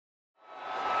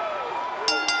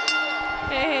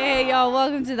Hey, y'all.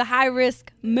 Welcome to the High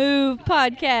Risk Move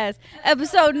Podcast,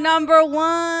 episode number 1.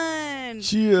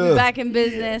 Yeah. We're back in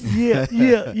business.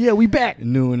 Yeah, we back.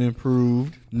 New and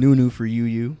improved. New for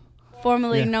you.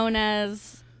 Formerly known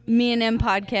as Me Nem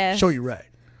Podcast. Show you right.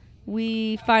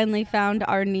 We finally found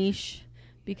our niche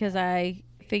because I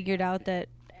figured out that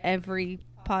every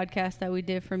podcast that we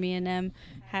did for Me Nem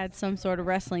had some sort of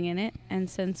wrestling in it. And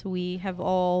since we have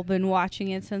all been watching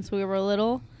it since we were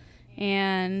little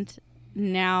and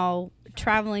now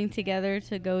traveling together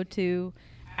to go to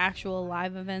actual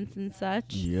live events and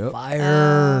such. Yep.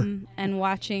 Fire. And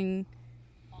watching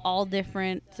all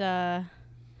different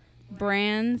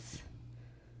brands.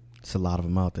 It's a lot of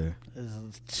them out there.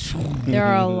 There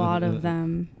are a lot of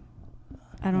them.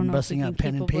 I don't know. Busting if we out can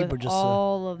pen keep and up paper with just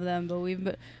all of them, but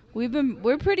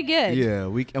we're pretty good. Yeah,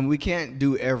 we can't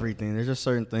do everything. There's just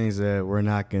certain things that we're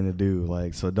not gonna do.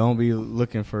 Like, so don't be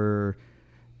looking for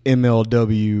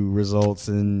MLW results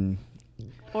and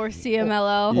Or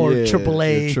CMLL. Or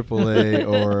AAA. AAA,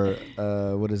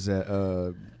 or what is that?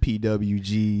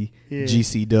 PWG, Yeah.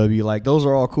 GCW. Like, those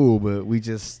are all cool, but we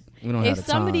don't have If the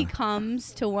somebody time.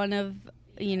 comes to one of,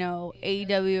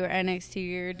 AEW or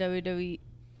NXT or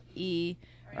WWE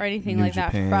or anything New like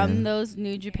Japan. that from those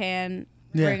New Japan,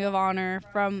 Yeah. Ring of Honor,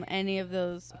 from any of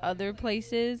those other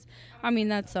places, I mean,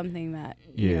 that's something that,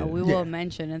 Yeah. we will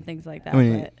mention and things like that. I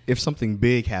mean, but if something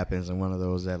big happens in one of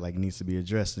those that like needs to be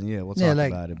addressed, then we'll Yeah, talk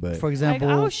like, about it. But for like, example,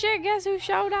 oh shit, guess who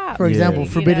showed up? for example, Yeah.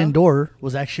 Forbidden Door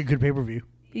was actually a good pay-per-view.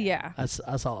 Yeah. I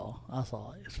saw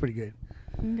it. It's pretty good.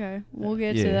 Okay. We'll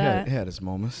get yeah, to that. it had its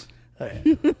moments.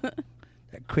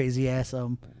 That crazy ass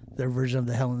their version of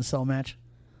the Hell in a Cell match.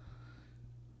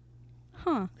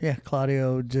 Huh. Yeah,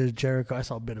 Claudio Jericho. I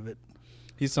saw a bit of it.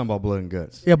 He's talking about Blood and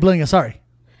Guts. Yeah, Bling. Sorry.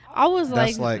 I was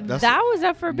That's like, that's- that was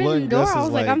at Blood Forbidden and Door. Guts I is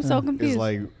was like, I'm so confused.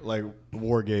 It's like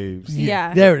War Games.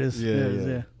 Yeah. There it is. Yeah, There it is,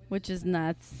 yeah. Which is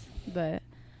nuts. But,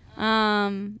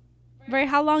 Ray,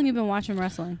 how long you been watching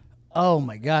wrestling? Oh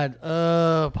my God.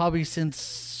 Probably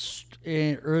since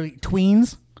early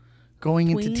tweens,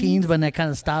 going into Tweens? teens, but then I kind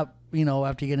of stopped.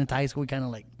 After you get into high school, kind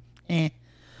of like,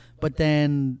 But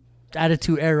then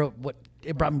Attitude Era,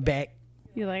 it brought me back.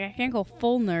 You're like, I can't go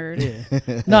full nerd.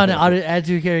 Yeah. no,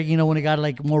 Attitude Era. When it got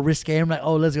like more risque, I'm like,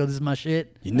 oh, let's go. This is my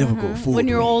shit. You never go full. When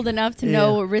you're old enough to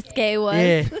know what risque was.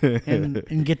 Yeah,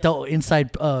 and get the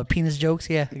inside penis jokes.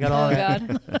 Yeah, I got all Oh, that.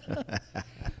 God.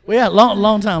 Well, yeah,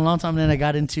 long time. Then I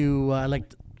got into like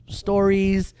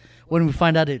stories. When we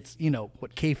find out it's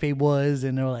what kayfabe was,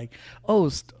 and they were like,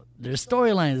 oh, there's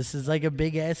storylines. This is like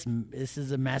this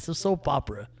is a massive soap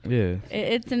opera Yeah.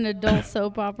 It's an adult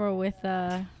soap opera with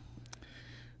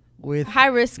with high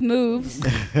risk moves.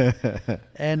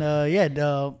 and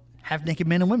half naked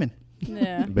men and women.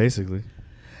 Yeah. Basically.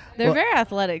 They're Well- very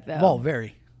athletic, though. Well,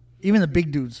 very. Even the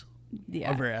big dudes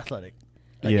Yeah. are very athletic.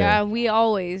 Yeah, we're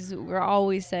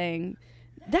always saying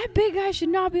that big guy should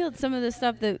not be able to, some of the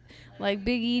stuff that like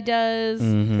Big E does.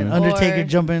 Mm-hmm. And Undertaker Or-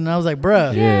 jumping, and I was like,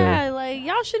 bruh. Yeah, like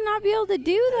y'all should not be able to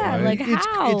do that. Right. Like It's-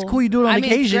 how? it's cool you do it on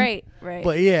occasion, It's great, right?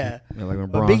 But yeah. Yeah, like when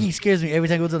But Braun. Biggie scares me every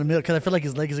time he goes to the middle because I feel like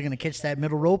his legs are going to catch that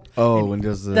middle rope. Oh, when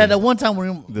there's That one time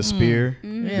where the spear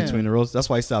Yeah. between the ropes. That's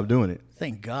why he stopped doing it.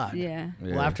 Thank God. yeah.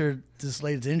 Yeah. Well, after this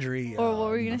latest injury. Or what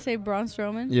were you gonna say, Braun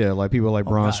Strowman? Yeah, like people like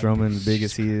Braun God. Strowman, big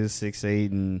as he is,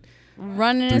 6'8" and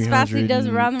Running as fast as he does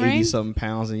around the ring. 80-something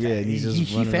pounds, and and he's just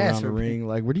He running fast around the for- ring.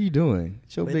 Like, what are you doing?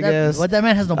 It's your big that, ass. But that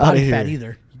man has no outta body fat here.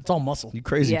 either. It's all muscle. You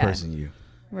crazy Yeah. person, you.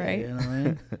 Right. You know what I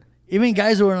mean? Even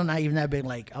guys who are not even that big,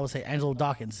 like I would say Angelo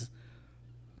Dawkins.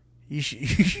 You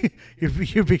shouldn't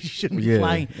be Yeah,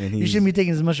 flying. and You shouldn't be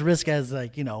taking as much risk as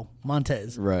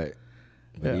Montez. Right.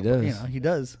 But Yeah, he does. He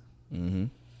does. Mm-hmm.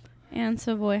 And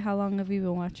Savoie, how long have you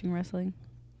been watching wrestling?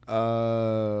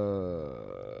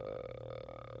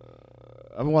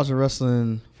 I've been watching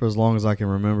wrestling for as long as I can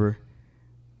remember.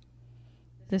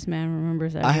 This man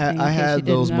remembers I everything. had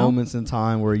those moments in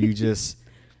time where you just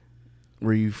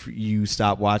where you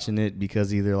stop watching it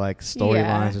because either like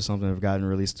storylines or something have gotten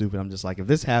really stupid. I'm just like, if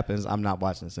this happens, I'm not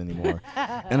watching this anymore.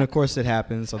 And of course it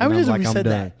happens. So How then many I'm times like, have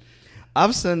you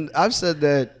I'm said done. I've said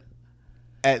that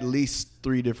at least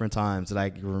 3 different times that I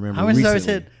can remember. How many times I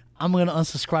recently. said I'm gonna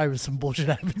unsubscribe if some bullshit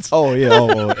happens? Oh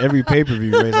yeah, every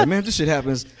pay-per-view race. Like, man, if this shit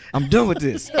happens, I'm done with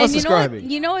this. And Unsubscribing.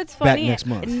 you know what's Back funny? next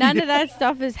month. None of that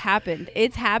stuff has happened.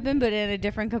 It's happened, but in a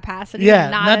different capacity.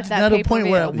 Yeah, not at that not a point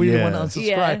where pay-per-view. we Yeah. want to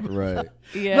unsubscribe. Right.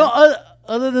 Yeah. No,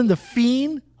 other than the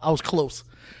Fiend, I was close.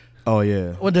 Oh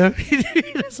yeah. When I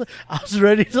was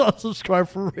ready to unsubscribe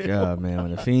for real. God, man,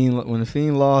 when the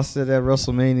Fiend lost at that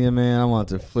WrestleMania, man, I want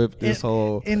to flip this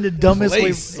whole in the dumbest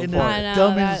place way, in the apart. I know,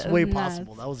 dumbest that way was nuts.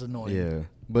 possible. That was annoying. yeah.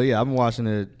 But yeah, I've been watching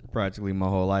it practically my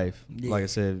whole life. Yeah. Like I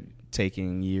said,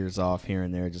 taking years off here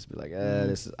and there, just be like,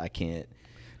 I can't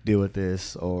deal with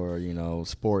this, or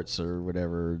sports or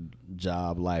whatever,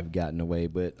 job, life got in the way.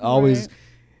 But I always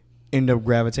end up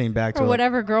gravitating back to or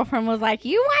whatever girlfriend was like,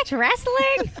 you watch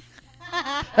wrestling?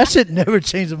 That shit never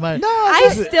changed my mind. No, I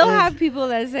still have people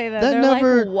that say that. They're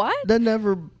never, like, what? That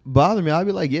never bothered me. I'd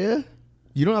be like, yeah,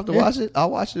 you don't have to watch it.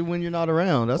 I'll watch it when you're not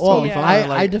around. That's totally fine.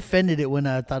 I defended it when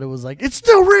I thought it was like, it's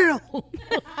still real.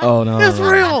 Oh, no. It's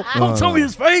real. No, Don't tell me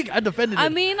it's fake. I defended it. I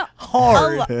mean,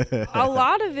 hard. a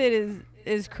lot of it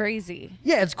is crazy.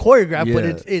 Yeah, it's choreographed, Yeah. but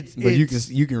it's But you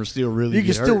can still really you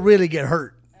can still really get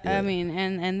hurt. Yeah. I mean,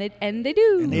 and they do. And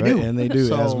they do. And they do.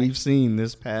 So- As we've seen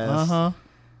this past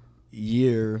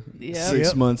year, Yep.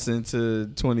 6 months into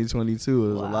 2022,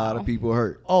 there's a lot of people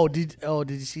hurt. Did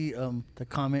you see the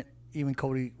comment? Even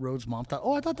Cody Rhodes' mom thought,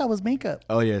 I thought that was makeup.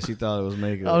 Oh yeah, she thought it was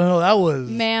makeup. Oh no, that was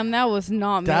Ma'am, that was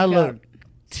not that makeup. looked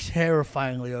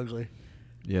terrifyingly ugly.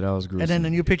 Yeah, that was gruesome. And then the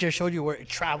new picture I showed you where it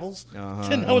travels.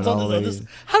 And now it's on all this.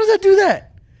 How does that do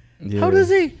that? Yeah. How does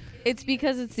he? It's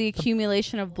because it's the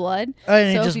accumulation of blood. And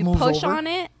it so just if you moves push over? on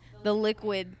it, the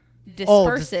liquid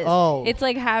disperses. Oh. It's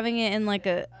like having it in like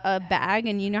a bag,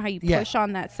 and you know how you Yeah. push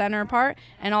on that center part,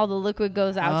 and all the liquid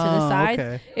goes out to the Oh, sides.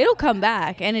 okay. It'll come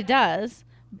back, and it does.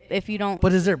 If you don't,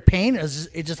 But is there pain? Or is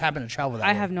it just happened to travel that way?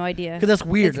 I have no idea. Because that's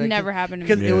weird. It's never happened to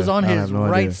me. Because it was on I his have no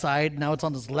right idea. side. Now it's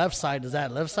on his left side. Does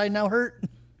that left side now hurt?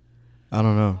 I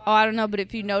don't know. Oh, I don't know, but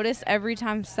if you notice, every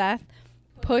time Seth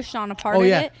pushed on a part of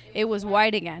yeah. it was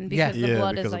white again because the Yeah,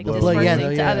 blood because is the like blood was dispersing white.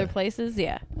 to Yeah. other places.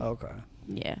 Yeah, Okay.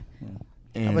 yeah.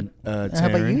 And how about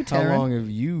Taryn, you, how Taryn? long have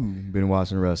you been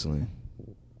watching wrestling?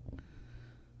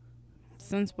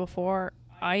 Since before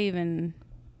I even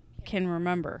can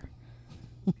remember.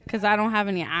 Because I don't have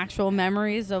any actual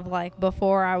memories of like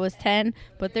before I was 10,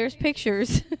 but there's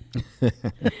pictures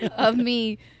of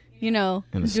me, In a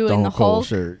doing Stone the Cold Hulk.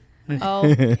 shirt. Oh,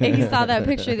 he saw that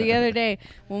picture the other day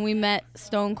when we met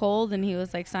Stone Cold, and he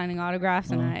was like signing autographs,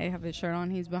 and I have his shirt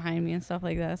on. He's behind me and stuff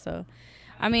like that. So,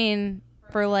 I mean,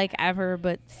 for like ever,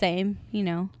 but same,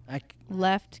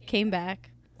 left, came back,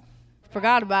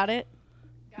 forgot about it,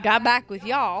 got back with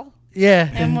y'all, Yeah.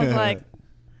 and was like,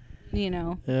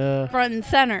 Yeah. front and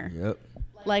center, Yep.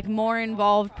 like more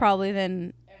involved probably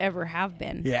than ever have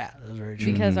been. Yeah, that's very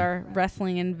true. Because our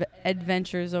wrestling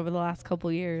adventures over the last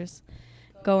couple years,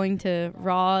 going to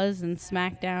Raws and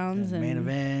SmackDowns and Main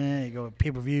event, you go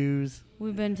pay-per-views.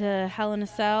 we've been to Hell in a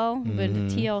Cell, we've been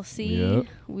to TLC, Yep.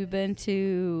 we've been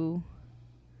to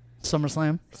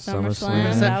SummerSlam.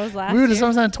 SummerSlam. That was last We were to year.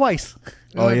 SummerSlam twice.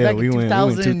 Oh yeah, back we in went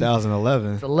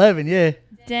 2011. 11, yeah.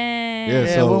 Dang. Yeah,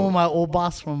 Yeah, so- I went with my old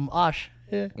boss from Osh.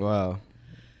 Yeah. Wow.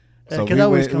 Yeah, So 'cause we that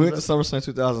always went, we went to comes SummerSlam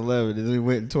 2011, and then we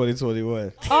went in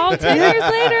 2021. Oh, 10 years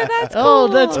later, that's cool. Oh,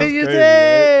 that's 10 years. crazy,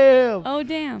 Damn. Oh,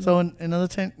 damn. So in another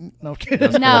 10, no, I'm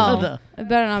kidding. No, it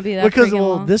better not be that Because freaking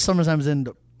long. this SummerSlam's in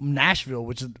Nashville,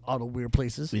 which is all the weird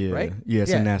places, Yeah, right? Yeah,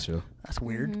 it's in Nashville. That's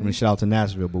weird. I mean, shout out to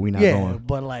Nashville, but we not Yeah, going.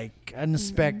 but like I didn't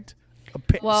expect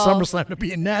Well- SummerSlam to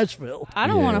be in Nashville. I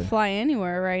don't want Yeah. to fly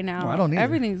anywhere right now. No, I don't either.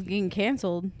 Everything's getting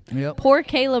canceled. Yep. Poor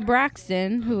Kayla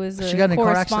Braxton, who is a She got in a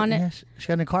car accident. correspondent. Yeah, she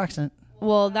got in a car accident.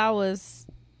 Well, that was,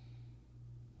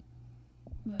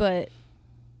 but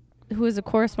who is a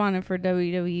correspondent for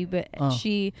WWE, but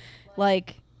she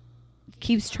like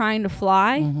keeps trying to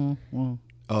fly Mm-hmm.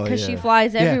 Oh because yeah. she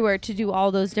flies Yeah. everywhere to do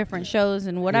all those different shows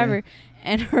and whatever.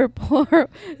 And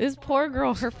this poor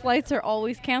girl, her flights are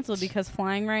always canceled because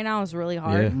flying right now is really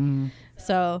hard. Yeah. Mm-hmm.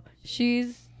 So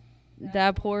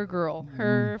that poor girl.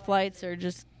 Her flights are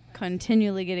just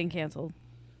continually getting canceled.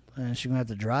 And she's gonna have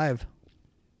to drive.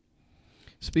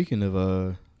 Speaking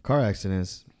of car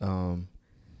accidents,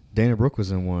 Dana Brooke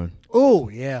was in one. Oh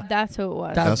yeah. That's who it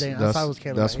was. That's Dana. I thought it was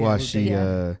Kayla. That's Yeah, why it was she.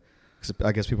 Dana. 'Cause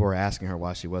I guess people were asking her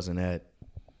why she wasn't at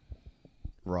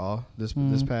Raw this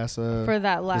past for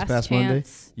that last past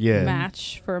chance Monday? Yeah.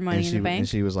 match for Money in the Bank. And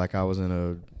she was like, I was in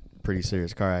a pretty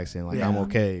serious car accident. Like, Yeah. I'm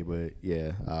okay, but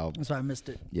yeah, That's why I missed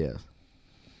it. yeah.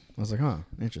 I was like, huh,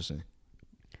 interesting.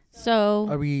 So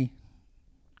Are we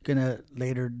gonna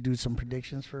later do some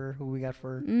predictions for who we got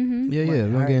for? mhm. Yeah, Well, yeah. We're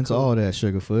gonna alright, get into cool. all that,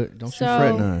 Sugarfoot. Don't So- you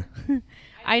fret none.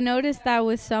 I noticed that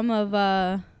with some of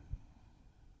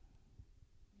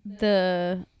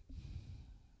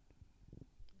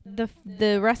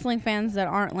the wrestling fans that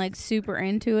aren't like super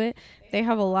into it, they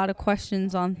have a lot of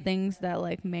questions on things that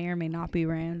like may or may not be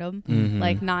random, Mhm.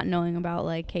 like not knowing about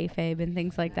like kayfabe and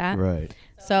things like that. Right.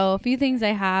 So a few things I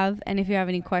have, and if you have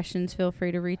any questions, feel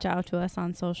free to reach out to us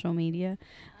on social media.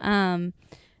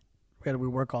 Where do we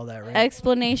work all that right?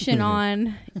 Explanation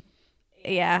on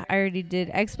Yeah, I already did.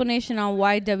 Explanation on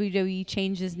why WWE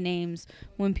changes names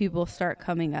when people start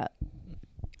coming up.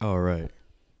 All right.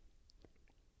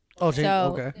 Oh,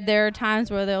 So okay. there are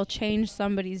times where they'll change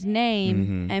somebody's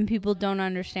name and people don't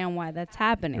understand why that's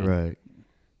happening. Right.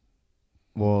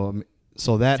 Well,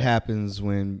 so that happens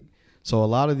when, so a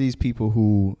lot of these people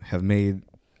who have made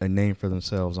a name for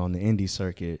themselves on the indie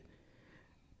circuit,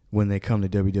 when they come to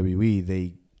WWE,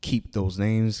 they keep those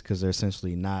names because they're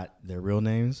essentially not their real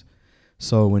names.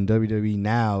 So when WWE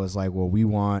now is like, well, we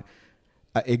want,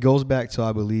 it goes back to,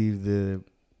 I believe, the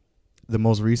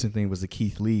most recent thing was the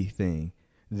Keith Lee thing.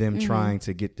 Them trying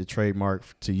to get the trademark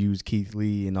to use Keith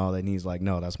Lee and all that. And he's like,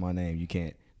 no, that's my name. You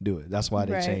can't do it. That's why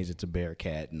they changed it to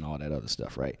Bearcat and all that other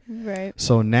stuff, right? Right.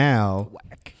 So now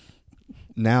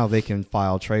they can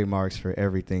file trademarks for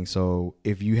everything. So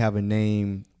if you have a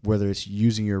name, whether it's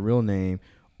using your real name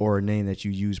or a name that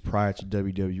you used prior to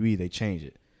WWE, they change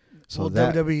it. So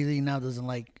WWE now doesn't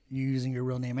like you using your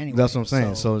real name anyway. That's what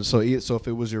I'm saying. So if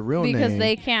it was your real name, because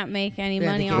they can't make any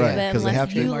money off right, it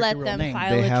unless you let them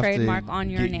file a trademark on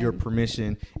your name. Your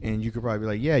permission, and you could probably be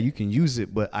like, yeah, you can use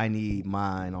it, but I need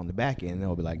mine on the back end. And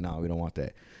they'll be like, no, we don't want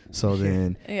that. So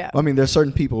then, I mean, there's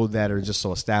certain people that are just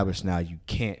so established now, you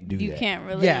can't do that. You can't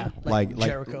really. Yeah, like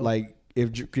Jericho. Like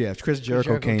if Chris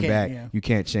Jericho came back, you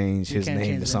can't change his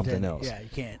name to something else. Yeah, you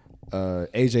can't.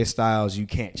 AJ Styles, you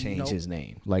can't change his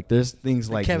name. Like there's things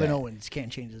like Kevin that. Owens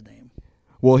can't change his name.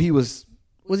 Well, he was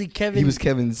he Kevin? He was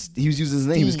Kevin. He was using his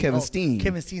name. He was Kevin Steen.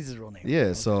 Kevin Steen's his real name.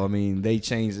 Yeah. So I mean, they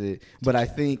changed it. But I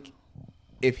think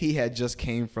if he had just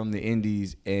came from the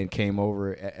Indies and came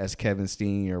over as Kevin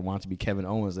Steen or wanted to be Kevin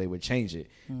Owens, they would change it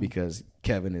because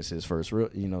Kevin is his first real.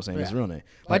 You know, what I'm saying his real name.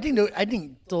 Like, I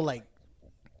think they'll like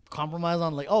compromise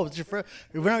on like, oh, it's your first.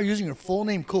 If we're not using your full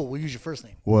name, cool. We'll use your first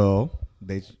name. Well,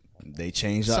 they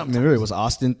changed that. Remember, it was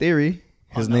Austin Theory.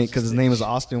 His name, because his name is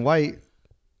Austin White.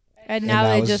 And now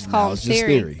they just call him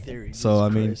Theory. So I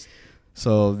mean,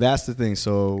 so that's the thing.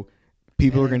 So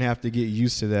people are gonna have to get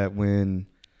used to that when,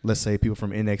 let's say, people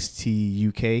from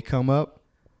NXT UK come up,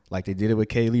 like they did it with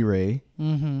Kaylee Ray.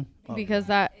 Mm-hmm. Because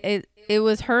it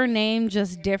was her name,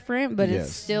 just different, but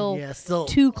it's still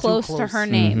too close to her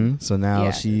name. Mm-hmm. So now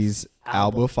she's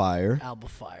Alba Fire. Alba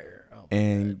Fire.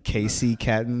 And Casey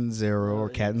Catanzaro or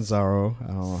Catanzaro, I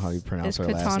don't know how you pronounce her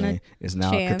last name, is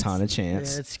now Katana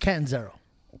Chance. Yeah, it's Catanzaro.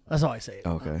 That's how I say it.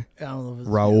 Okay. I don't know if it's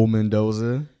Raul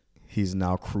Mendoza, he's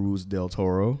now Cruz Del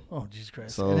Toro. Oh, Jesus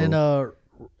Christ. So, and then,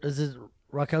 is it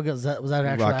Raquel Gonzalez? Was that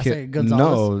her actual last name? Gonzalez?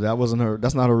 No, that wasn't her.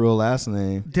 That's not her real last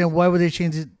name. Then why would they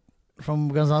change it from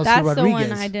Gonzalez to Rodriguez? That's the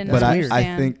one I didn't understand. But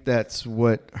I think that's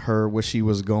what she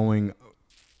was going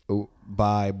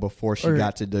by before she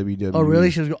got to WWE. Oh,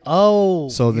 really? She was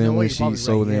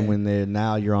so then when they're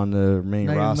now you're on the main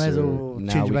roster.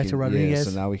 Now change it back to Rodriguez.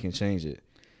 So now we can change it.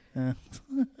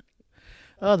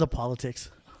 Oh, the politics.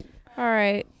 All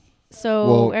right.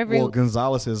 So well,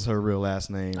 Gonzalez is her real last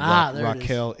name.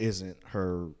 Raquel isn't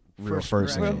her real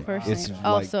first name.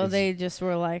 So they just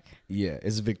were like, yeah,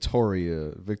 it's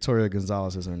Victoria. Victoria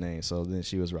Gonzalez is her name. So then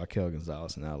she was Raquel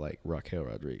Gonzalez, now like Raquel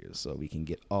Rodriguez. So we can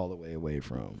get all the way away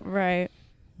from right.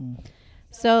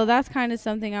 So that's kind of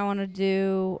something I want to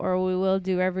do, or we will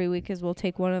do every week, is we'll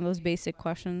take one of those basic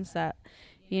questions that,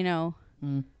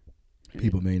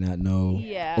 people may not know,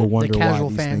 or wonder why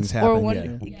these things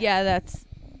happen. That's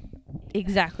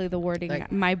exactly the wording.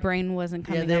 My brain wasn't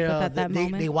coming up with at that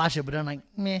moment. They watch it, but I'm like,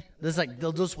 meh. It's like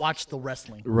they'll just watch the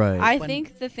wrestling. Right. I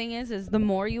think the thing is the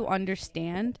more you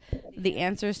understand the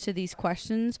answers to these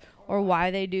questions, or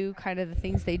why they do kind of the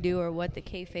things they do, or what the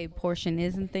kayfabe portion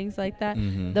is and things like that,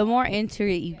 the more into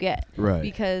it you get. Right.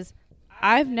 Because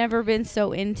I've never been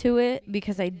so into it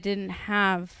because I didn't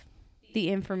have the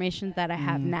information that I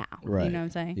have now. Right. You know what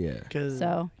I'm saying? Yeah.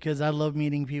 Because I love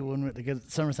meeting people. Because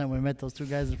summertime we met those two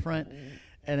guys in front,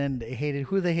 and then they hated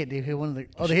who they hate. They hate one of the.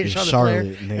 Oh, they hate Charlotte Flair.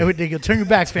 And they go, turn your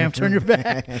back, fam. Turn your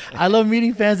back. I love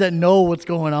meeting fans that know what's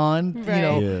going on.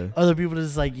 Right. Other people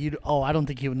just like you. Oh, I don't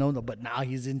think he would know, but now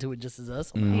he's into it just as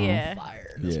us. I'm like,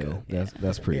 fire. Let's go.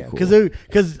 That's pretty cool.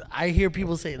 Because I hear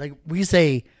people say, like, we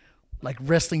say like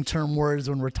wrestling term words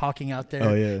when we're talking out there.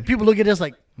 Oh yeah. People look at us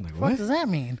like, what does that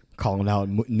mean? Calling out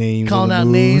names. Calling out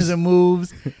names and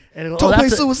moves. And Tope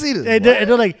Suicida. And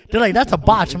they're like, that's a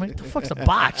botch. I'm like, the fuck's a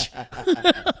botch?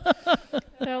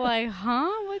 They're like,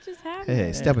 huh? What just happened?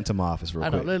 Hey, step into my office real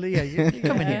quick. Yeah, you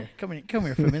come in here. Come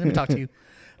here for a minute. Let me talk to you.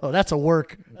 Oh, that's a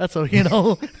work. That's a,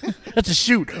 that's a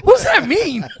shoot. What does that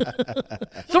mean?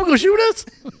 Someone gonna shoot us?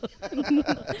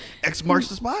 X marks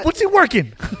the spot. What's he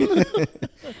working?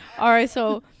 All right,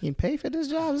 so you pay for this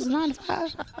job. It's 9 to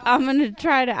 5. I'm gonna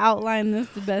try to outline this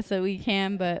the best that we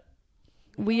can, but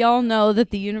we all know that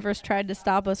the universe tried to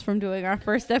stop us from doing our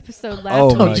first episode last Oh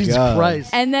week. my Jesus God. Christ.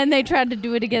 And then they tried to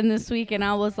do it again this week, and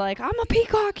I was like, I'm a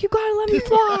peacock. You got to let me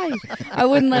fly. I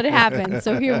wouldn't let it happen.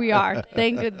 So here we are.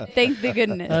 Thank the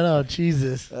goodness. I know,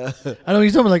 Jesus. I know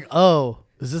you told me like, oh,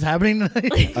 is this happening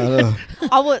tonight?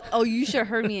 You should have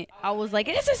heard me. I was like,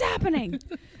 this is happening.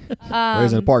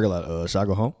 Raising the parking lot. Should I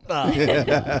go home?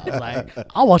 I was like,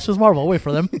 I'll watch this Marvel. I'll wait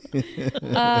for them.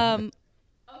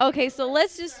 Okay, so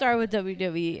let's just start with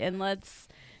WWE, and let's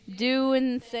do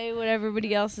and say what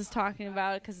everybody else is talking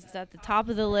about, because it's at the top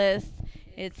of the list.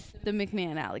 It's the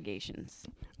McMahon allegations.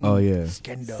 Oh, yeah.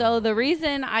 Skendo. So the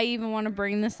reason I even want to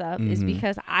bring this up is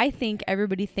because I think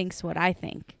everybody thinks what I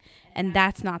think, and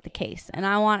that's not the case. And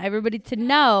I want everybody to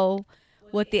know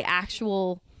what the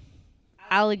actual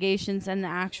allegations and the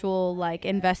actual like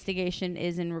investigation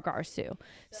is in regards to.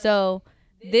 So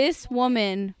this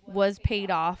woman was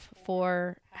paid off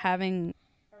for having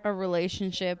a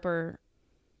relationship or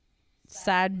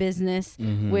sad business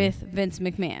with Vince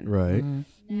McMahon. Right.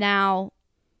 Now,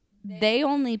 they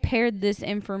only paired this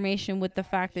information with the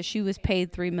fact that she was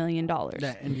paid $3 million.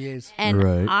 That NDAs. And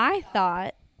Right. I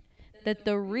thought that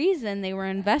the reason they were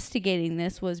investigating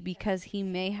this was because he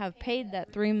may have paid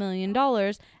that $3 million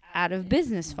out of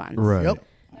business funds. Right. Yep.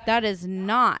 That is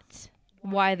not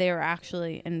why they were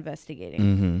actually investigating.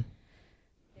 Mm-hmm.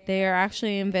 They are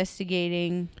actually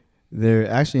investigating. They're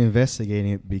actually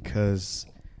investigating it because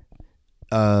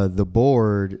the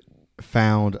board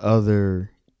found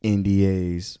other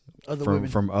NDAs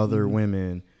from other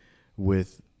women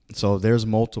with. So there's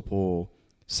multiple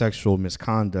sexual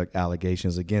misconduct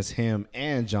allegations against him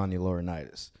and Johnny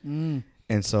Laurinaitis.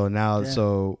 And so now,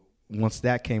 so once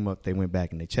that came up, they went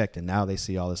back and they checked, and now they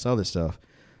see all this other stuff.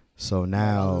 So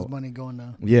now, all this money going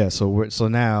down. yeah. So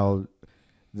now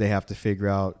they have to figure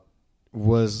out,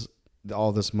 was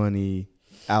all this money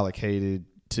allocated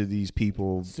to these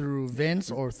people Through Vince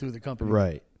or through the company?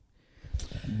 right?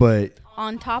 But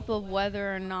On top of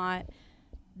whether or not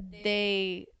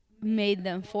they made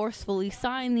them forcefully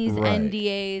sign these Right.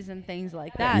 NDAs and things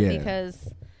like that, Yeah.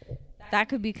 because that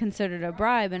could be considered a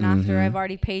bribe. And after I've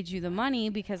already paid you the money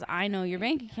because I know your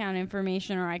bank account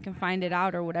information, or I can find it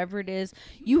out, or whatever it is,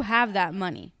 you have that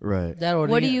money. right, That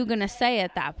already, What are you going to say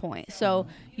at that point? So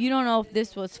you don't know if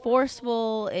this was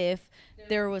forceful, if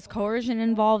there was coercion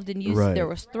involved and Right. there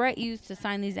was threat used to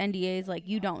sign these NDAs. Like,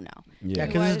 you don't know. Yeah, yeah,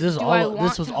 because this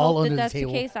was to all hope under that the that's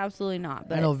table. the case? Absolutely not.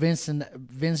 But I know Vince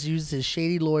used his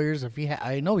shady lawyers. If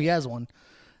I know he has one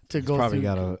to go probably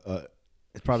through. got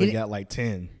it's probably He- got like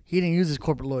 10. He didn't use his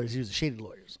corporate lawyers. He used the shady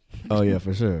lawyers. Oh yeah,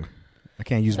 for sure. I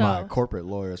can't use my So- corporate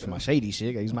lawyers for my shady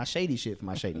shit. I use my shady shit for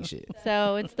my shady shit.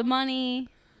 so it's the money,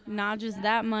 not just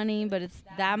that money, but it's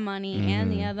that money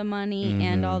and the other money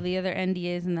and all the other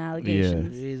NDAs and the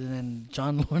allegations. And then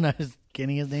John Laurinaitis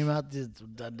getting his name out.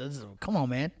 Come on,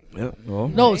 man. Yep. Well,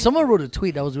 No, someone wrote a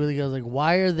tweet that was really good. I was like,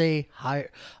 why are they hire?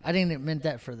 I think it meant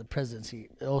that for the presidency.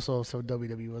 Also, so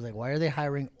WWE was like, why are they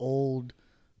hiring old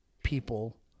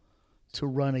people to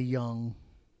run a young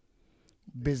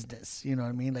business? You know what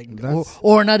I mean? Like,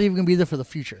 or not even gonna be there for the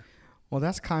future. well,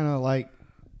 that's kind of like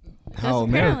That's how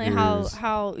apparently America is.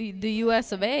 how the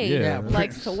U.S. of A. Yeah.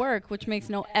 likes to work, which makes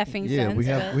no effing Yeah, sense. we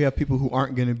but have people who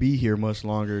aren't going to be here much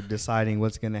longer, deciding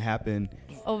what's going to happen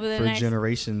over the for next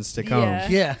generations to come. Yeah.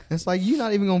 Yeah, It's like you're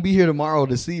not even going to be here tomorrow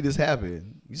to see this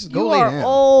happen. You just go you lay are down.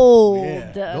 old.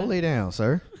 Yeah. Go lay down,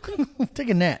 sir. take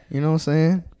a nap. You know what I'm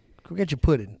saying? Go get your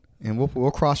pudding. And we'll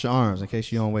cross your arms in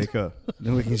case you don't wake up.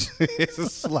 Then we can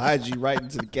just slide you right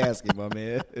into the casket, my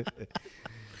man.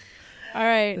 All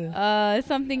right,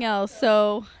 something else.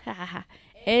 So,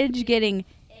 Edge getting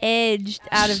edged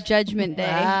out of Judgment Day.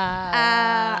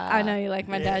 I know you like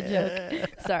my dad joke.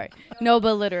 Sorry. No,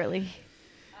 but literally.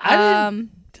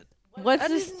 What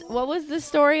was the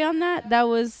story on that? That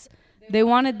was, they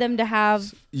wanted them to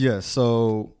have. Yeah,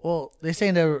 so Well, they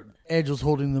saying that Edge was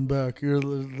holding them back. You're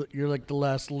like the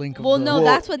last link of Well, the... no,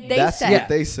 that's what they that's said. what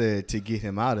they said to get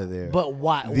him out of there. But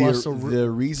why? The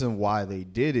reason why they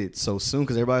did it so soon,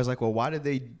 because everybody's like, well, why did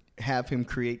they have him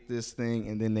create this thing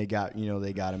and then they got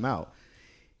him out?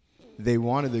 They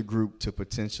wanted the group to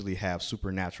potentially have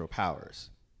supernatural powers.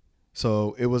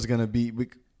 So it was gonna be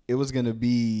like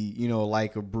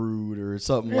a Brood or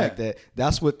something like that.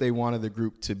 That's what they wanted the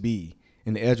group to be.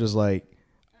 And the Edge was like,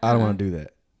 I don't want to do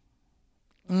that.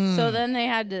 So then they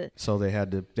had to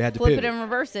flip flip it and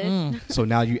reverse it. So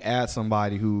now you add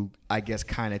somebody who I guess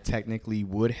kind of technically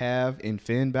would have in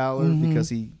Finn Balor because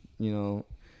he, and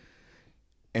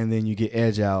then you get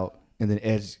Edge out, and then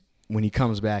Edge, when he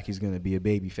comes back, he's going to be a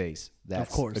baby face. That's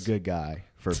Of course. a good guy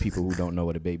for people who don't know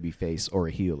what a baby face or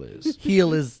a heel is.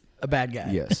 heel is a bad guy.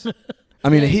 Yes. I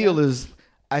mean, a heel is.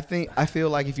 I feel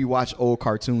like if you watch old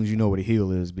cartoons, you know what a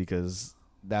heel is because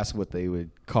that's what they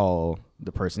would call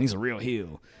the person. He's a real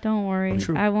heel. Don't worry,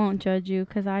 I won't judge you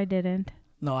because I didn't.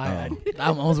 No, I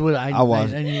was with. I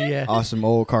watched awesome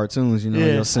old cartoons. You know,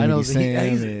 Yosemite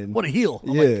Sam and what a heel.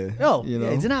 I'm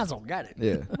he's an asshole. Got it.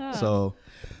 Yeah. So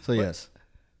yes,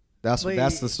 that's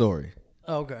the story.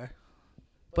 Okay.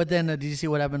 But then, did you see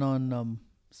what happened on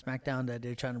SmackDown that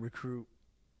they're trying to recruit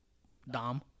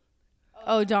Dom?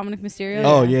 Oh, Dominic Mysterio?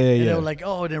 Oh, yeah. And they were like,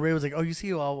 and then Ray was like, oh, you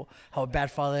see how a bad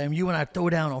father I am? You and I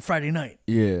throw down on Friday night.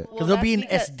 Yeah. Because they'll be in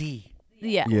SD.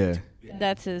 Yeah. Yeah.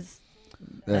 That's his...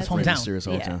 That's hometown. Mysterio's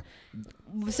hometown.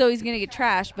 So he's going to get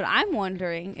trashed, but I'm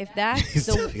wondering if that's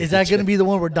Is that going to be the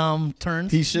one where Dom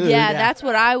turns? He should. Yeah, that's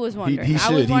what I was wondering. He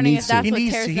should. I was wondering if that's he what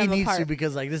needs tears to. them He needs apart. to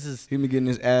because this is... He been getting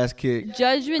his ass kicked.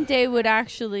 Judgment Day would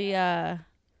actually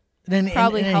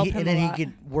probably help him and then a he lot.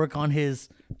 could work on his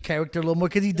character a little more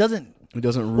because he doesn't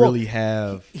really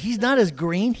have... He's not as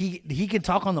green. He can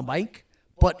talk on the bike,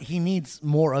 but he needs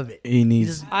more of it.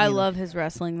 I love his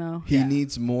wrestling, though. He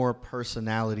needs more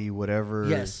personality,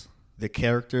 whatever the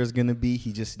character is going to be.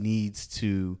 He just needs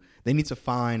to... They need to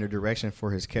find a direction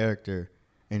for his character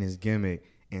and his gimmick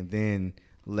and then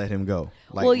let him go.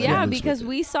 Because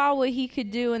we saw what he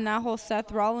could do in that whole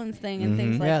Seth Rollins thing and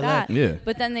things like that. Yeah.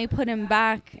 But then they put him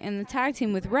back in the tag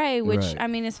team with Ray, which, I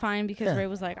mean, is fine because Ray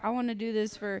was like, I want to do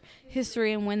this for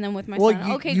history and win them with my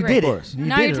son. Okay, you great. Did it.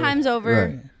 Now your time's over.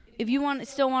 Right. If you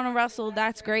still want to wrestle,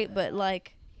 that's great. But,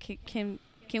 like, can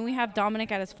we have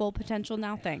Dominic at his full potential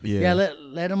now? Thanks. Yeah,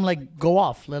 let him like go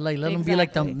off. Let him be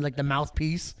like the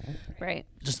mouthpiece. Right.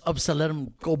 Just upset. Let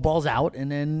him go balls out,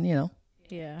 and then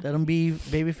let him be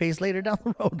babyface later down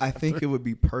the road. I think it would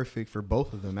be perfect for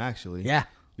both of them actually. Yeah.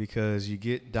 Because you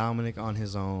get Dominic on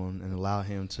his own and allow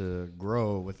him to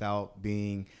grow without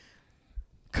being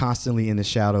constantly in the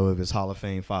shadow of his Hall of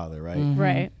Fame father, right? Mm-hmm.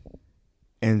 Right.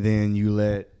 And then you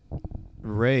let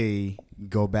Ray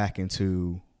go back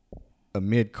into a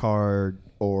mid-card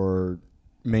or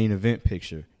main event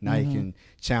picture. Now he can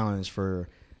challenge for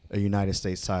a United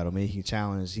States title. Maybe he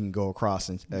can go across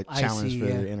and challenge for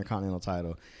the Intercontinental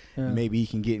title. Yeah. Maybe he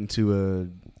can get into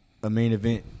a main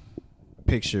event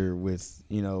picture with,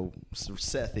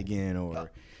 Seth again or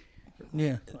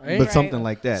but something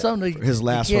like that. His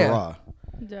last hurrah.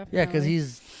 Definitely. Yeah, because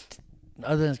he's,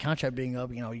 other than his contract being up,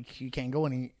 you can't go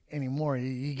anymore.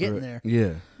 You getting there.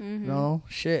 Yeah. Mm-hmm. No,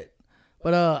 shit.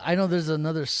 But I know there's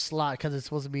another slot because it's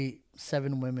supposed to be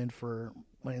 7 women for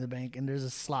Money in the Bank, and there's a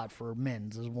slot for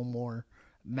men's. There's one more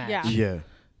match. Yeah.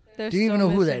 Do you even know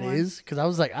who that is? Because I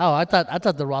was like, I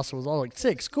thought the roster was all like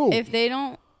 6. Cool. If they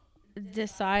don't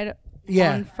decide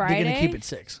on Friday, they're gonna keep it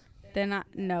 6. They're not.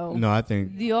 No. No, I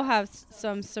think you'll have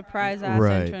some surprise ass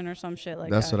entrant or some shit like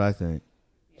That's that. what I think.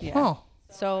 Yeah. Huh.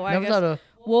 So I guess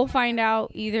we'll find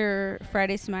out either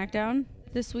Friday SmackDown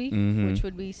this week, which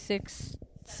would be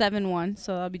 6/7/1,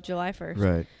 so that'll be July 1st.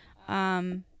 Right.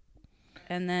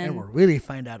 And then we'll really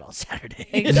find out on Saturday.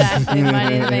 Exactly.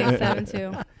 Money in the Bank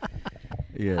 7/2.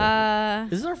 Yeah. Is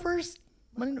this our first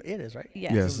Money? It is, right?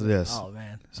 Yes. Yes. Oh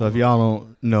man. So if y'all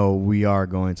don't know, we are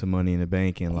going to Money in the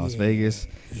Bank in Las Vegas,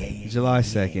 July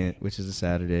 2nd, which is a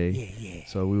Saturday. Yeah.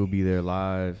 So we will be there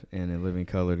live and in living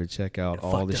color to check out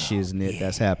all the shiznit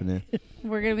that's happening.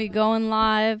 We're gonna be going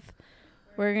live.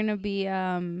 We're gonna be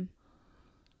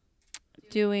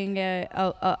doing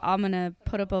I'm gonna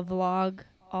put up a vlog.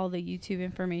 All the YouTube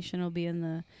information will be in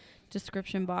the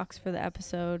description box for the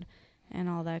episode and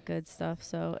all that good stuff.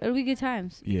 So it'll be good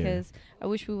times because I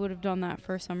wish we would have done that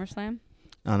for SummerSlam.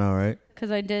 I know, right?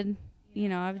 Because I did,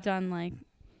 I've done like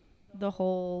the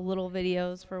whole little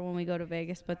videos for when we go to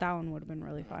Vegas, but that one would have been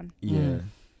really fun.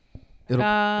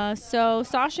 Yeah. So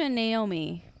Sasha and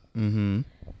Naomi. Mm-hmm.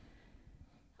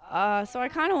 So I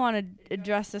kind of want to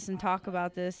address this and talk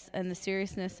about this and the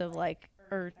seriousness of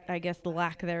or I guess the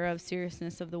lack thereof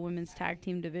seriousness of the women's tag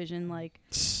team division. Like,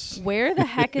 where the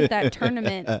heck is that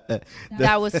tournament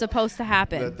that was supposed to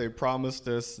happen? That they promised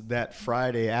us that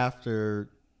Friday after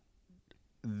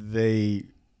they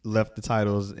left the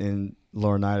titles in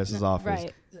Laurinaitis' office.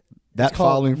 Right. That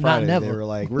following Friday, they were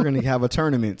like, we're going to have a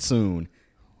tournament soon.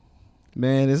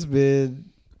 Man, it's been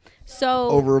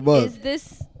over a month.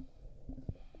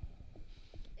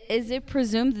 Is it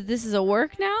presumed that this is a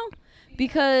work now?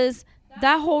 Because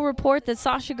that whole report that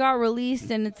Sasha got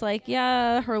released, and it's like,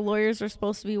 her lawyers are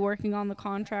supposed to be working on the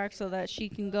contract so that she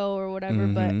can go or whatever,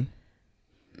 but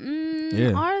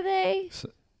are they? So,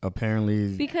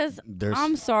 apparently. Because,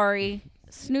 I'm sorry,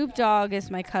 Snoop Dogg is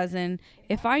my cousin.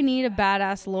 If I need a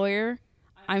badass lawyer,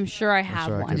 I'm sure I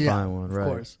have one. I can find one, right? Of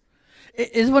course.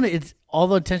 It's all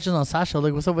the attention on Sasha.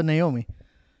 Like, what's up with Naomi?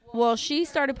 Well, she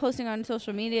started posting on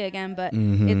social media again, but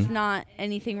it's not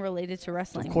anything related to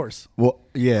wrestling. Of course. Well,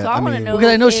 yeah. So I want to know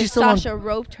because I know if she's still on- Sasha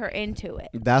roped her into it.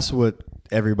 That's what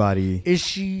everybody Is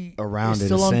she around it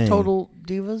still is on saying. Total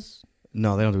Divas?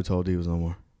 No, they don't do Total Divas no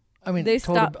more. I mean, They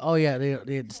Total, stopped- Oh yeah,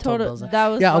 they just Total- does that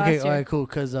was yeah. last Okay, year. all right, cool.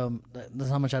 Because that's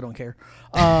how much I don't care.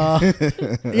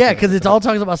 Yeah, because it's all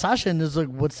talking about Sasha, and it's like,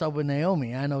 what's up with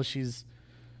Naomi? I know she's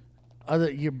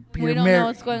other. You're We don't know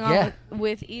what's going on Yeah,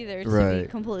 with either, to be Right.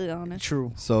 completely honest.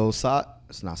 true. So it's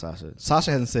not Sasha.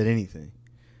 Sasha hasn't said anything.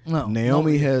 No,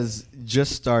 Naomi no. has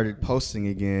just started posting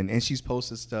again, and she's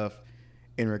posted stuff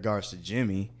in regards to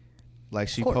Jimmy. Like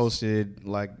she course. posted,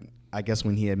 like I guess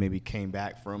when he had maybe came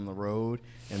back from the road,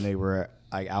 and they were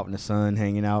like out in the sun,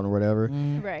 hanging out or whatever.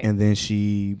 Right. And then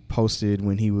she posted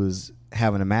when he was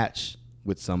having a match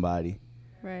with somebody.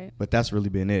 Right. But that's really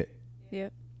been it.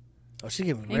 Yep. Oh, she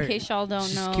giving In case y'all don't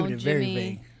she's know, keeping it very Jimmy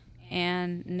vague.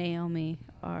 and Naomi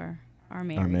are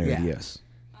married. Are married, Yeah. yes.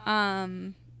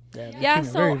 they're Yeah, keeping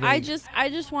it so very I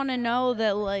vague. just want to know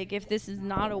that, like, if this is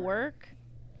not a work,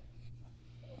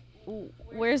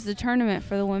 where's the tournament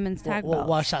for the women's tag belts?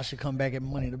 Watch Sasha come back at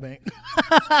Money in the Bank.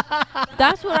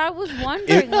 That's what I was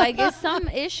wondering. Like, is some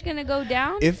ish gonna go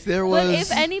down? If there But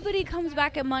was if anybody comes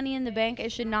back at Money in the Bank,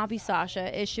 it should not be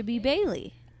Sasha. It should be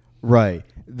Bailey. right.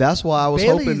 That's why I was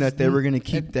Bailey's hoping that they were going to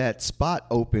keep that spot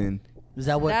open, Is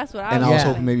that what? That's what I and was I was Yeah.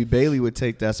 hoping maybe Bailey would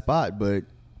take that spot, but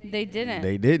They didn't.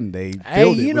 they didn't. They Hey,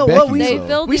 filled it you with know Becky, what? They so.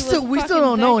 filled We it still with we still fucking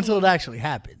don't know Becky. until it actually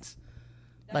happens.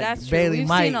 Like, That's true. Bailey We've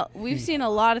might. seen a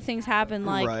lot of things happen,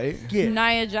 like Right. Yeah.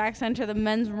 Nia Jax enter the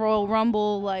men's Royal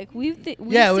Rumble. Like we've seen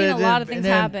well, a then- lot of and things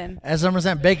then happen. As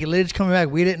SummerSlam, Becky Lynch coming back.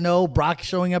 We didn't know. Brock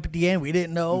showing up at the end. We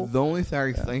didn't know. The only thing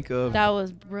I can think of That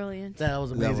was brilliant. That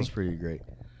was amazing. that was pretty great.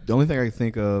 The only thing I can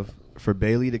think of for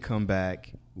Bailey to come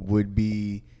back would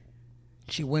be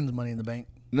She wins Money in the Bank.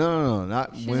 no,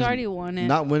 not She's already won it.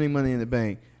 Not winning Money in the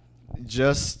Bank.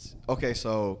 Just okay.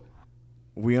 So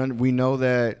we know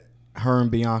that her and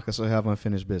Bianca still have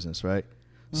unfinished business, right?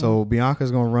 So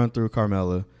Bianca's gonna run through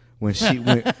Carmella when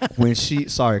she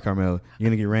sorry Carmella, you're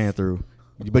gonna get ran through,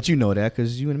 but you know that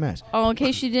because you in the match. Oh, in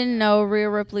case you didn't know, Rhea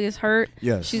Ripley is hurt.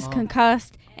 Yes. She's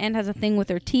concussed and has a thing with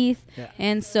her teeth, Yeah.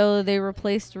 and so they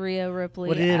replaced Rhea Ripley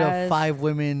What did as a 5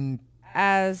 women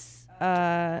as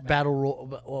battle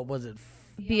royal? What was it?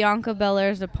 Bianca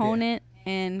Belair's opponent,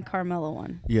 and Carmella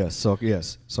won. Yes. So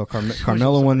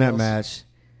Carmella won that match,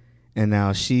 and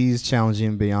now she's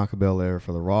challenging Bianca Belair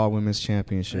for the Raw Women's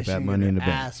Championship She at Money in the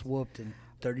Bank. Ass whooped in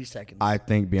 30 seconds. I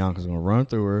think Bianca's gonna run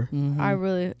through her, I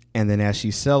really and then as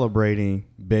she's celebrating,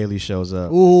 Bailey shows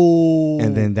up, Ooh.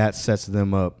 and then that sets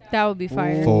them up that would be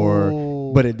fire.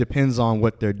 for. But it depends on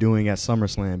what they're doing at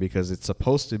SummerSlam because it's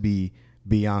supposed to be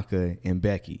Bianca and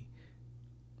Becky,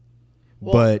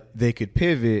 but they could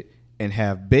pivot and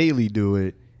have Bailey do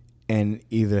it, and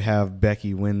either have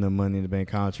Becky win the Money in the Bank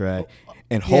contract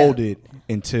and hold it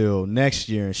until next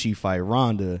year, and she fight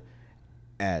Ronda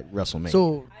at WrestleMania.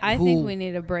 So I who- think we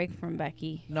need a break from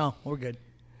Becky. No, we're good.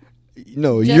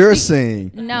 no, Just you're be-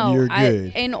 saying No, you're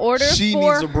good. in order She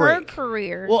for needs a her break.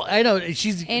 career, Well, I know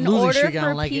she's in losing order streak. I for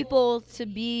don't like it. people to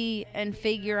be and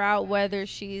figure out whether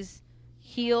she's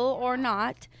heel or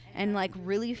not, and like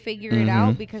really figure it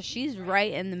out, because she's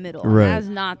right in the middle. Right. And that's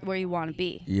not where you want to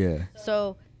be. Yeah.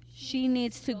 So she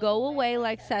needs to go away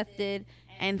like Seth did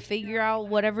and figure out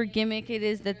whatever gimmick it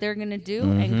is that they're gonna do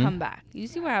and come back. You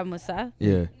see what happened with Seth?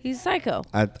 Yeah. He's psycho.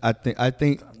 I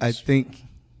think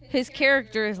His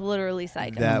character is literally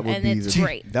psycho, that would and be it's the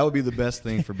great. that would be the best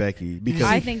thing for Becky because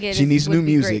I think it she is- needs would new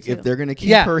be great, music. too. If they're gonna keep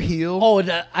Yeah. her heel, Oh,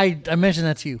 I mentioned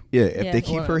that to you. if Yeah. they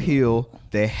keep her heel,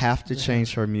 they have to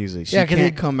change her music. She Yeah, 'cause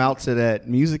can't it- come out to that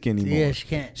music anymore. Yeah, she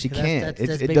can't. She 'Cause that's- can't. that's-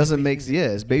 that's It baby doesn't face make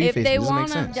music. it's baby If face. they It doesn't make want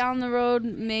to sense. down the road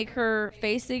make her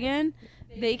face again,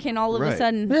 they can all of a Right.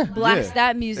 sudden Yeah. blast Yeah.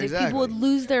 that music. Exactly. People would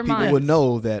lose their People minds. would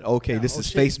know that okay, this is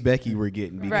shit. face Becky we're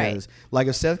getting because Right. like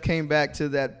if Seth came back to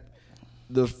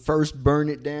the first Burn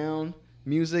It Down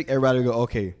music, everybody would go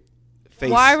okay. Face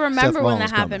Well, I Seth remember when Rollins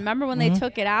that happened. coming. Remember when they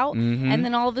took it out, and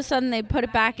then all of a sudden they put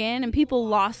it back in, and people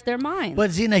lost their minds.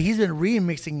 But Zena, he's been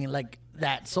remixing it like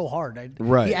that so hard.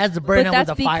 Right. He adds the burn But out with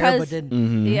that's the fire, because- but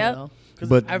then Yep. you know, 'cause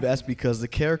But I've- that's because the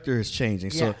character is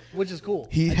changing. yeah, So which is cool.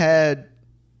 he had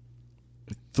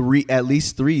at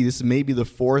least three. This is maybe the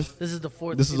fourth. This is the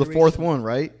fourth. This is the iteration. fourth one,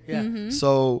 right? Yeah.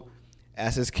 So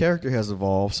as his character has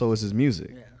evolved, so is his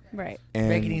music. Yeah. right. And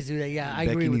Becky needs to do that. Yeah, I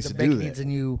Becky agree with needs the to Becky do that. needs a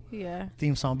new Yeah.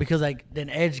 theme song because like then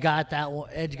Edge got that one.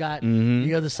 Edge got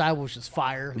the other side, which is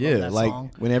fire. Love Yeah, that like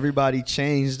song. when everybody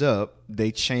changed up,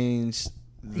 they changed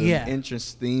the Yeah.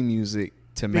 entrance theme music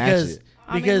to match Because it.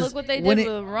 I mean, look what they did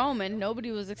with Roman.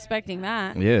 Nobody was expecting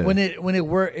that. Yeah. When it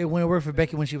worked for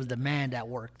Becky when she was the man that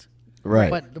worked. Right.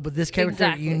 But with this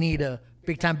character, you need a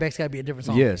big time Beck's got to be a different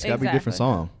song. Yeah, it's got to be a different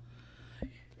song.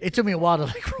 It took me a while to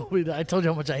like Roman. I told you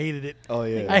how much I hated it. Oh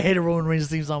yeah. I hated Roman Reigns'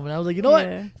 theme song, but I was like, you know what?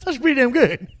 It's actually pretty damn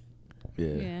good.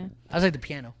 Yeah. I was like the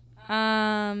piano.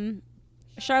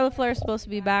 Charlotte Flair is supposed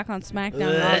to be back on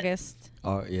SmackDown in August.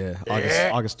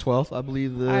 August 12th, I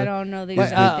believe. I don't know the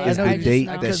exact date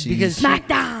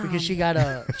that she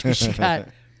got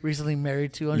recently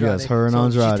married to Andrade. Yes, her and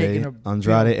Andrade.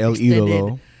 Andrade El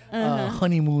Idolo.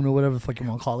 Honeymoon or whatever the fuck you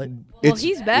want to call it. Well,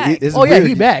 he's back. He's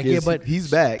back. Yeah, but he's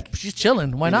back. She's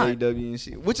chilling. Why not?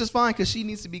 AEW which is fine because she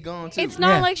needs to be gone too. It's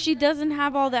not like she doesn't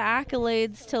have all the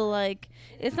accolades to like.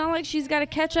 It's not like she's got to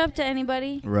catch up to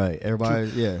anybody. Right. Everybody.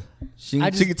 Yeah. She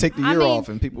could take the year off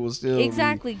and people will still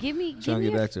exactly. Give me trying to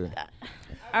get back to it.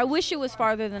 I wish it was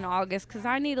farther than August because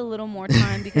I need a little more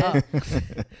time because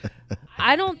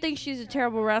I don't think she's a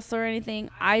terrible wrestler or anything.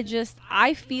 I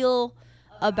feel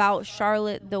about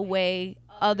Charlotte the way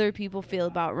other people feel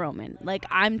about Roman. Like,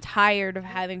 I'm tired of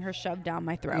having her shoved down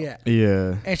my throat.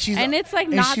 Yeah. And it's like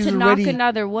not to knock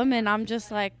another woman. I'm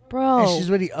just like, bro, and she's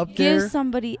already up there. Give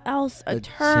somebody else a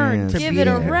turn. Give it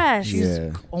a rest. She's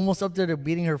almost up there to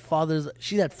beating her father's.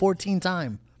 She's at 14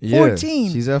 time. Yeah,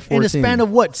 14. She's at 14. In a span of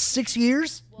what, 6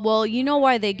 years? Well, you know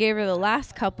why they gave her the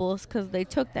last couples? Because they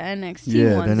took the NXT ones.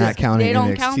 Yeah, they're not counting They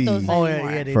don't NXT count those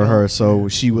anymore. For her. So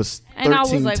she was 13 and I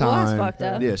was like, time. well, that's fucked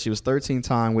up. Yeah, she was 13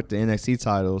 time with the NXT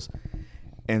titles.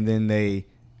 And then they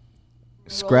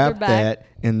scrapped that.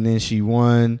 And then she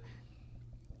won.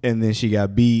 And then she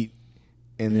got beat.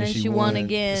 And then she won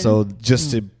again. So just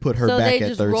to put her back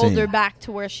at 13. So they just rolled her back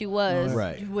to where she was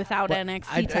without but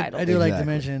NXT titles. I do like to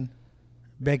mention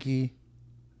Becky,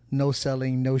 no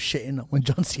selling, no shitting when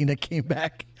John Cena came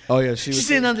back. Oh, yeah. She's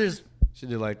sitting under his... She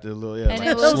did like the little, and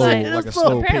it was like a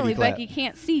slow apparently Becky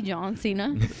can't see John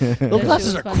Cena. Those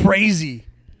glasses are crazy.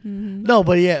 Mm-hmm. No,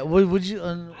 but yeah, would you...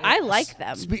 I like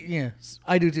them. Yeah,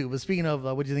 I do too. But speaking of,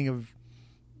 what do you think of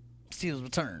Cena's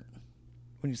return?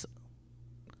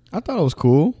 I thought it was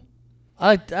cool.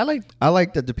 I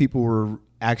like that the people were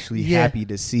actually happy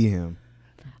to see him.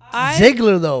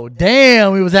 Ziggler though,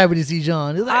 damn, he was happy to see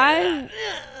John. Like, I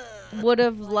would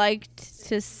have liked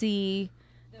to see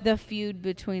the feud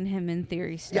between him and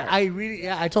Theory start. I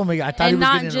told him I thought and he was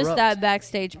not going to just interrupt. that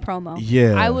backstage promo.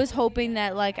 Yeah, I was hoping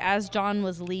that like as John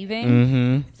was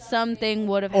leaving, something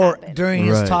would have happened. Or during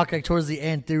his talk, like towards the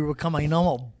end, Theory would come out. You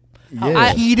know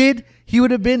how heated he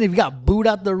would have been if he got booed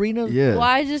out the arena. Yeah. Well,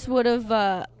 I just would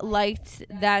have liked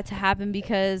that to happen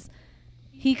because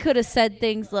he could have said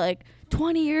things like,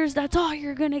 20 years, that's all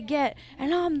you're going to get.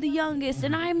 And I'm the youngest,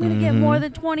 and I'm going to get more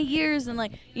than 20 years. And,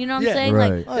 like, you know what I'm saying?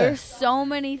 Right. Like, there's so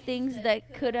many things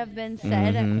that could have been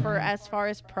said for as far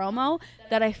as promo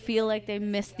that I feel like they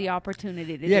missed the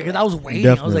opportunity to do. Yeah, because I was waiting.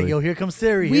 Definitely. I was like, yo, here comes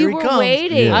Theory. We Here he were comes.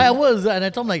 waiting. Yeah. I was. And I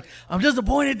told him, like, I'm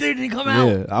disappointed they didn't come out.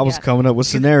 Yeah, I was coming up with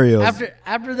scenarios.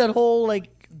 After that whole, like,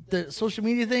 the social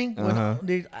media thing,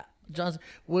 when Johnson,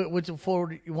 what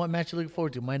match you looking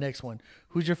forward to? My next one.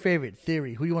 Who's your favorite?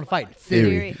 Theory. Who you want to fight?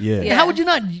 Theory. Yeah. How would you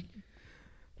not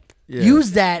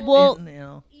use that?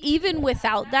 Well, even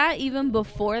without that, even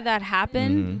before that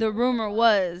happened, the rumor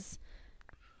was.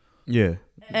 Yeah.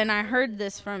 And I heard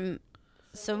this from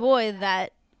Savoie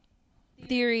that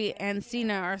Theory and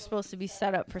Cena are supposed to be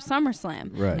set up for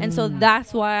SummerSlam. Right. And so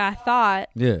that's why I thought.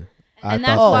 Yeah. I and thought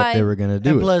that's why that they were going to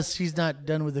do it. Plus, he's not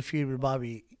done with the feud with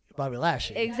Bobby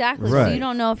Lashley. Exactly. Right. So you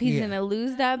don't know if he's going to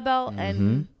lose that belt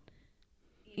and.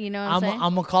 You know what I'm saying?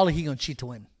 I'm going to call it he's going to cheat to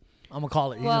win. I'm going to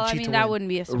call it. He's well, cheat I mean, to that win. wouldn't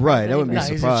be a surprise. Right, that wouldn't be a No,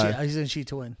 surprise. He's going to cheat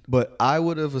to win. But I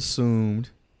would have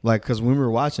assumed, like, because when we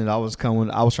were watching it, I was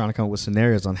trying to come up with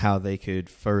scenarios on how they could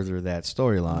further that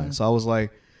storyline. So I was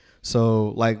like,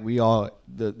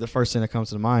 the first thing that comes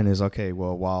to mind is, okay,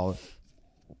 well, while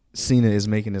Cena is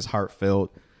making his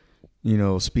heartfelt,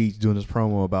 speech, doing his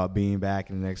promo about being back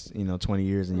in the next, 20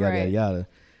 years and yada, yada, yada.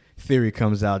 Theory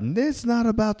comes out and it's not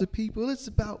about the people, it's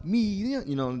about me,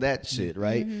 that shit,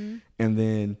 right? And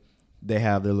then they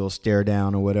have their little stare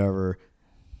down or whatever.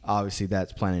 Obviously,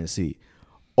 that's planting a seed.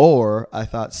 Or I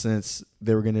thought since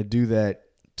they were going to do that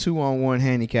 2-on-1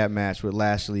 handicap match with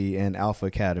Lashley and Alpha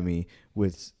Academy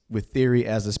with Theory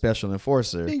as a special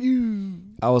enforcer,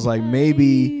 I was like,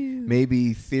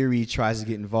 maybe Theory tries to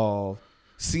get involved.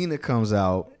 Cena comes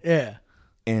out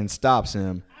and stops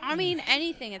him. I mean,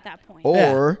 anything at that point.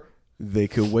 Or they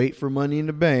could wait for Money in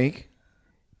the Bank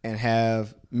and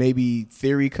have maybe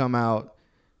Theory come out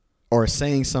or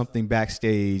saying something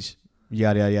backstage,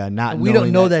 yada, yada, yada. We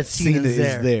don't know that Cena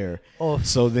is there. Oh.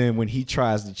 So then when he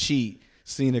tries to cheat,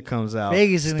 Cena comes out,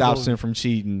 Vegas is stops gonna him from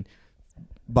cheating.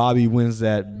 Bobby wins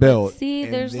that belt. See,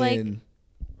 and there's like then,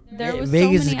 there was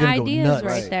Vegas so is many gonna go ideas nuts.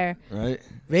 right there. right.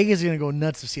 Vegas is gonna go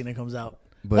nuts if Cena comes out.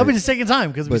 But, That'll be the second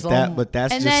time because but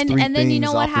that's And just then three and then things you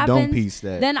know what off the dome happens? piece.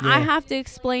 That Then I Yeah. have to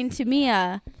explain to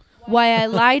Mia why I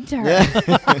lied to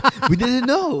her. we didn't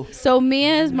know. So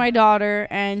Mia is my daughter,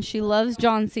 and she loves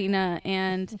John Cena,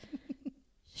 and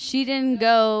she didn't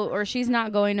go, or she's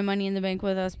not going to Money in the Bank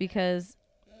with us because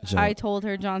I told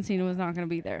her John Cena was not going to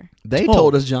be there. They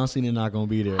told us John Cena not gonna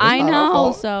be there. It's I not our know.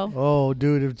 fault. So, Oh,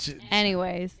 dude.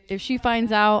 anyways, if she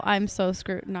finds out, I'm so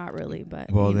screwed. Not really,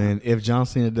 but Well, you know. then, if John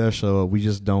Cena does show up, we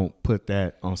just don't put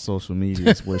that on social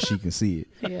media where she can see it.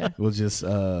 Yeah. We'll just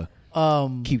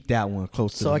keep that one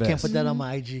close to So the I can't vest. put that on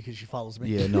my IG because she follows me.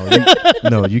 Yeah,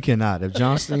 no, you cannot. If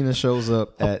John Cena shows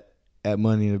up at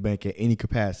Money in the Bank at any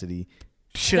capacity,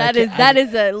 Shit, That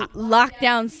is a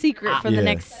lockdown secret for the Yeah.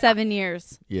 next 7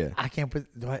 years. yeah. I can't put.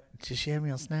 Does she have me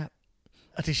on Snap?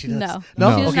 I think she does. No.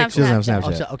 No, She doesn't have she doesn't have Snapchat.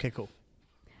 Oh, Snapchat. okay, cool.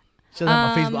 She doesn't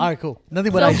have my Facebook. All right, cool.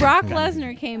 Nothing but So IG. Brock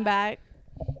Lesnar came back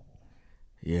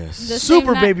Yes. The Super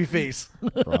same night- baby face.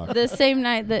 Brock. the same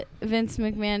night that Vince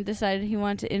McMahon decided he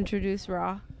wanted to introduce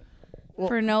Raw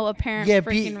for no apparent Yeah,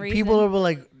 freaking reason. people were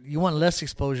like, "You want less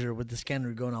exposure with the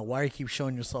scandal going on? Why do you keep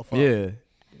showing yourself off?" Yeah.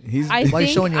 He's I Why you think,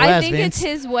 showing your I ass, think Vince? it's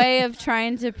his way of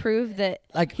trying to prove that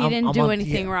like he didn't do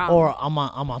anything wrong. or I'm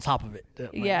on top of it. Like,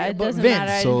 Yeah, it but doesn't Vince,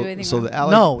 matter. I didn't do anything so wrong.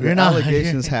 the No, you're not.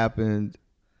 allegations happened,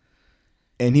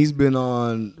 and he's been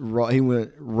on Raw. He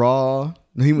went Raw.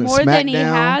 He went More SmackDown. than he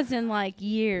has in like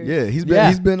years. Yeah, he's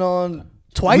Yeah. been on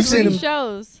Twice. We've seen 3 him.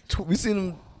 shows. We've seen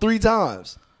him 3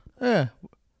 times. Yeah,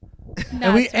 and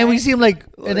That's we right. see him like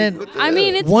Like, and then what the I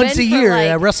mean, hell? it's once been a for, year like,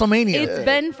 at WrestleMania. It's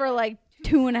been for like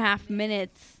 2.5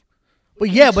 minutes. But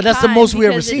yeah, but that's the time most we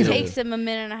ever because seen It him. takes him a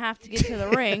minute and a half to get to the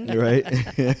ring. right?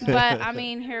 But I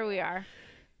mean, here we are.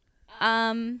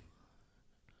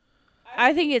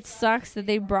 I think it sucks that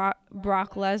they brought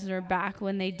Brock Lesnar back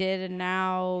when they did, and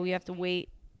now we have to wait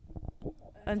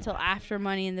until after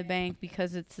Money in the Bank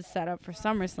because it's a setup for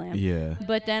SummerSlam. Yeah.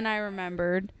 But then I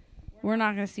remembered we're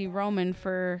not going to see Roman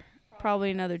for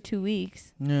probably another 2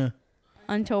 weeks Yeah,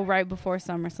 until right before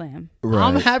SummerSlam. Right.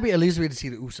 I'm happy at least we get to see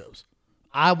the Usos.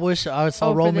 I wish I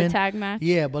saw For Roman. the tag match.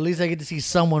 Yeah, but at least I get to see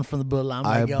someone from the bloodline.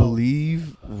 I Like, yo,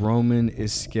 believe Roman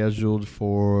is scheduled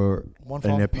for One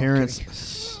fall? an No,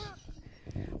 appearance.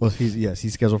 Well,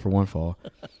 he's scheduled for one fall,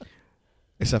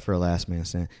 except for a last man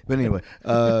stand. But anyway,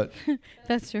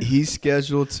 That's true. he's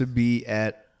scheduled to be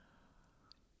at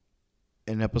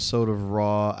an episode of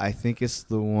Raw. I think it's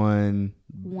the one.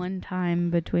 One time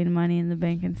between Money in the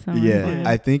Bank and SummerSlam. Yeah,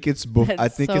 I think it's. I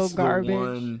That's think so it's garbage. the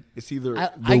one. It's either I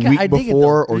the dig week it,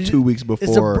 before though. or 2 weeks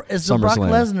before It's the Brock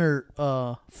SummerSlam.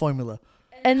 Lesnar formula.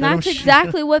 And Let him that's sh-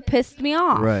 exactly what pissed me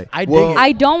off. Right. I dig well, it.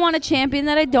 I don't want a champion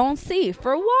that I don't see.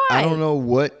 For why? I don't know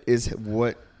what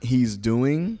he's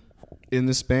doing in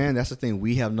the span. That's the thing.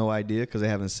 We have no idea because they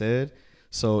haven't said.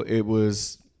 So it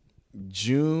was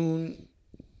June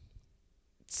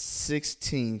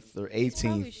 16th or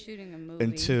 18th shooting a movie.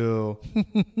 until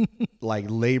like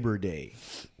Labor Day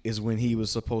is when he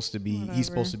was supposed to be. He's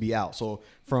supposed to be out. So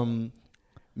from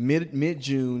mid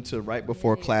June to right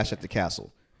before Clash at the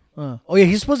Castle. Oh yeah,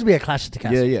 he's supposed to be at Clash at the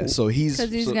Castle. Yeah. So he's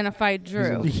because he's so- gonna fight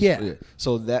Drew. Yeah.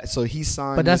 So he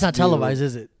signed. But that's this not deal. televised,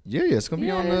 is it? Yeah, it's gonna be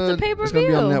Yeah, on it's a the. It's gonna be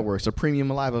pay-per-view. on network. It's a premium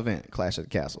live event, Clash at the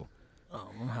Castle. Oh,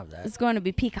 I don't have that. It's going to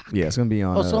be Peacock. Yeah, it's gonna be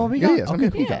on. Oh, so we yeah, got- it's gonna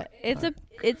okay, be cool. Yeah, Peacock.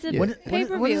 it's a Yeah. When pay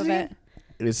per is view it event.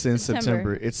 It's in September.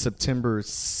 September. It's September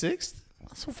 6th.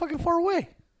 That's so fucking far away.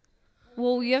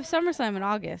 Well, you have SummerSlam in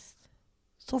August.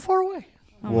 So far away.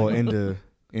 Well, and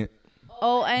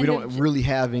And we don't really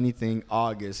have anything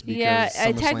August because yeah,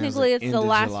 SummerSlam's technically the it's end the of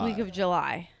last July. week of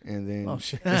July. And then Oh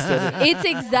shit. instead of, It's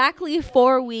exactly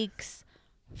 4 weeks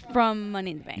from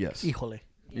Money in the Bank. yes, Equally.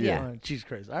 Yeah. Oh, Jesus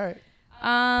Christ. All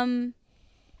right.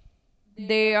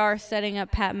 They are setting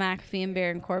up Pat McAfee and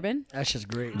Baron Corbin. That's just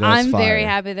great. That's I'm very fire.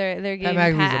 happy they're giving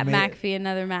McAfee's Pat ama- McAfee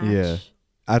another match. Yeah.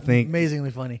 I think Amazingly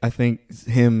funny.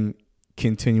 him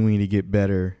continuing to get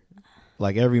better.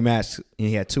 Like every match,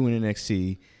 he had 2 in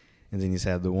NXT, and then he's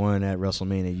had the one at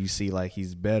WrestleMania. You see, like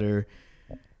he's better.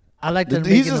 I like that.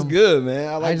 He's just good, man.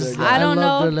 I I like just that guy. I don't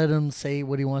love know. to let him say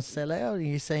what he wants to say. Like, oh,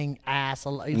 he's saying ass a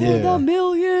lot. He's Yeah. like, The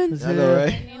millions. I know,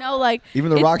 right? And, you know, like Even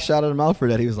The it's- Rock shouted him out for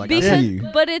that. He was like, "I because, see you."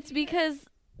 but it's because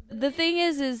the thing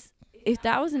is if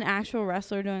that was an actual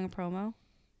wrestler doing a promo,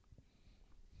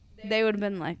 they would have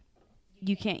been like,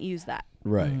 you can't use that.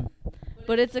 Right.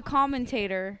 But it's a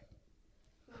commentator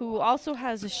who also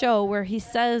has a show where he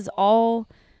says all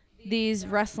these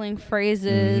wrestling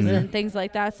phrases and things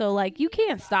like that. So, like, you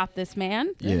can't stop this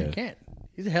man. yeah, Yeah. you can't.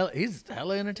 He's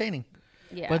hella entertaining.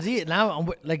 Yeah. But now,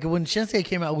 like when Shinsuke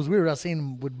came out, it was weird. I was seeing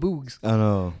him with Boogs. I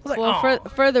know. I was like, Well,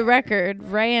 for the record,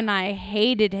 Ray and I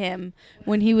hated him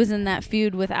when he was in that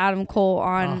feud with Adam Cole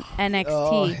on NXT.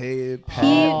 Oh, hated Pat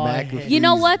McAfee. You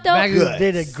know what though? McAfee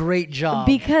did a great job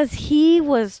Because he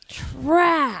was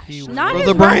trash. He was Not for his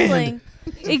the brand. wrestling.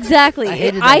 Exactly. I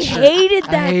hated I that shirt. hated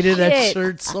that I hated that shit.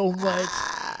 shirt so much.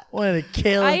 Wanted to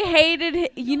kill him. I hated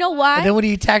it. You know why? And then when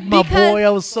he attacked my Because boy, I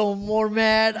was so more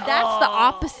mad. that's the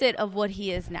opposite of what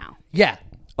he is now. Yeah.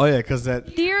 Oh yeah, because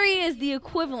that. Theory is the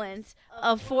equivalent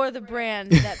of for the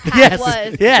brand that Pat Yes,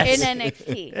 was yes. in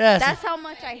NXT. Yes. That's how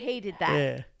much I hated that.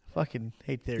 Yeah. Fucking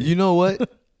hate Theory. You know what?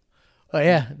 Oh,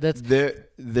 yeah. That's.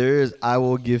 There's. I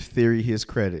will give Theory his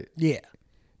credit Yeah.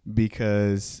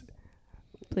 because.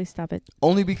 Please stop it.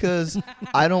 Only because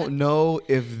I don't know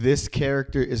if this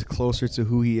character is closer to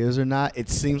who he is or not. It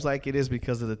seems like it is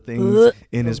because of the things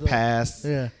in his past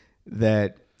Yeah.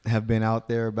 that have been out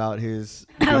there about his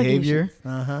behavior.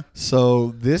 Uh-huh.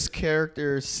 So this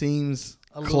character seems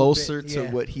A little closer bit, to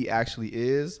yeah. what he actually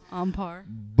is. On par.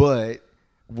 But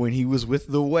when he was with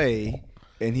The Way,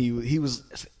 and he was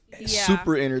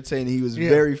super entertaining. He was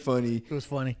very funny. It was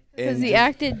funny. Because And he just-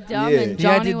 acted dumb yeah. and He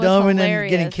Johnny acted was dumb and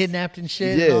hilarious. then getting kidnapped and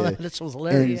shit. Yeah. And all that. That shit was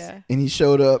hilarious. Yeah. And he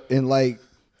showed up in like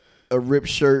a ripped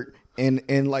shirt and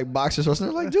like boxer shorts. And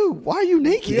they're like, dude, why are you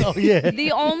naked? Oh, yeah.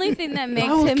 The only thing that makes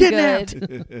was him kidnapped.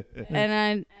 good,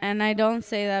 and I don't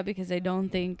say that because I don't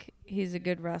think he's a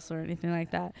good wrestler or anything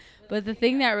like that. But the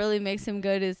thing that really makes him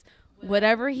good is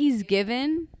whatever he's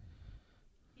given,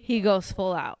 he goes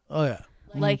full out. Oh, yeah.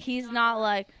 Like he's not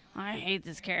like, I hate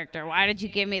this character. Why did you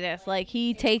give me this? Like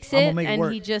he takes I'ma it make it and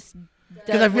work. he just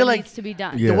I does feel what like- needs to be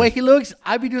done. Yeah. The way he looks,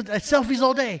 I'd be doing selfies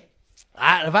all day.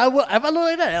 If I look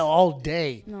like that, all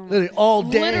day. No. Literally all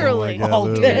day. Literally. Oh my God, all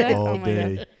literally day. all Oh my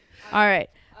day. God. All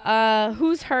right.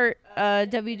 Who's hurt?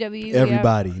 WWE. we have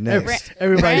Everybody. Next.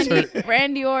 Everybody's hurt.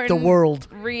 Randy Orton. The world.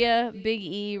 Rhea, Big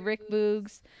E, Rick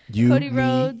Boogs, You, Cody me,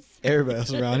 Rhodes. everybody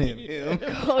else around him.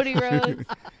 Cody Rhodes.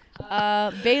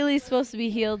 Bailey's supposed to be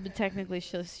healed, but technically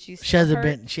she's She still hasn't hurt.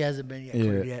 been. She hasn't been yet. Yeah.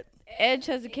 cleared yet. Edge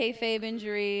has a kayfabe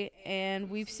injury, and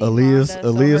we've seen Aaliyah's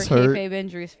her hurt. kayfabe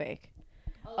injury is fake.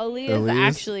 Aaliyah's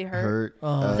actually hurt.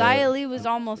 Oh. Xia Li was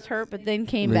almost hurt, but then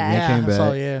came Yeah, back. came back.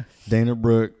 So yeah. Dana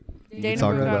Brooke. Dana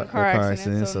talking Brooke got in about a car the car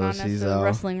accident, accident, so so not she's necessarily out.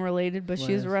 wrestling related, but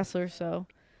she's a Right. wrestler, so.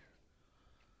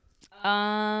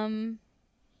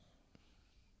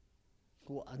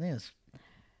 Well, I think it's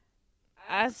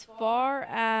As far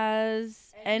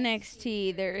as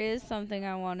NXT, there is something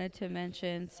I wanted to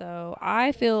mention. So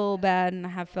I feel bad, and I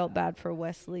have felt bad for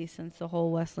Wesley since the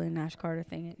whole Wesley and Nash Carter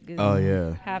thing is Oh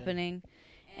yeah. happening.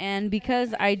 And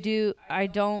because I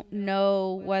don't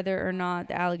know whether or not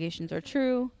the allegations are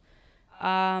true.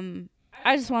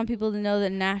 I just want people to know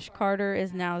that Nash Carter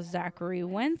is now Zachary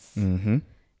Wentz. Mm-hmm.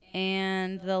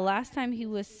 And the last time he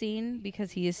was seen,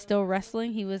 because he is still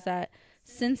wrestling, he was at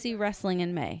Cincy Wrestling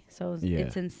in May. So Yeah.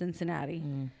 it's in Cincinnati.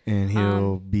 And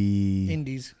he'll be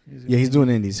Indies. Yeah, he's doing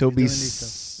indies. He'll He's be doing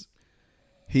indie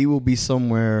he will be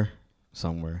somewhere.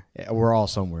 Yeah, we're all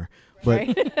somewhere. But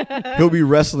Right. he'll be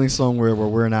wrestling somewhere where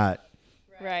we're not.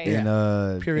 Right.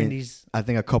 And Pure and indies. I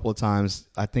think a couple of times.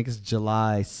 I think it's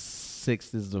July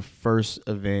 6th is the first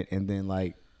event, and then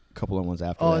like a couple of ones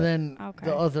after Oh, that. and then Okay.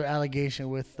 the other allegation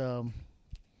with the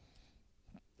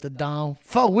Dom.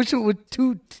 Which one with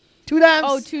two dimes?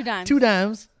 Oh, 2 dimes. 2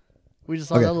 dimes. We just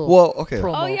saw Okay. that little Well, okay.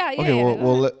 promo. Oh, yeah, yeah. Okay. yeah.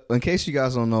 Well, in case you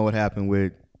guys don't know what happened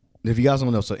with, if you guys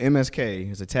don't know, so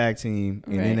MSK is a tag team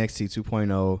in Right. NXT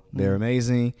 2.0. They're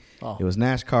amazing. Oh. It was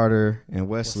Nash Carter and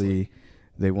Wesley.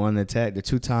 They won the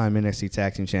 2-time NXT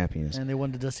tag team champions. And they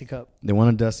won the Dusty Cup. They won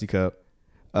a Dusty Cup.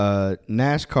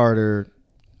 Nash Carter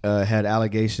had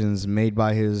allegations made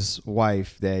by his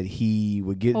wife that he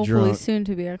would get Hopefully drunk. soon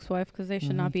to be ex-wife, because they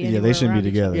should not be Yeah, anywhere they shouldn't be around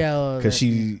each together. Yeah,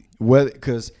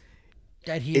 Because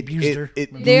that he abused her.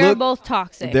 They're looked- both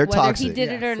toxic. they're Whether toxic. he did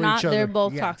it Yeah, or for not, each other. they're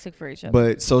both Yeah. toxic for each other.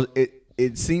 But so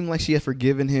it seemed like she had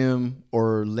forgiven him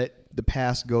or let the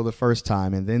past go the first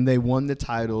time, and then they won the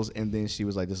titles, and then she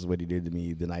was like, "This is what he did to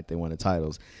me the night they won the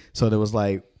titles." So there was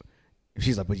like,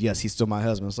 she's like, "But yes, he's still my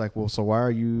husband." It's like, well, so why are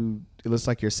you? It looks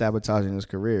like you're sabotaging his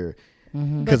career.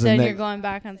 But then you're going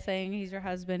back and saying he's your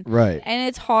husband. Right. And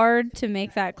it's hard to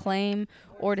make that claim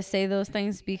or to say those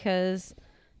things because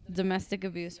domestic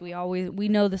abuse, we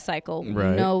know the cycle.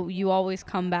 Right. We know you always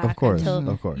come back Of course, until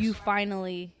of course. you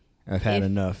finally, I've had if-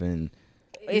 enough, and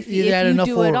if You you had enough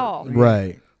do it for- all.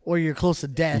 right. Or you're close to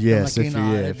death. Yes, like, if you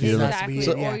know, you- it if you're has like- to be-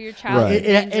 Exactly. yeah. Or your child Right. is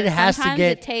injured. It has to Sometimes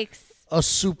get- it takes a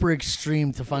super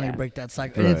extreme to finally break that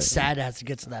cycle. And it's sad it has to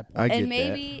get to that point. I get and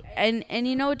maybe and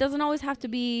you know, it doesn't always have to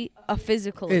be a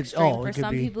physical extreme. For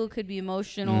some people it could be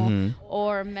emotional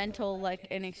or mental, like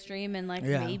an extreme, and like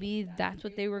maybe that's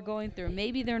what they were going through.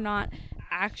 Maybe they're not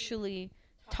actually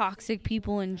toxic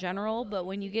people in general, but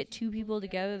when you get two people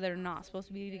together that are not supposed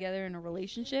to be together in a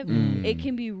relationship, it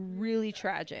can be really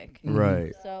tragic.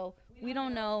 Right. So we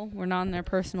don't know. We're not in their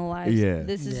personal lives. Yeah.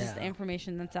 This is just the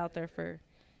information that's out there for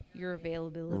your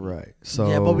availability. Right. So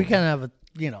yeah, but we kind of have a,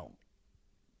 you know,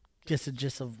 just a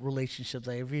gist of relationships.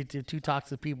 Like if you two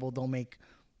toxic people don't make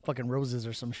fucking roses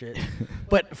or some shit,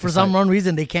 but for some wrong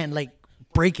reason they can't like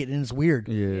break it, and it's weird.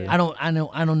 Yeah. I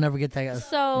don't never get that.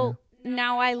 So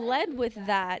now I led with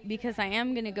that because I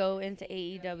am gonna go into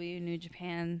AEW, New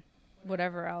Japan,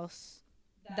 whatever else,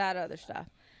 that other stuff.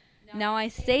 Now I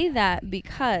say that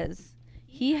because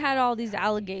he had all these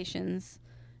allegations.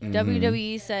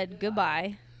 WWE said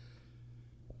goodbye.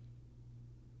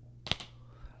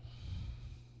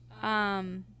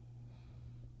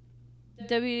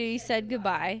 WWE said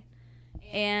goodbye,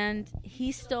 and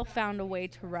he still found a way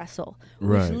to wrestle,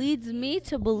 which leads me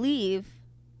to believe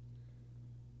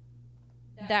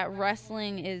that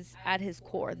wrestling is at his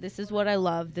core. This is what I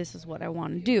love. This is what I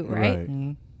want to do, right?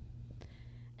 Mm-hmm.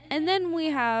 And then we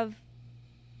have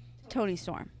Toni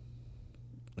Storm,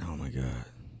 oh my God,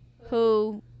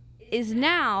 who is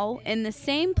now in the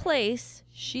same place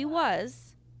she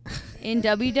was in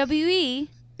WWE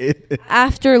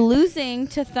after losing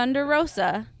to Thunder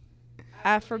Rosa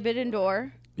at Forbidden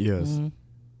Door. Yes.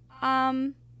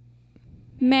 Ma'am,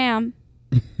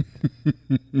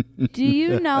 do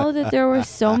you know that there were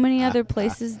so many other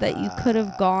places that you could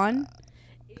have gone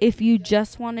if you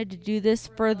just wanted to do this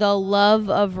for the love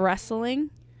of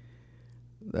wrestling?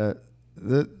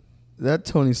 That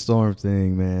Toni Storm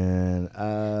thing, man.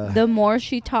 The more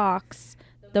she talks,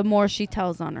 the more she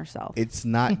tells on herself. It's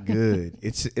not good.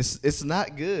 It's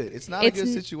not good. It's not a good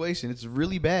situation. It's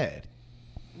really bad.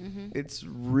 It's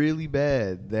really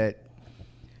bad that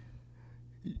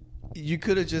you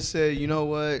could have just said, you know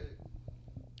what?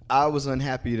 I was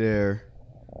unhappy there,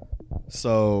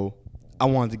 so I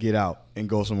wanted to get out and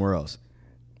go somewhere else.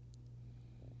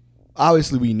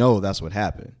 Obviously, we know that's what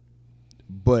happened.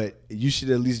 But you should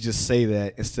at least just say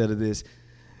that instead of this,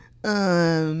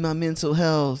 my mental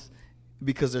health.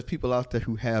 Because there's people out there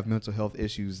who have mental health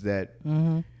issues that,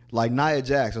 like Nia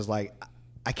Jax was like,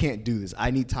 I can't do this.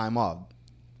 I need time off.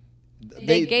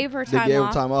 They gave her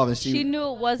time off. And she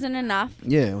knew it wasn't enough.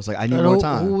 Yeah, it was like, I need more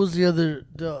time. Who was the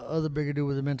other bigger dude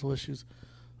with the mental issues?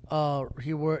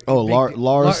 He worked.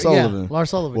 Lars Sullivan. Yeah, Lars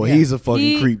Sullivan. Well, he's a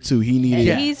fucking creep too. He needed.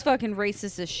 Yeah. He's fucking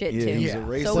racist as shit too. He's a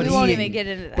racist. So we won't even get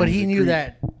into that. But he knew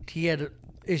that he had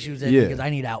issues because I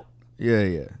need out.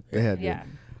 Yeah. They had yeah. that.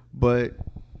 But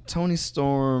Toni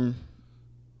Storm.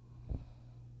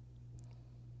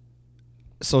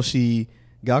 So she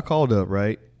got called up,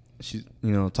 right? She's,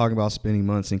 talking about spending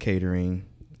months in catering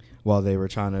while they were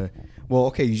trying to. Well,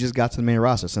 okay, you just got to the main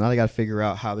roster, so now they got to figure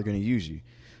out how they're going to use you.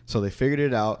 So they figured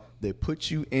it out. They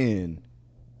put you in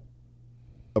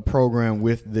a program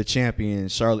with the champion,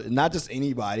 Charlotte. Not just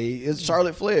anybody. It's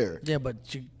Charlotte Flair. Yeah, but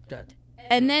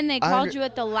and then they called you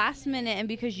at the last minute, and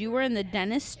because you were in the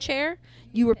dentist chair,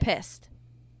 you were pissed.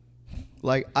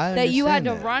 Like that you had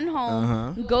to run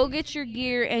home, go get your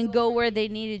gear, and go where they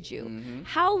needed you.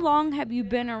 How long have you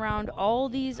been around all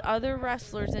these other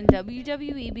wrestlers in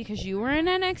WWE because you were in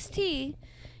NXT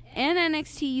and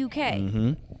NXT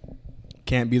UK?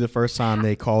 Can't be the first time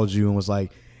they called you and was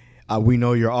like, we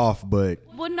know you're off, but...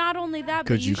 Well, not only that,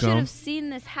 but you should have seen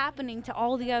this happening to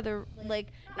all the other,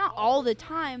 not all the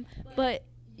time, but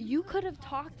you could have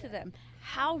talked to them.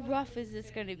 How rough is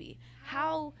this going to be?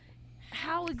 How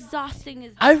exhausting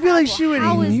is this? I feel like she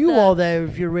already knew all that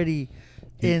if you're ready.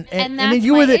 And then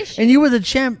you were the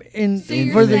champ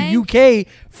for the UK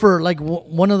for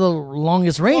one of the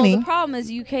longest reigning. Well, the problem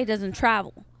is UK doesn't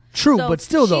travel. True, so but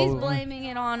still though. She's blaming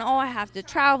it on, I have to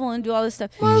travel and do all this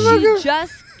stuff. She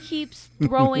just keeps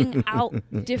throwing out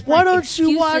different Why don't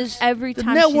you watch every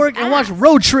time the network and watch asked.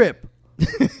 Road Trip?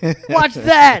 Watch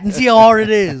that and see how hard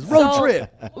it is. Road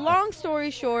Trip. Long story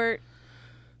short,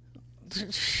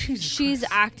 she's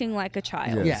acting like a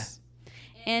child. Yes. Yeah.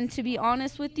 And to be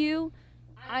honest with you,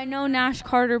 I know Nash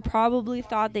Carter probably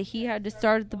thought that he had to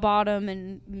start at the bottom,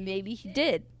 and maybe he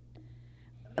did.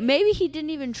 Maybe he didn't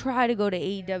even try to go to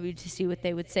AEW to see what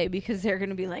they would say because they're going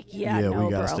to be like, no, we gotta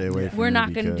bro. stay away from We're you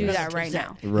not going to do that right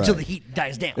now. Until the heat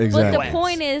dies down. Exactly. But the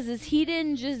point is he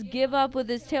didn't just give up with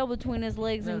his tail between his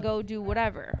legs and go do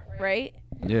whatever, right?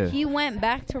 Yeah. He went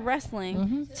back to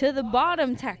wrestling to the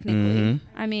bottom, technically.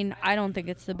 I mean, I don't think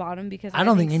it's the bottom because I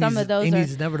don't think some of those Indies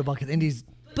are is never the bucket. Indies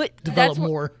but develop that's what,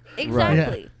 more.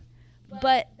 exactly.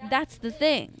 But that's the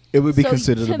thing. It would be So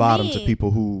considered to the bottom me- to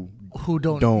people who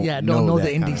don't know know that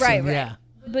the kind indie of- scene. Right, right. Yeah.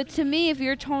 But to me, if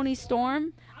you're Tony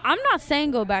Storm, I'm not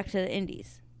saying go back to the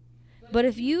indies. But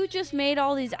if you just made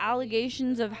all these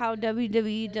allegations of how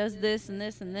WWE does this and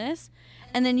this and this,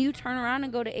 and then you turn around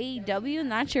and go to AEW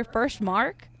and that's your first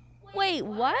mark? Wait,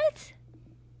 what?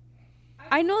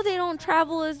 I know they don't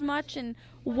travel as much and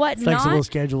whatnot. Flexible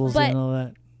schedules but and all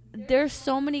that. there's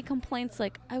so many complaints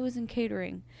like I was in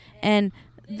catering and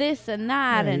this and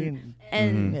that Yeah,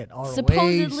 and Yeah, ROH,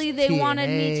 supposedly they wanted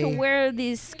me to TNA. wear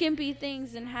these skimpy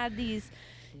things and had these,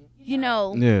 you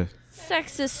know, Yeah.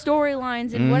 sexist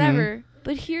storylines and whatever.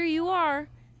 But here you are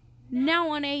now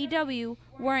on AEW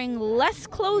wearing less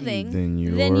clothing Than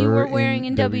you were were wearing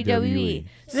in in WWE. WWE.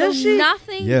 So Is she?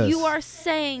 nothing Yes. you are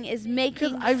saying is making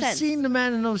Because I've sense. seen the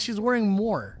man and know she's wearing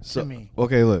more So to me.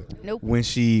 okay, look. Nope. When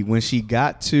she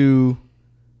got to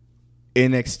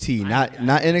NXT, not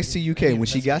NXT UK. When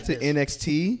she got to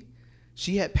NXT,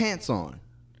 she had pants on.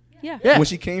 Yeah. Yeah. When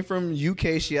she came from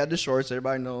UK, she had the shorts.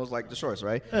 Everybody knows like the shorts,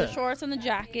 right? The shorts and the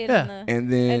jacket Yeah.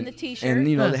 and And the t-shirt. and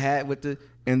you know Yeah. the hat with the.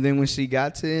 And then when she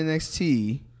got to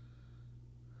NXT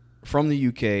from the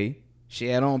UK, she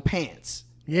had on pants.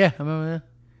 Yeah, I remember that.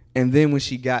 And then when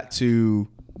she got to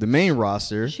the main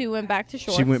roster, she went back to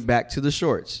shorts. she went back to the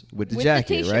shorts with the with jacket,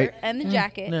 the t-shirt right? and the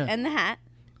jacket Yeah. and the hat.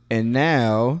 And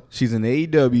now she's in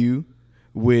AEW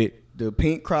with the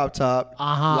pink crop top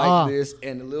like this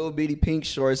and the little bitty pink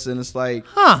shorts, and it's like,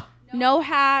 Huh. No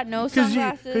hat, no Because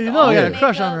sunglasses. you know all I got the a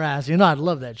crush on makeup. her ass. You know I'd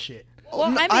love that shit. Well, I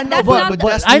mean, I know, that's but- not but the,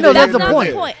 that's I know neither that's the here not nor point.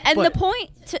 the point. And But- the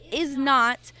point is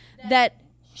not that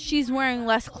she's wearing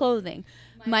less clothing.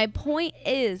 My point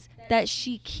is that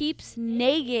she keeps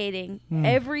negating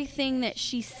everything that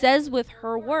she says with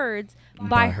her words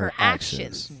by her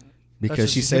actions. because what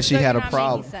she she said did. she So had you're a not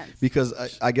problem. making sense.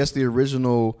 Because I guess the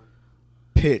original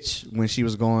pitch when she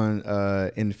was going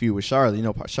in the feud with Charlotte, you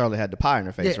know, Charlotte had the pie in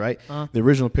her face, Yeah. right? Uh-huh. The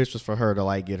original pitch was for her to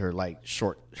like get her like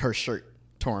her shirt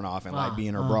torn off and like be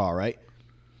in her bra, right?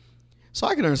 So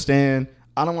I can understand.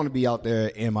 I don't want to be out there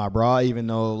in my bra, even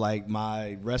though like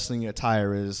my wrestling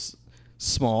attire is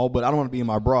small, but I don't want to be in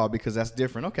my bra because that's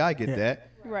different. Okay, I get Yeah. that.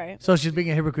 Right. So she's being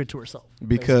a hypocrite to herself.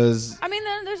 Because I mean,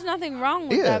 there's nothing wrong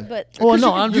with Yeah. that, but Well, Because no,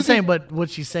 you can- I'm you just can- saying, but what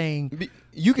she's saying,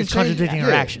 you can It's change contradicting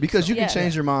her actions, because you so. can Yeah.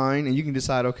 change your mind and you can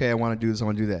decide, okay, I want to do this, I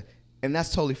want to do that, and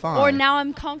that's totally fine. or now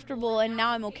I'm comfortable and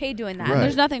now I'm okay doing that. Right. And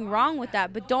there's nothing wrong with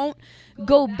that, but don't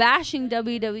go bashing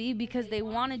WWE because they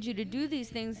wanted you to do these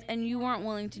things and you weren't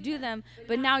willing to do them,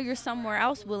 but now you're somewhere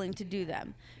else willing to do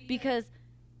them. Because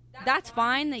that's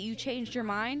fine that you changed your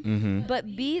mind,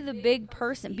 but be the big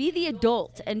person, be the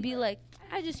adult and be like,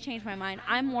 I just changed my mind.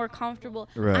 I'm more comfortable.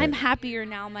 Right. I'm happier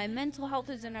now. My mental health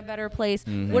is in a better place.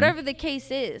 Whatever the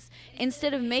case is,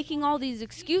 instead of making all these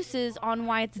excuses on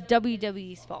why it's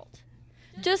WWE's fault.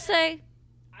 Just say,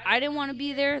 I didn't want to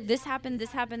be there. This happened,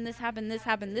 this happened, this happened, this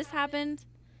happened, this happened.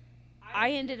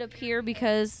 I ended up here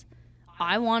because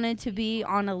I wanted to be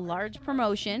on a large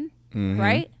promotion,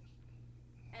 right?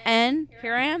 And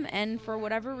here I am. And for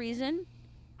whatever reason,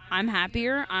 I'm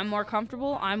happier. I'm more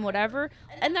comfortable. I'm whatever.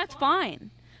 And that's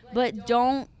fine. But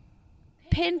don't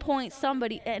pinpoint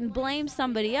somebody and blame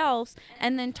somebody else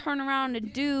and then turn around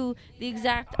and do the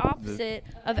exact opposite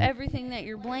of everything that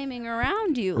you're blaming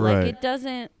around you. Right. Like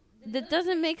that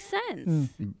doesn't make sense.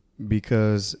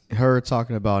 because her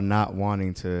talking about not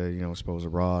wanting to, you know, expose a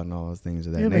bra and all those things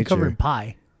of that you've been covered in nature,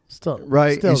 pie. Still,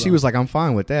 right? Still, And she though. was like, "I'm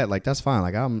fine with that. Like that's fine.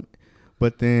 Like I'm."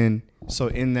 But then, so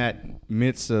in that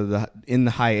midst of the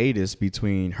hiatus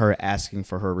between her asking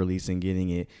for her release and getting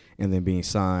it, and then being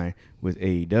signed with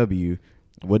AEW,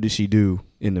 what did she do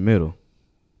in the middle?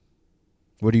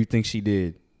 What do you think she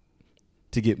did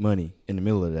to get money in the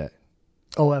middle of that?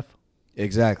 OF.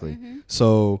 Exactly.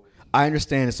 So I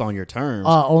understand it's on your terms.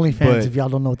 OnlyFans, but if y'all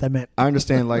don't know what that meant. I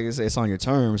understand, like it's on your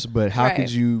terms, but how Right.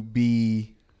 could you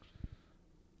be?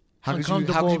 How could you be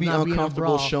Uncomfortable not being in a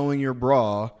uncomfortable bra. showing your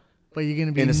bra But you're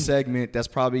gonna be in a segment that's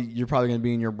you're probably going to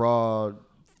be in your bra?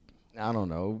 I don't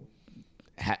know,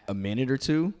 a minute or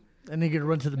two. and then you're gonna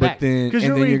run to the But back. then 'Cause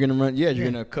and then already- you're gonna run. Yeah, you're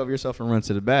Yeah. gonna cover yourself and run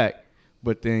to the back.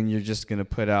 But then you're just gonna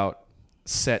put out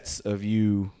sets of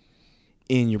you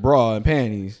in your bra and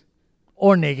panties.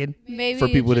 or naked. Maybe For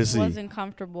people it to just see. wasn't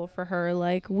comfortable for her.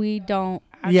 Like we don't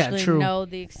Yeah, actually true. know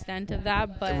the extent of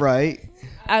that, but Right.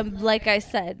 like I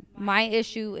said, my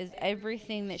issue is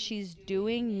everything that she's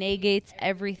doing negates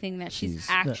everything that she's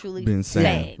actually Been saying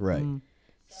saying. right. Mm.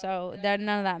 So that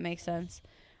none of that makes sense.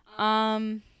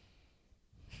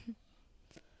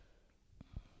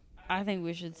 I think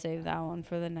we should save that one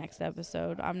for the next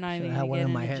episode. I'm not even Should've had going one to in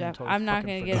get my into head Jeff. and I'm not fucking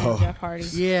going to get forgot. into Jeff Hardy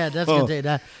Yeah, that's a good day.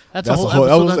 That's a whole that's episode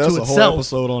a unto whole itself.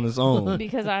 episode on its own.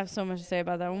 because I have so much to say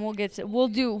about that one.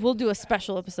 We'll do a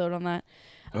special episode on that.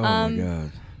 Oh my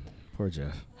god, poor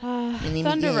Jeff.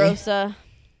 Thunder Rosa.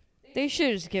 They should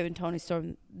have just given Toni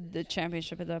Storm the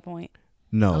championship at that point.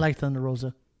 No, I like Thunder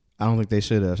Rosa. I don't think they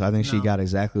should have. I think she No. got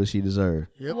exactly what she deserved.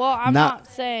 Yep. Well, I'm not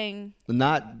saying.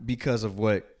 Not because of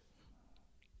what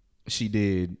she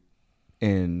did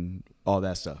and all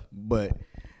that stuff, but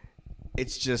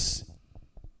it's just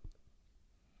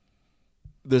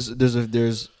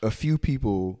there's a few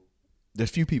people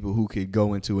who could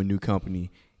go into a new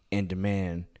company and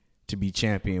demand to be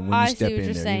champion when I you see step what in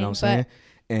you're there. saying, You know what I'm saying?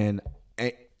 And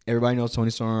everybody knows Toni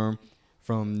Storm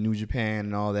from New Japan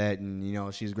and all that, and you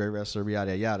know she's a great wrestler,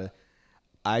 yada yada.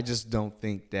 I just don't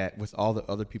think that with all the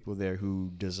other people there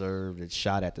who deserved a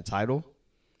shot at the title,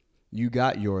 you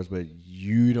got yours, but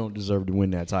you don't deserve to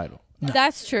win that title. No.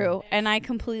 That's true, and I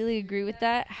completely agree with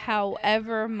that.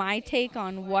 However, my take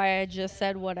on why I just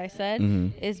said what I said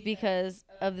is because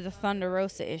of the Thunder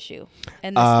Rosa issue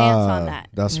and the stance on that.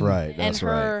 That's right. That's and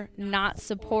her right. not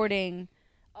supporting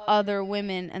other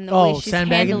women and the Oh, way she's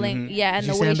sandbagging? handling and Is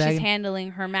the she way she's sandbagging?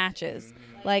 handling her matches.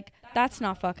 Like, that's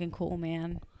not fucking cool,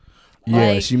 man.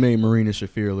 Yeah, Like- she made Marina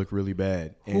Shafir look really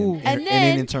bad, Who? and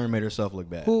then- in turn made herself look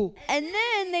bad. Who? And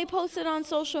then they posted on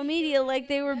social media like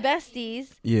they were besties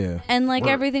Yeah, and like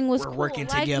everything was cool. Like,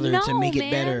 no,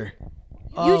 man.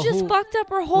 You just who- fucked up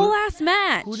her whole ass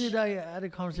match. Who did I had a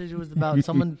conversation with about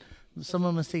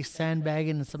someone mistake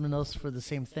sandbagging and something else for the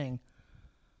same thing.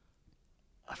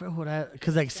 I forgot what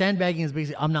because like sandbagging is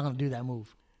basically I'm not gonna do that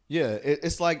move. yeah.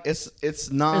 It's like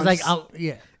it's non. It's like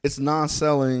yeah. it's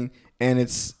non-selling, and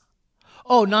it's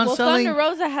Oh, Well, non-selling. Thunder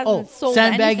Rosa hasn't sold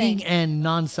sandbagging anything. and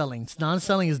non-selling.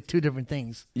 Non-selling is two different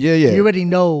things. yeah. You already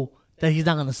know that he's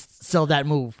not gonna sell that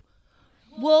move.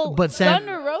 Well, But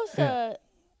Thunder Rosa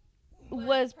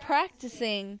was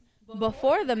practicing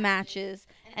before the matches,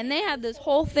 and they had this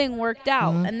whole thing worked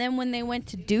out. Mm-hmm. And then when they went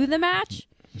to do the match,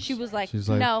 she was like, She's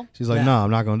like, no. Yeah. no,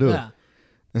 I'm not gonna do Yeah. it.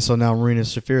 And so now Marina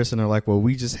Shafir and they're like, well,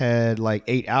 we just had like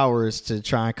 8 hours to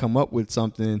try and come up with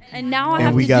something. And now I And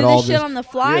have we to got do all this shit this- on the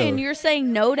fly, yeah. and you're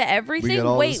saying no to We everything? got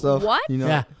all Wait, this stuff. what? You know,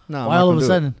 Yeah. no, I'm Why not all of gonna a do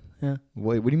sudden? Yeah. it.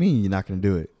 Wait, what do you mean you're not gonna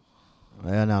do it?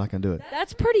 Yeah, no, I'm not gonna do it.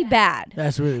 That's pretty bad.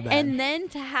 That's really bad. And then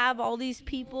to have all these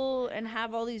people and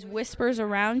have all these whispers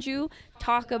around you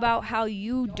talk about how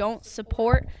you don't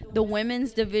support the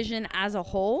women's division as a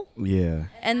whole, Yeah.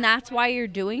 and that's why you're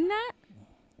doing that?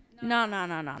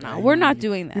 No. We're not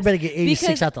doing this. you better get 86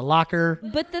 Because- out the locker.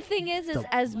 But the thing is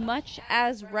as much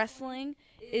as wrestling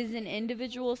is an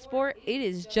individual sport, it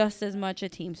is just as much a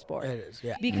team sport. It is,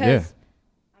 yeah. Because,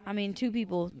 I mean, do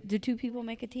two people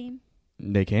make a team?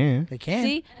 They can. They can.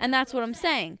 See? And that's what I'm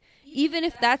saying. Even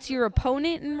if that's your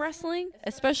opponent in wrestling,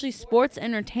 especially sports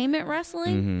entertainment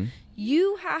wrestling,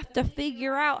 you have to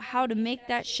figure out how to make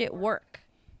that shit work.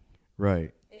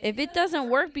 Right. If it doesn't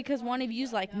work because one of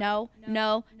you's like, no,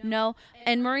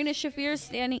 and Marina Shafir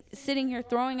is sitting here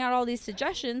throwing out all these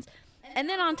suggestions, and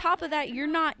then on top of that, you're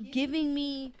not giving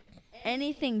me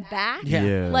anything back.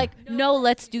 Yeah. Like, no,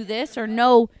 let's do this, or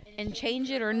no, and change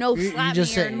it, or no, You're slap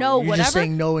just me, or saying, no, you're whatever. just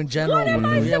saying no in general. What am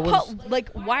I Yeah, like,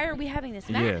 why are we having this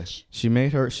match? Yeah. She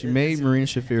made Marina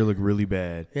Shafir look really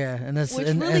bad. Yeah, and that's Which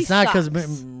and really it's not because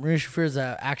sucks. Marina Shafir is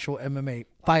an actual MMA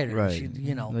fighter. Right. She,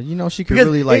 you know, she could Because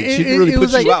really like it- she could it- really it put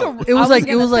was like- you out. It was I like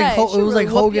was it was gonna like say, Ho- she it was like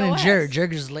would've whooped Hogan your and Jared. ass.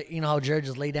 Jared just lay, you know how Jared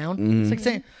just lay down. It's like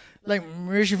saying like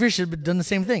Marina Shafir should have done the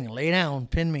same thing. Lay down,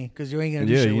 pin me, because you ain't gonna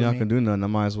do Yeah, shit you're with not me. gonna do nothing. I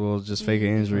might as well just fake an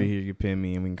injury here. You pin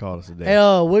me, and we can call this a day. Hey,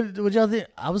 what y'all think?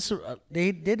 I was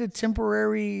they did a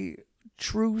temporary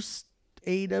truce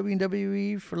AEW and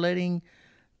WWE for letting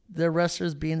their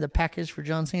wrestlers be in the package for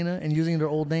John Cena and using their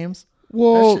old names.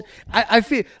 Well, I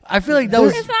feel like that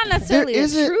was It's not necessarily a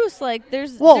isn't- truce. Like,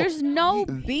 there's Well, no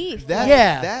beef that,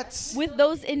 Yeah. that's with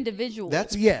those individuals.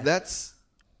 that's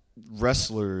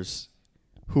wrestlers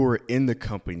who are in the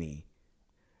company.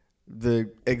 The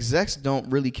execs don't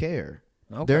really care.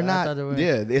 Okay, They're I not. thought they were-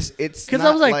 Yeah, it's because not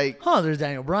I was like, there's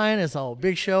Daniel Bryan, I saw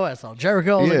Big Show, I saw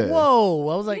Jericho. I was Yeah. like, whoa.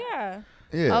 I was like, yeah.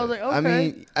 yeah. I was like,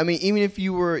 okay. I mean,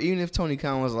 even if Tony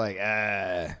Khan was like,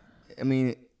 I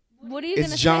mean, What are you It's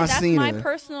gonna John say? That's Cena. my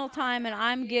personal time, and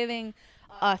I'm giving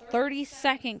a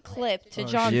 30-second clip to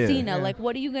John shit. Cena. Yeah. Like,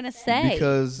 what are you gonna say?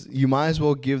 because you might as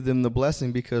well give them the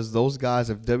blessing because those guys,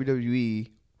 if WWE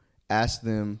asked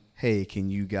them, hey,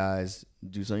 can you guys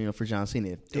do something for John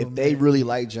Cena? If they really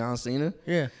like John Cena,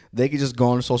 yeah. they could just go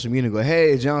on social media and go,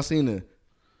 hey, John Cena,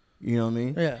 You know what I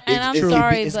mean? Yeah. And I'm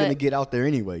sorry, it's but gonna get out there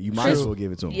anyway. You might as well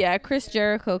give it to him. yeah, Chris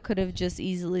Jericho could have just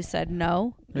easily said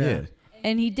no. Yeah.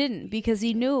 And he didn't because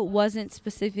he knew it wasn't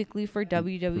specifically for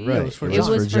WWE. Right. It was for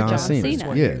John Cena.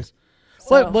 Cena. Yeah.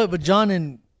 So. But John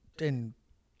and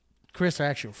Chris are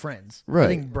actual friends. Right. I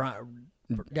think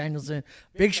Danielson,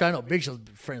 Big Show. I know Big Show's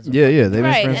friends. With Yeah, they've been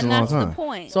Right, friends and a long that's time. the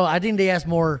point. So I think they asked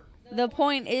more. The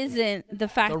point isn't the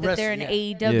fact The that they're in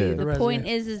wrestling, AEW. Yeah. The The point wrestling.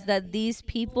 is that these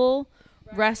people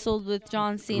wrestled with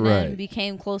John Cena Right. and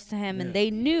became close to him, and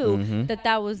they knew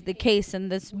that was the case,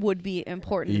 and this would be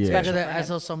important. Yeah. Especially Because for I him.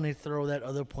 saw somebody throw that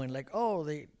other point, like, oh,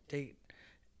 they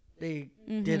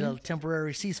did a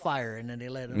temporary ceasefire, and then they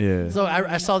let them. Yeah. So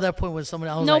I saw that point with somebody.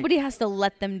 I was Nobody has to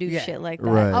let them do Yeah. shit like that.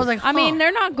 Right. I was like, I mean, huh.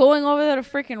 they're not going over there to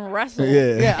freaking wrestle.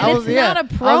 Yeah. Yeah, And it's not a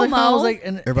promo. I was like,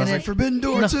 and Everybody's and like Forbidden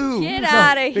Door too. Get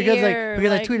out of because here.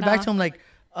 because like, I tweeted back to him like,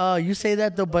 you say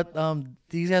that though, but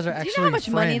these guys are do actually you know how much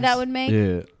friends. money that would make?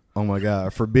 Yeah. Oh my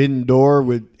God. Forbidden Door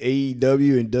with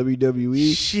AEW and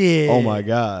WWE. Shit. Oh my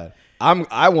God.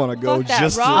 I want to go Fuck that.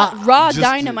 just Raw to, just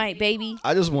Dynamite, baby.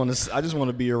 I just want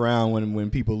to be around when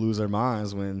people lose their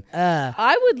minds. When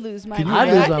I would lose my Can you mind.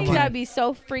 imagine- I think mind. that'd be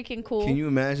so freaking cool. can you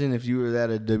imagine if you were at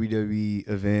a WWE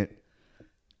event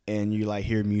and you like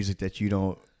hear music that you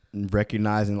don't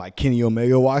recognize and like Kenny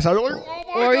Omega walks out, you're like, oh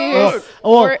my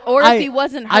or God. or I- if he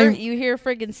wasn't hurt, you hear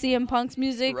friggin' CM Punk's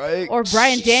music Right. or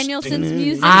Bryan Danielson's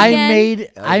music. I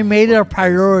again. made it a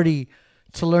priority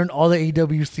to learn all the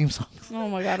AEW theme songs, Oh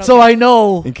my god! so I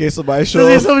know. In case somebody So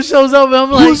shows someone shows up, and I'm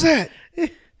like, who's that?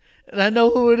 and I know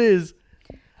who it is.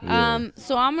 So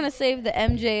I'm gonna save the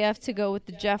MJF to go with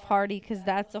the Jeff Hardy because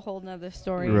that's a whole nother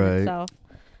story in Right. itself.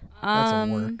 That's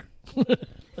a work. I think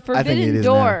it Forbidden is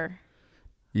Door.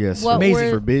 Yes, What Amazing.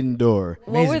 were- Forbidden Door.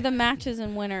 What were the matches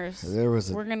and winners? There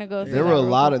was We're gonna go through. there that were a real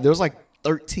lot quick. of there was like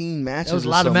 13 matches. There was a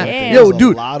or lot of something matches. like that. Damn. There Yo,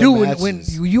 was a lot of when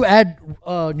matches. you add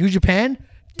New Japan,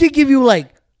 they give you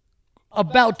like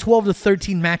about 12 to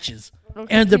 13 matches, Okay,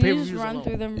 and the can you pay-per-views just run alone.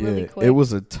 through them really Yeah, quick? it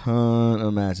was a ton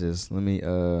of matches. Let me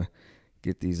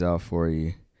get these out for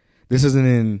you. This isn't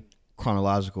in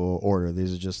chronological order.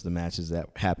 These are just the matches that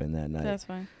happened that night. That's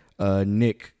fine.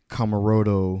 Nick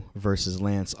Camaroto versus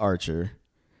Lance Archer.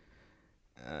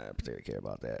 I particularly care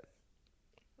about that.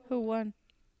 Who won?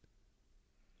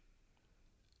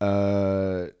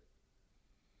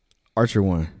 Archer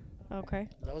won. Okay.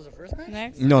 That was the first match.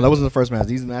 Next. No, that wasn't the first match.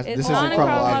 These matches. It's This on isn't in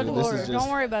chronological. This order. is just.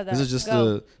 Don't worry about that. This is just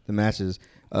Go. the matches.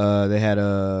 They had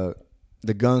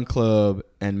the Gun Club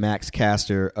and Max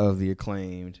Caster of the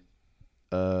Acclaimed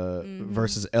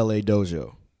versus LA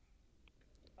Dojo.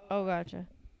 Oh, gotcha.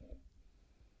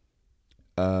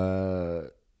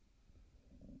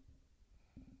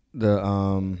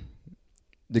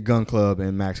 The Gun Club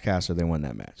and Max Caster, they won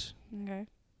that match. Okay.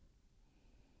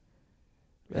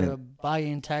 We had a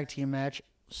buy-in tag team match: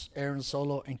 Aaron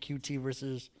Solo and QT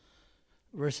versus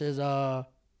Haruki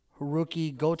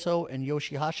Goto and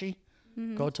Yoshihashi.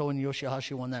 Goto and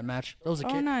Yoshihashi won that match. That was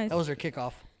nice. That was their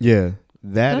kickoff. Yeah,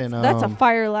 that That's a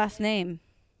fire last name.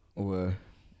 what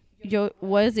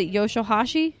What is it?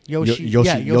 Yoshihashi?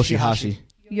 Yoshihashi.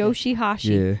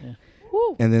 Yoshihashi. Yeah.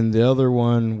 Woo. And then the other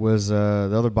one was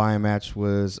the other buy-in match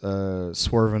was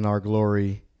Swerve Our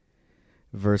Glory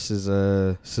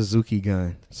versus Suzuki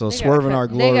Gun. So They Swerve gotta Our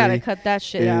cut- Glory They gotta cut that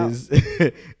shit out.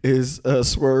 is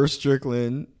Swerve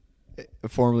Strickland,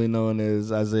 formerly known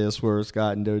as Isaiah Swerve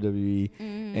Scott in WWE,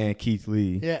 and Keith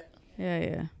Lee. Yeah.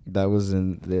 Yeah. That was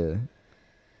in there.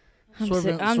 I'm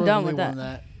done with that.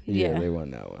 Won Yeah, Yeah. they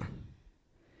won that one.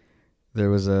 There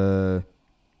was a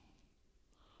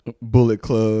Bullet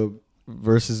Club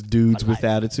versus Dudes with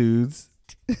Attitudes.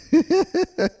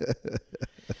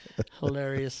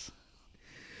 Hilarious.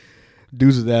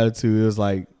 Dudes with Attitude. It was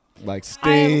like Sting.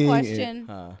 I have a and-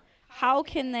 question. How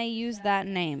can they use that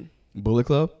name? Bullet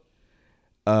Club.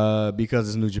 Because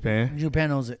it's New Japan.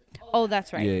 Japan owns it. Oh,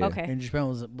 that's right. Yeah. Okay. And Japan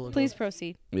owns it. Bullet Please Club.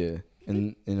 proceed. Yeah,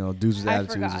 and Dudes with I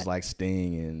Attitudes forgot. is like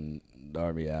Sting and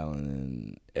Darby Allin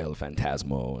and El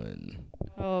Phantasmo and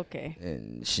Okay.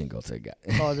 Shingo Tagai.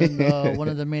 Oh, then one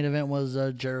of the main event was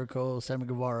Jericho, Sammy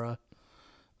Guevara,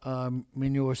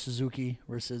 Minoru Suzuki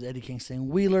versus Eddie Kingston,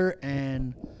 Wheeler,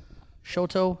 and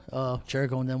Shoto.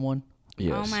 Jericho and them won.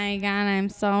 Yes. Oh my god, I'm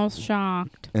so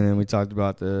shocked. And then we talked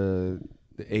about the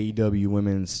AEW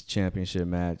Women's Championship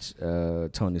match,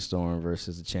 Toni Storm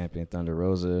versus the champion Thunder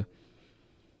Rosa.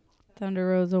 Thunder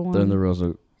Rosa won. Thunder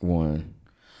Rosa won.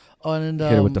 Oh, and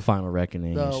Hit her with the final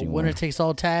reckoning. and the she winner won. takes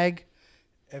all tag.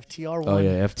 FTR won. Oh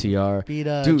yeah, FTR. Beat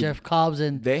Dude, Jeff Cobbs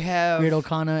and They have Great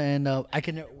O'Connor and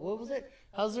what was it?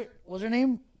 What's her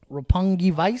name?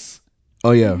 Roppongi Vice.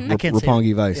 Oh yeah, I can't say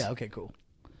Roppongi it. Vice. Yeah. Okay. Cool.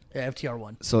 Yeah, FTR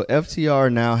won. So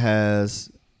FTR now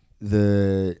has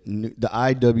the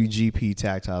IWGP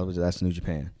tag title, which that's New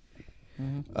Japan.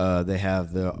 Mm-hmm. They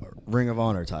have the Ring of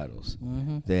Honor titles.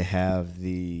 Mm-hmm. They have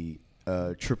the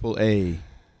AAA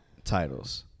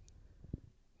titles.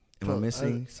 Am I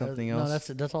missing something else? No, that's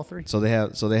it. That's all three. So they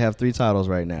have 3 titles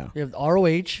right now. You have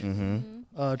ROH. Mm-hmm.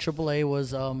 AAA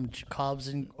was Cobbs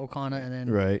and Okada, and then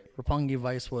Right. Roppongi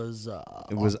Vice was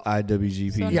It was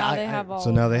IWGP. So Yeah, now they have all.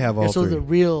 So now they have all so 3.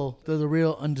 they're the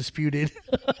real undisputed,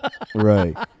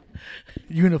 Right.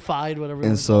 unified, whatever.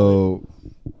 And so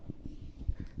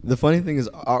the funny thing is,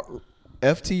 our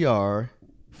FTR,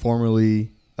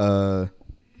 formerly the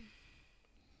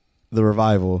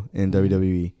Revival in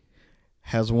WWE,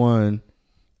 has won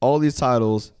all these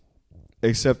titles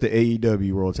except the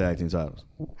AEW World Tag Team titles.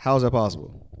 How is that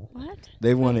possible? What?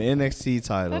 They won the NXT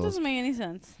titles. That doesn't make any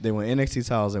sense. They won NXT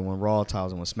titles. They won Raw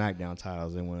titles. They won SmackDown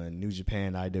titles. They won New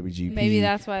Japan, IWGP. Maybe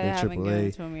that's why they and haven't AAA. given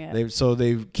it to them yet.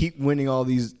 They keep winning all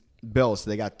these belts.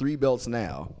 They got 3 belts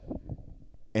now,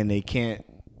 and they can't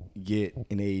get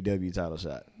an AEW title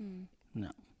shot. No.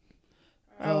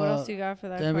 All right, what else do you got for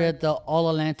that? Then we had the All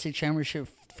Atlantic Championship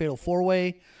Fatal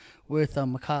 4-Way with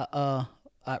fuck, how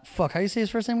do you say his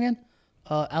first name again?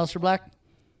 Aleister Black,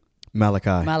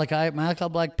 Malachi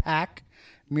Black, Pac,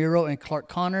 Miro, and Clark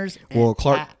Connors. Well,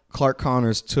 Clark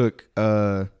Connors took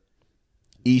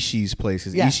Ishii's place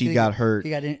because Ishii got hurt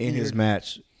in his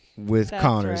match with That's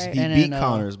Connors. right. He And beat then,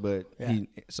 Connors, but yeah. Connors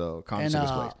And took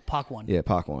his place. Pac won. Yeah,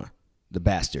 Pac won. The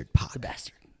bastard, Pac. The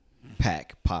bastard.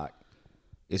 Pac.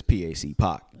 It's PAC,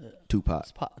 Pac. Tupac.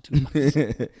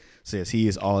 Says he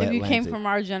is all If Atlantic. you came from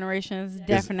our generation, it's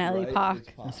definitely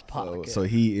Pac. It's Pac. So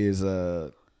he is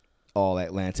all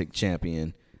Atlantic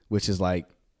champion, which is like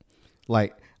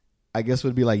I guess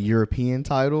would be like European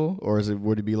title, or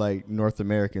would it be like North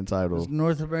American title?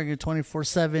 North American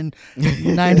 24/7,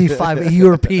 95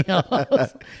 European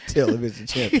television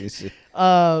championship.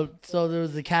 So there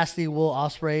was the Cassidy Will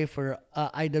Ospreay for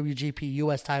IWGP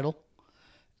US title,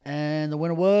 and the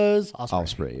winner was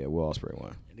Ospreay. Yeah, Will Ospreay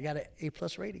won. He got an A+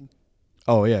 rating.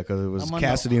 Oh yeah, because it was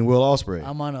Cassidy and Will Ospreay.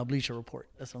 I'm on a Bleacher Report.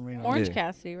 That's what I'm reading. Orange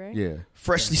Cassidy, right? Yeah,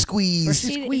 freshly squeezed.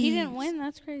 He didn't win.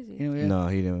 That's crazy. No,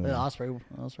 he didn't win.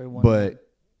 Ospreay won. But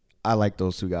I like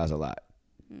those 2 guys a lot.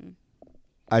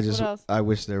 What else? I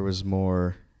wish there was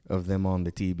more of them on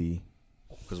the TB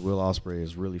because Will Ospreay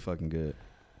is really fucking good.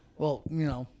 Well,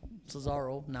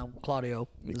 Cesaro, now Claudio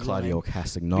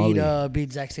Castagnoli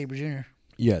beat Zack Sabre Jr.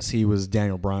 Yes, he was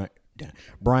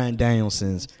Bryan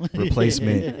Danielson's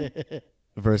replacement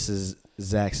versus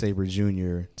Zack Sabre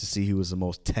Jr. to see who was the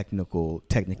most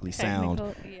technically sound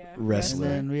wrestler.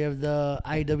 And then we have the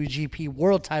IWGP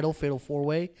World Title Fatal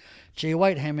 4-Way. Jay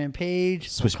White, Hangman Page,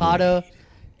 Okada,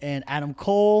 and Adam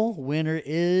Cole. Winner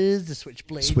is the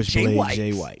Switchblade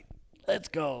Jay White. Let's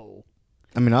go.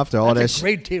 I mean, after all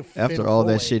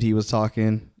that shit he was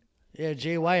talking. Yeah,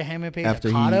 Jay White, Hangman Page, After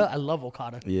Okada. I love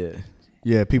Okada. Yeah.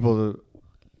 Yeah,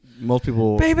 most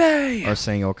people are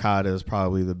saying Okada is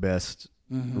probably the best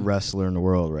wrestler in the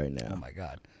world right now. Oh my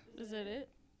God. Is that it?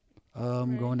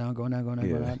 Going down.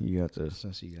 Yeah, you got this.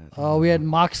 Since you got. Oh, we had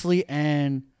Moxley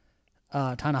and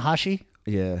Tanahashi.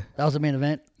 Yeah. That was the main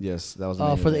event. Yes, that was the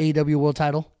main for event. the AEW World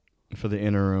Title. For the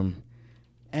interim.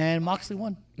 And Moxley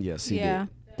won. Yes, he did.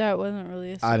 That wasn't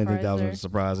really a surprise. I didn't think that was a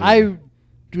surprise. I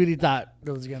really thought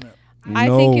it was gonna. I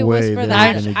think it was for the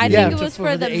match. I think it was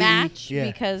for the match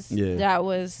because that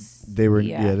was. They were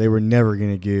they were never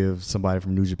gonna give somebody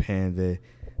from New Japan the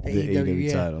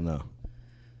AEW title. No.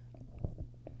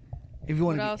 If you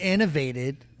want to be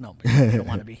innovated, no, you don't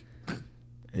want to be.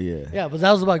 Yeah. Yeah, but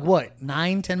that was like what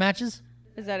 9-10 matches.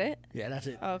 Is that it? Yeah, that's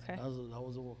it. Oh, okay. That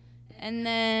was and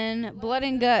then Blood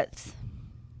and Guts.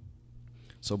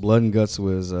 So Blood and Guts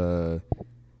was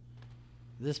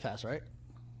this past, right?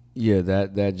 Yeah,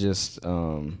 that just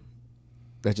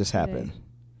happened.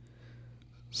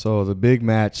 So the big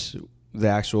match, the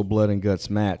actual Blood and Guts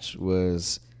match,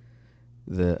 was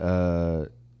the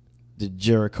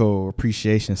Jericho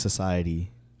Appreciation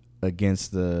Society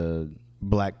against the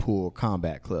Blackpool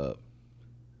Combat Club.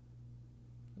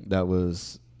 That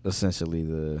was essentially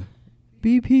the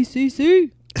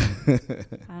BPCC. I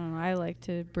don't know. I like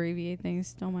to abbreviate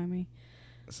things. Don't mind me.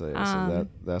 So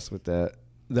that's what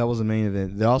that was the main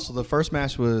event. Also, the first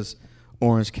match was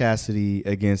Orange Cassidy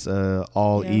against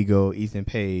All Ego Ethan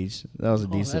Page. That was a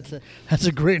decent. That's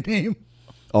a great name.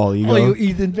 All Ego. All Ego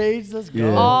Ethan Page. Let's go.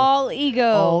 Yeah. All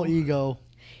Ego. All Ego.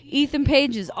 Ethan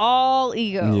Page is all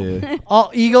ego. Yeah. All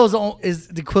Ego is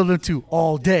the equivalent to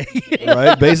all day.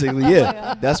 Right? Basically,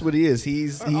 yeah. That's what he is.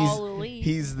 He's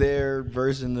their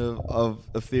version of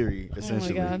Theory,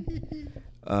 essentially.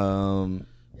 Oh my God.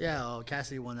 Yeah,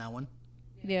 Cassidy won that one.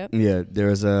 Yep. Yeah,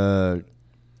 there's a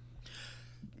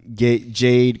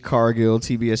Jade Cargill,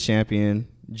 TBS champion.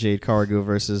 Jade Cargill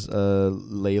versus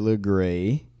Layla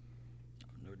Gray.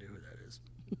 No idea who that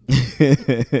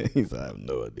is. He's like, I have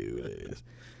no idea who that is.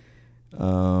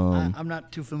 I'm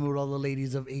not too familiar with all the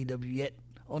ladies of AEW yet.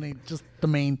 Only just the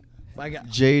main. I got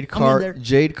Jade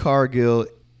Cargill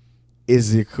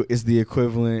is the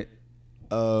equivalent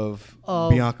of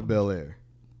Bianca Belair.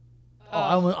 Oh,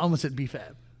 I almost said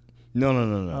BFAB. No.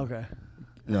 Okay.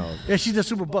 No. Yeah, she's a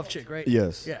super buff chick, right?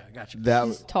 Yes. Yeah, gotcha.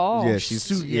 She's tall. Yeah,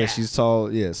 she's tall.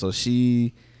 Yeah, so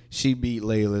she beat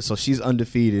Layla, so she's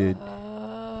undefeated.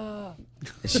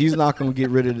 She's not gonna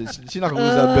get rid of this. She's not gonna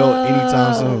lose that belt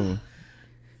anytime soon.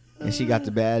 And she got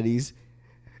the baddies,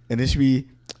 and then she be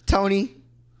Tony.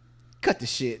 Cut the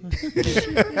shit. And he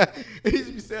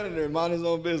just be standing there, mind his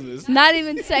own business. Not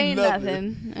even saying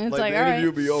nothing. And it's like, the all interview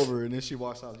right. will be over, and then she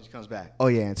walks out and she comes back. Oh,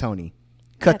 yeah, and Tony,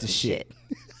 cut the shit.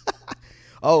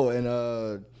 Oh,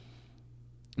 and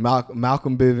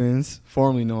Malcolm Bivens,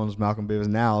 formerly known as Malcolm Bivens,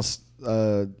 now,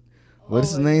 what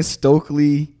is his name?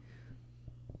 Stokely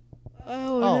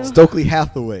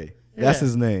Hathaway. That's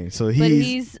his name. So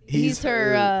he's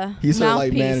her he's her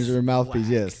like mouthpiece. manager and mouthpiece.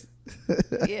 Wow. Yes.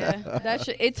 Yeah,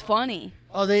 it's funny.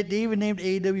 Oh, they even named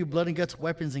AEW Blood and Guts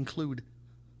weapons include.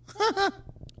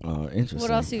 Oh, interesting.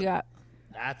 What else you got?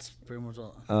 That's pretty much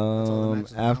all.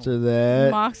 After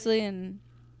that, Moxley and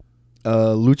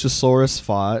Luchasaurus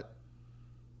fought.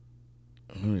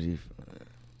 Who did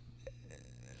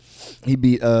he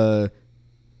beat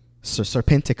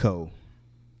Serpentico.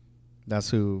 That's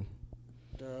who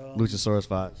Luchasaurus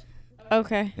fought.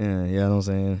 Okay. Yeah, you know what I'm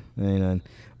saying? Ain't nothing.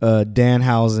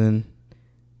 Danhausen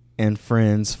and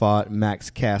friends fought Max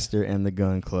Caster and the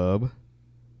Gun Club.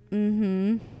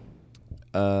 Mm-hmm.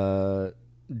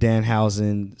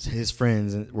 Danhausen, his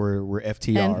friends were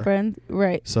FTR. And friends,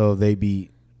 right. So they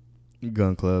beat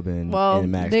Gun Club and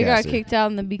Max they Caster. got kicked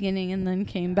out in the beginning and then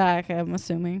came back, I'm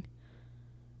assuming.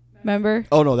 Remember?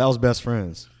 Oh, no, that was Best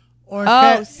Friends.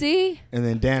 See? And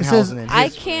then Danhausen and his I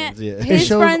can't. friends. Yeah. His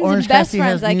friends Orange and best Cassidy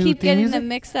has friends. I new keep theme getting music? them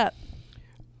mixed up.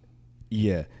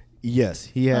 Yeah. Yes.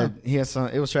 He had some.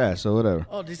 It was trash, so whatever.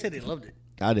 Oh, they said they loved it.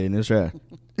 I didn't. It was trash.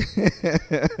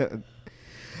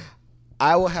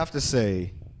 I will have to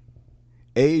say,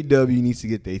 AEW needs to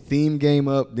get their theme game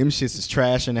up. Them shits is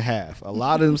trash and a half. A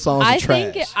lot of them songs are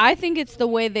trash. I think it's the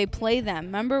way they play them.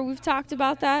 Remember, we've talked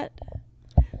about that.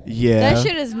 Yeah. That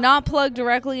shit is not plugged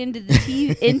directly into the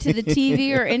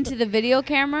TV or into the video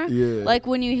camera. Yeah. Like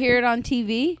when you hear it on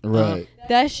TV. Right.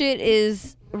 That shit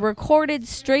is recorded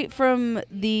straight from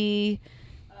the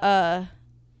arena?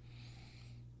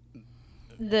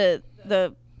 From the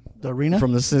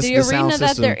arena sound that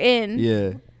system. they're in.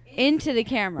 Yeah. Into the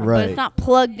camera, Right. but it's not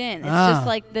plugged in. It's just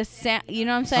like the sound. You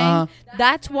know what I'm saying?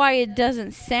 That's why it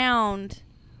doesn't sound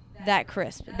that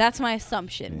crisp. That's my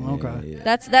assumption. Okay.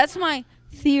 Yeah. That's my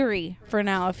theory for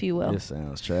now, if you will. This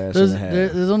sounds trash.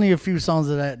 There's only a few songs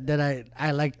that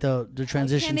I like the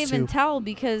transitions I can't even to. tell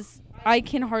because I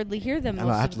can hardly hear them most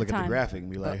I have of to the look at time. the graphic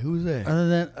and be like, who's that?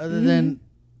 Other than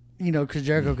Chris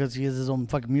Jericho, because he has his own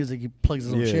fucking music, he plugs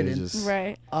his own shit in.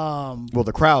 Right. Well,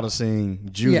 the crowd is singing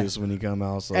Judas when he come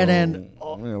out. So And then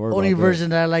only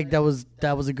version that. that I like that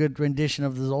was a good rendition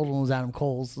of this old one was Adam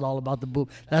Cole's. It's all about the boom.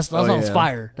 That song's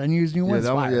fire. That new one's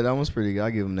fire. That one's pretty good.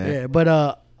 I give him that. Yeah,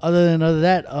 but other than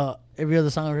that, every other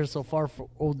song I've heard so far for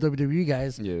old WWE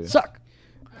guys suck.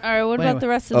 All right. What But about anyway. the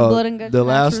rest of the Blood and Guts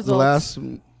match results?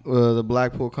 The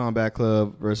Blackpool Combat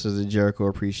Club versus the Jericho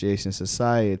Appreciation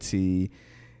Society.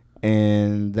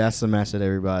 And that's the match that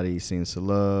everybody seems to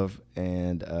love.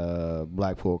 And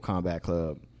Blackpool Combat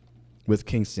Club with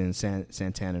Kingston,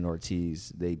 Santana, and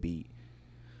Ortiz, they beat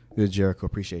the Jericho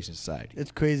Appreciation Society.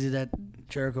 It's crazy that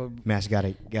Jericho Match got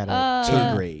a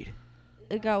A grade.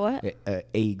 It got what?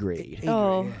 A grade.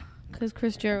 Oh, because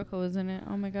Chris Jericho was in it.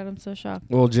 Oh my God, I'm so shocked.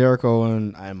 Well, Jericho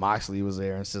and Moxley was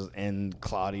there, and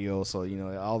Claudio. So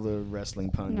all the wrestling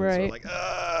pundits were like,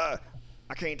 I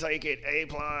can't take it. A+.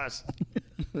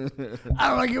 I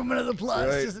don't want to give him another plus.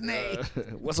 Right. Just an A.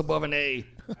 What's above an A?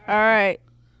 All right.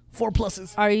 4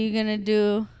 pluses. Are you gonna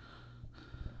do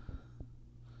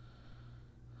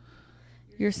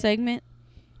your segment?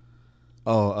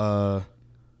 Oh,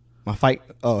 my fight.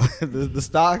 Oh, the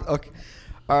stock. Okay.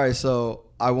 All right. So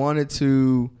I wanted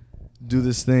to do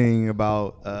this thing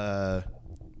about the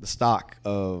stock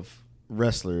of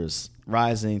wrestlers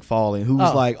rising, falling.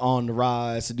 Who's like on the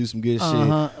rise to do some good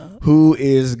shit? Who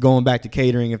is going back to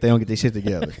catering if they don't get their shit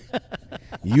together?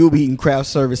 You'll be eating craft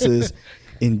services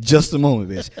in just a moment,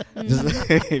 bitch.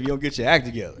 If you don't get your act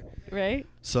together. Right.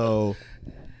 So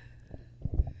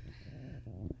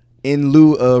in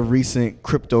lieu of recent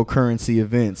cryptocurrency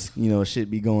events, shit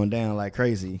be going down like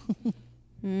crazy.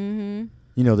 Mm-hmm.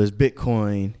 There's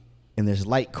Bitcoin and there's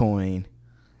Litecoin.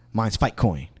 Mine's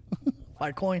Fightcoin.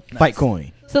 Fightcoin?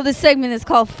 Fightcoin. So this segment is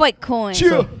called Fight Coin.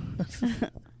 Chill.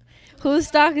 Whose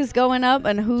stock is going up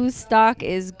and whose stock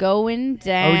is going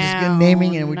down? Are we just going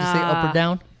naming and we just say up or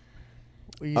down?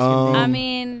 I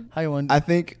mean, how you want? I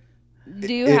think.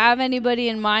 Do you have anybody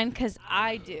in mind? Because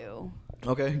I do.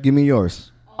 Okay, give me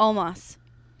yours. Omos.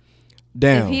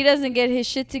 Down. If he doesn't get his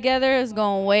shit together, it's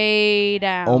going way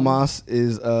down. Omos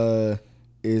is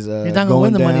he's not gonna going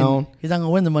win the down. money. He's not gonna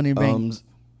win the money in bank.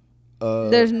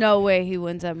 There's no way he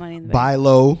wins that money in the bank. Buy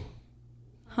low.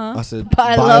 Huh? I said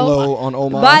buy low on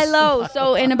Omos. Buy low.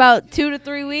 So in about 2 to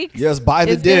 3 weeks, Yes, buy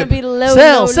the it's dip. gonna be low.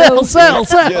 Sell.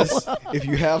 Yes, if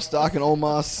you have stock in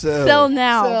Omos, sell. Sell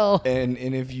now. Sell. And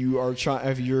if you are trying,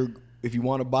 if you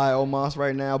want to buy Omos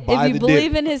right now, buy If you the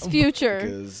believe dip. in his future,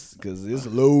 Because it's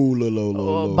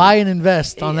low. Buy and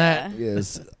invest on that.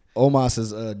 Yes, Omos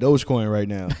is Dogecoin right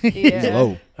now. Yeah. It's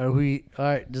low. Are we all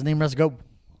right? Does name rest go?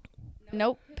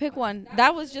 Nope. Pick one.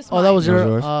 That was just. Oh, mine. that was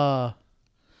Yours. your.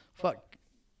 Fuck.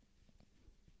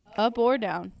 Up or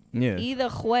down. Yeah. Either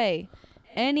way,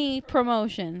 any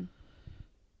promotion.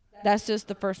 That's just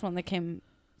the first one that came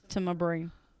to my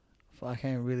brain. I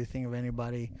can't really think of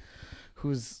anybody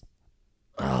who's.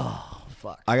 Oh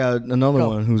fuck. I got another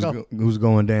one who's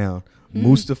going down.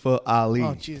 Mustafa Ali.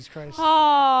 Oh Jesus Christ! I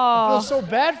Oh. feel so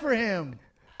bad for him.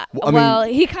 Well,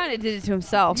 he kind of did it to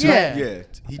himself. Yeah. Yeah,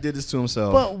 he did this to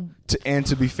himself. But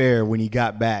to be fair, when he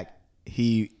got back,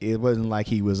 it wasn't like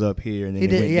he was up here and then he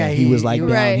did. went Yeah, down. He was like he, down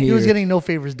Right. here. He was getting no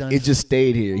favors done. It just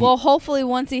stayed here. Well, hopefully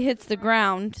once he hits the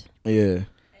ground Yeah,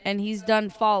 and he's done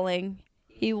falling,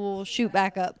 he will shoot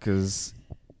back up. because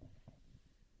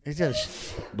He's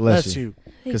just bless you,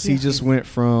 because he just went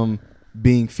from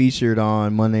being featured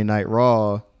on Monday Night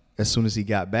Raw as soon as he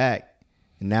got back,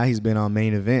 and now he's been on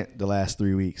Main Event the last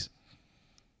 3 weeks.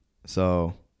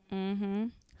 So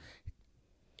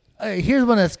here's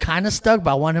one that's kind of stuck,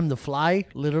 but I want him to fly.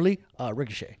 Literally,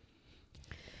 Ricochet.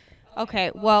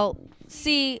 Okay, well,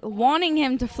 see, wanting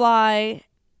him to fly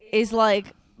is like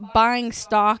buying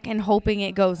stock and hoping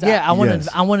it goes up. Yeah, I want to. Yes.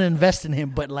 I want to invest in him,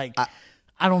 but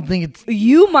I don't think it's.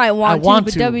 You might want, want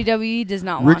to, to. but WWE does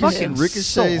not want Fucking to.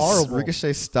 so horrible.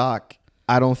 Ricochet's stock,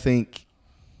 I don't think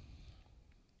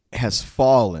has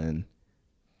fallen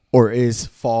or is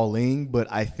falling, but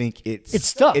I think it's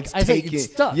stuck. It's I think taken,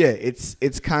 it's stuck. Yeah,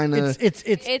 it's kind of It's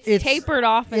tapered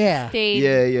off and yeah. stayed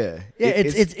yeah.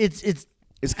 It's It's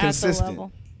at the consistent.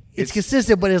 level. It's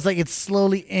consistent, but it's like it's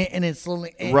slowly and it's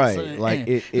slowly Right, slowly, like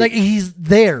it- like he's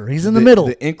there. He's in the middle.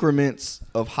 The increments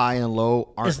of high and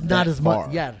low aren't It's not that as far.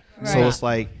 much. Yeah. So Right. it's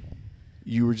like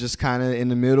you were just kind of in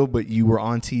the middle, but you were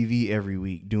on TV every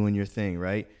week doing your thing,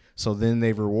 right? So then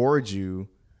they reward you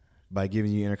by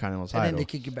giving you Intercontinental title. then they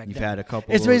kick you back You've down. had a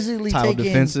couple It's of basically title taking-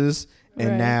 defenses, and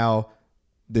Right. now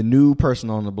the new person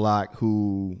on the block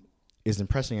who is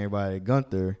impressing everybody,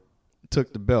 Gunther,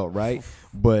 took the belt, right?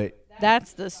 But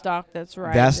That's the stock that's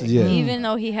rising. That's- yeah. Even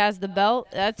though he has the belt,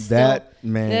 that's that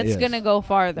still, man, that's yes. gonna go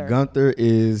farther. Gunther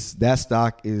that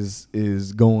stock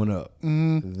is going up.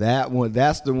 That one,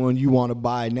 that's the one you want to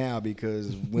buy now,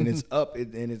 because when it's up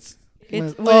and it's when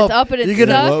it's up, up and it's you're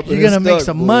gonna- stuck. up and You're gonna it's make stuck,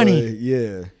 some boy. money.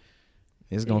 Yeah,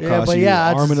 it's gonna Yeah, cost but you yeah,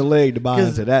 an arm and a leg to buy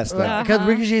into that stuff. Because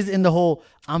Ricochet's in the whole.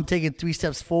 I'm taking 3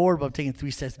 steps forward, but I'm taking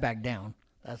 3 steps back down.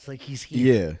 That's like he's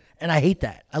here. Yeah, And I hate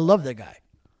that. I love that guy.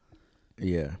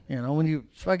 yeah. You know, when you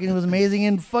fucking was amazing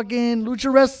in fucking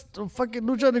fucking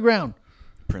Lucha Underground.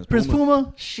 Prince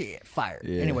Puma, shit, fire.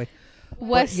 Yeah. Anyway,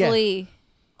 Wesley,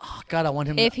 oh God, I want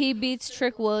him. if he beats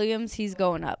Trick Williams, he's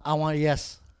going up. I want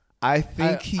yes. I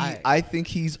think I think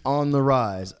he's on the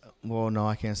rise. Well, no,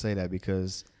 I can't say that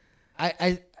because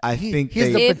I think he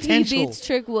has they- the If potential. he beats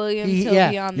Trick Williams, He- he'll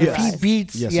be on the if rise. he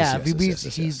beats, Yes, yeah, yes, if he yes, beats,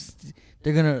 yes, he's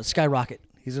they're gonna skyrocket.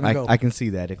 He's gonna go. I can see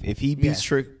that if he beats Yeah.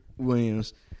 Trick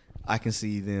Williams, I can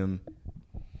see them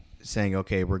saying,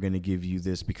 "Okay, we're going to give you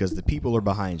this because the people are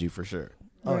behind you for sure."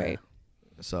 All right.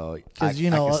 So I Because you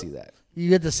know, can see that. you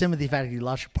get the sympathy factor. You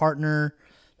lost your partner,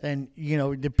 then you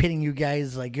know they're pitting you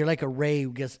guys like you're like a Ray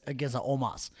against a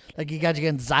Omos. Like you got you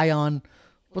against Zion.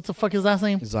 What's the fuck his last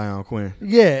name? Zion Quinn.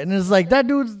 Yeah, and it's like that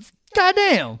dude's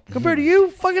goddamn compared to you,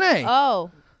 fucking A.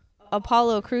 Oh,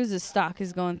 Apollo Cruz's stock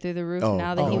is going through the roof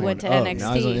now that he went to Now he's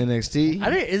on NXT.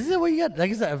 NXT. Is that what you got?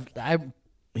 Like I said, I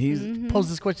He's pose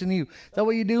this question to you. Is that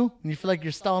what you do when you feel like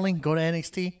you're stalling? Go to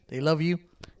NXT. They love you.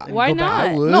 Why Go back. not?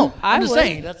 I would. No, I I'm just would.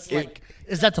 saying that's like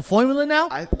Is that the formula now?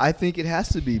 I think it has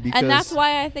to be because And that's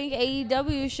why I think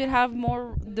AEW should have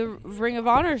more the Ring of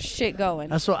Honor shit going.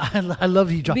 That's what I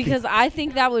love. You dropped Because I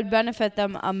think that would benefit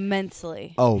them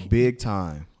immensely. Oh, big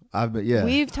time.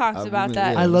 We've talked about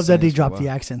that. I love that they dropped the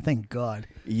accent. Thank God.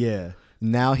 Yeah.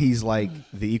 Now he's like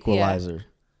the equalizer.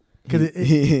 Because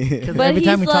But every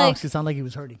time he he's like- talks, it sounds like he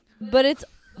was hurting. But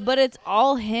it's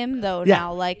all him though Yeah.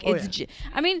 now. Like Oh, it's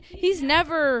I mean, he's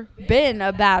never been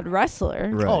a bad wrestler.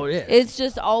 Right. Oh yeah. It's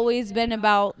just always been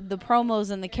about the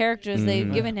promos and the characters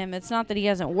they've given him. It's not that he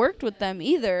hasn't worked with them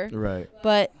either. Right.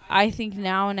 But I think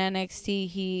now in NXT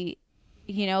he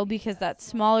because that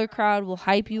smaller crowd will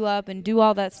hype you up and do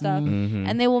all that stuff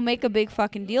and they will make a big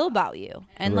fucking deal about you.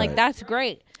 And like Right. that's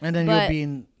great. And then But you'll be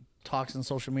in talks on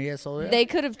social media. So they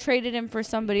could have traded him for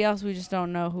somebody else. We just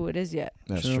don't know who it is yet.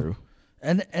 That's True. true.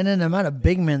 And then the amount of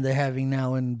big men they're having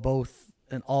now in both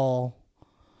and all,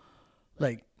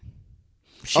 like.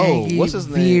 Shanky, What's his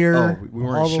Veer, name? We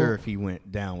weren't sure if he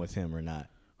went down with him or not.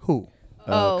 Who?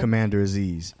 Commander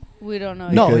Aziz. We don't know.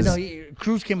 No, Because-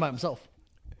 Cruz came by himself.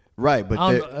 Right, but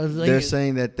I they're, don't know, like- they're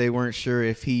saying that they weren't sure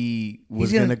if he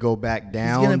was going to go back He's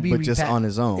down, gonna be but just repack- on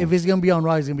his own. If it's gonna be on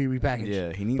Raw, he's gonna be repackaged.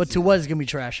 Yeah, he needs But to- to what is gonna be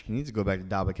trash? he needs to go back to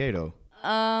Dabakato.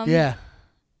 Yeah.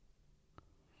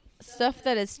 Stuff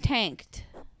that is tanked.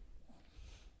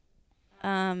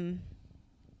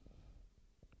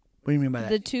 What do you mean by that?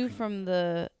 The two from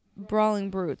the Brawling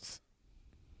Brutes.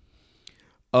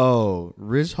 Oh,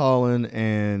 Ridge Holland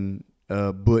and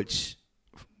Butch,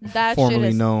 That shit formerly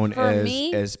is, known for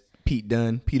me, as Peter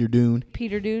Dune.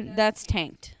 Peter Dune. That's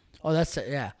tanked. Oh, that's it.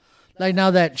 Yeah. Like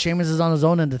now that Sheamus is on his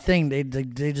own and the thing, they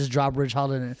just drop Ridge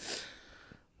Holland. And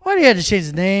why do you have to change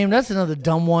his name? That's another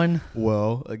dumb one.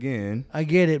 Well, again, I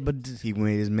get it, but he's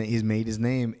made his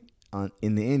name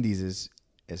in the Indies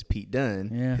as Pete Dunne.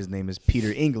 Yeah. His name is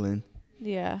Peter England.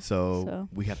 Yeah. So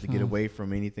we have to get away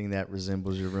from anything that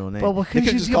resembles your real name. But what They could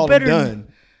could've you just get called better? him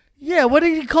Dunn. Yeah, what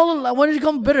did you call it? What did you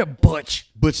call him better? Butch.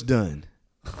 Butch Dunn.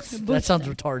 That sounds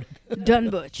retarded.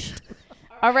 Done Butch.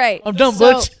 All right. I'm done,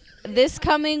 so Butch. This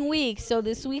coming week, so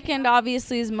this weekend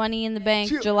obviously is Money in the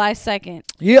Bank, July 2nd.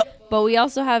 Yep. But we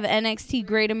also have NXT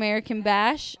Great American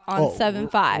Bash on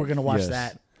 7/5. We're gonna watch Yes.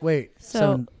 that. Wait.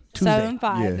 So Tuesday.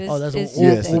 7/5 Yeah. is, Oh, that's is what-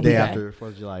 Yes, Tuesday. the day be back. after 4th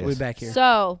of July. We'll Yes. be back here.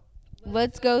 So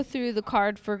let's go through the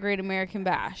card for Great American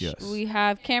Bash. Yes. We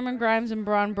have Cameron Grimes and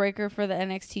Braun Breaker for the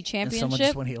NXT And someone just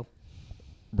Championship. went heel.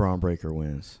 Braun Breaker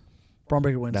wins. Braun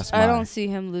Breaker wins. That's I my, don't see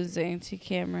him losing to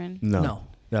Cameron. No.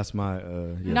 That's my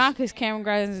yes. Not because Cameron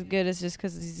Grimes is good. It's just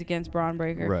because he's against Braun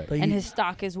Breaker. Right. But And you- his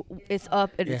stock is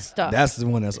up and it's stuck. That's the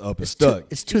one that's up and stuck.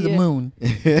 It's to the Yeah. moon.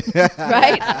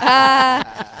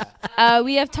 right?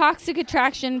 We have Toxic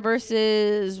Attraction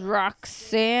versus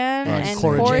Roxanne and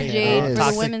Cora Cora Jade. Jade for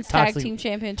Toxic- the Women's Toxic- Tag Team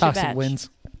Championship Toxic match. wins.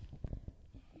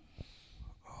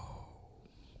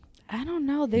 I don't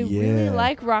know. They really Yeah.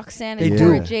 like Roxanne They and do.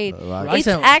 Cora Jade. Roxanne- It's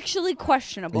actually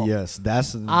questionable. Yes,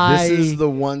 this I- is the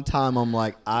one time I'm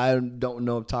like, I don't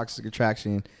know if Toxic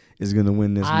Attraction is going to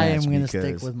win this I match. am going to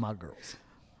because- stick with my girls.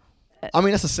 I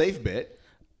mean, that's a safe bet.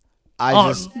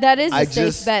 That is a I safe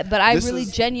just- bet, but I this really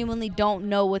is- genuinely don't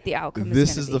know what the outcome is. This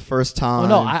gonna is be. the first time. Oh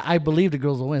no, I believe the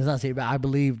girls will win. It's not safe, but I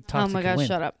believe Oh Toxic my will gosh, win.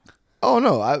 shut up. Oh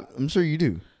no, I'm sure you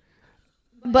do.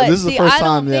 But This is the see, first I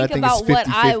time don't that I think think it's about what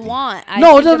I 50-50. want. I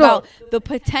No, think no. about the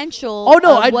potential Oh,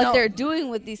 no, of what no. they're doing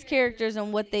with these characters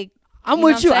and what they. I'm know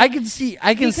with what you. saying? I can see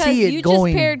Because see it you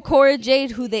going. just paired Cora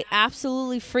Jade, who they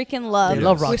absolutely freaking love, They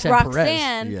love with Roxanne Perez.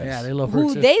 Roxanne, Yes. Yeah, they love her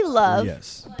who too. they love,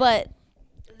 Yes. but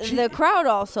the crowd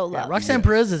also Yeah, loves. Roxanne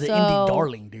Perez is an So, indie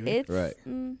darling, dude. It's, Right.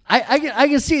 I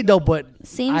can see it though, but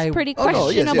seems pretty Oh no,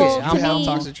 yes, questionable yes. to How me.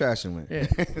 Toxic Attraction went.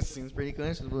 Yeah. Seems pretty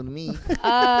questionable to me.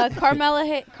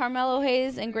 Carmelo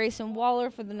Hayes and Grayson Waller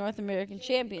for the North American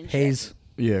Championship. Hayes,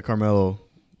 Yeah, Carmelo.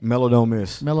 Melo don't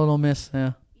miss. Melo don't miss.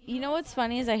 Yeah, You know what's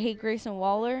funny is I hate Grayson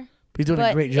Waller, he's doing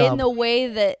but a great job. in the way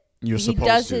that You're he supposed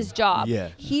does to. his job. Yeah.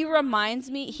 He reminds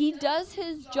me, he does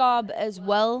his job as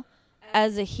well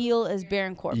as a heel as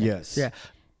Baron Corbin. Yes. Yeah,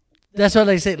 that's what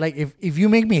I say. Like if you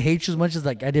make me hate you as much as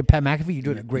like I did Pat McAfee, you're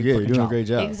doing a great Yeah, fucking you're doing job. a great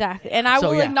job. Exactly. And I So,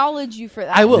 will yeah. acknowledge you for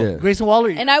that. I will. Yeah. Grayson Waller,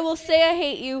 And I will say I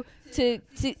hate you to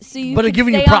so you But I'm can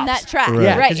giving you stay on props. that track. Right.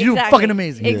 Yeah, Right. 'cause you're exactly. fucking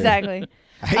amazing. Yeah. Exactly.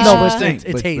 I hate No, some but of those things,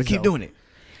 it's Hayes, but keep though. doing it.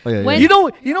 Oh, yeah, When- yeah. you know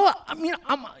what? I mean,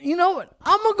 you know what?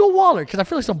 I'm gonna go Waller because I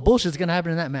feel like some bullshit's gonna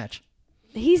happen in that match.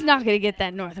 He's not going to get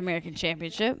that North American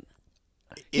Championship.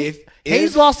 If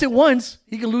Hayes lost it once,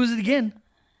 he can lose it again.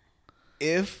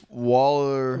 if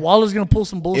Waller Waller's gonna pull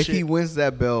some if bullshit. he wins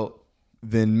that belt,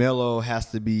 then Melo has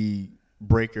to be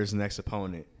Breaker's next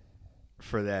opponent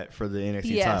for the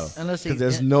NXT Yes. title. Unless he- because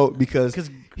there's yeah. no because 'Cause-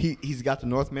 he's got the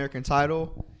North American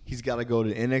title. he's got to go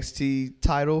to NXT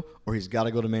title or he's got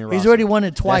to go to main roster. He's already won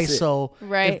it twice, That's it. so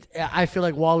Right. I feel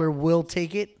like Waller will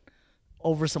take it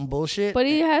over some bullshit. But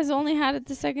he has only had it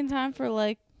the second time for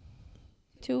like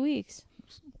 2 weeks,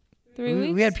 3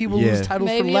 weeks. We had people Yeah. lose titles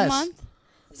maybe for less. a month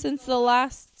since the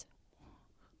last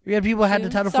We had people had the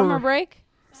title summer for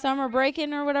summer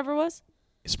break-in or whatever it was.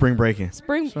 Spring breaking.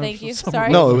 Thank you. summer-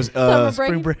 Sorry. No, it was summer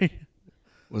spring break. break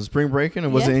was it spring breaking or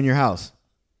was Yeah. it in your house?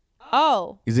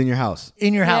 Oh, He's in your house.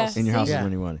 in your Yeah. house. In your house Yeah. is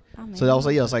when he won it. Oh, So that was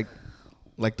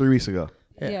like 3 weeks ago.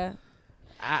 yeah.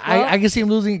 I can see him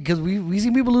losing because we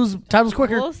see people lose titles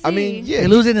quicker. We'll see. I mean, yeah. They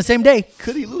lose it in the same day.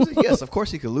 Could he lose it? Yes, of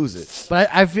course he could lose it. But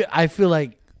I feel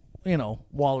like,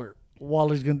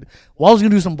 Waller's gonna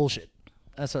do some bullshit.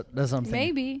 That's what I'm thinking.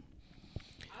 Maybe.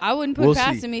 I wouldn't put We'll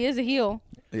past see. him. He is a heel.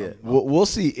 Yeah, we'll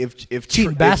see if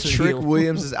Cheating bastard Trick heel.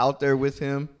 Williams is out there with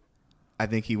him. I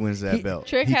think he wins that belt.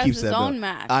 Trick he has keeps his that own belt.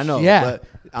 match. I know, Yeah. but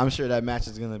I'm sure that match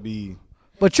is gonna be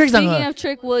But Trick's not Speaking gonna. of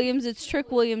Trick Williams, it's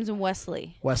Trick Williams and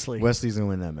Wesley. Wesley's gonna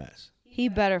win that match. He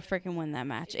better freaking win that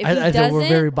match. If I he think we're doesn't,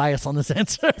 very biased on this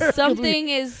answer. something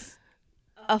is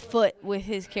afoot with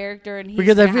his character, and he's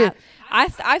Because I gonna feel-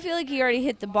 I feel like he already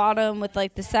hit the bottom with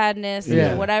like the sadness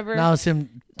Yeah. or whatever. Now it's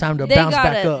him time to they bounce gotta,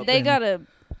 back up. They and- gotta.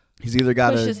 He's either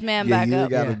got to Push this man back He either up.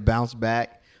 got to Yeah. bounce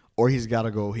back or he's got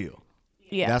to go heel.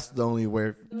 Yeah, That's the only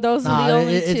way. those Nah, are the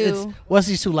only it's two.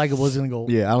 Wesley's too likable. He's gonna go.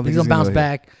 Yeah, I don't think he's he's gonna bounce gonna go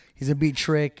back. He's gonna beat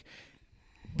Trick,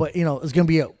 but it's gonna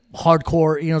be a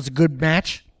hardcore. It's a good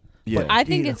match. Yeah, I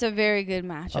think Yeah. it's a very good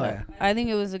matchup. Oh, yeah. I think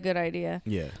it was a good idea.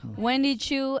 yeah. Wendy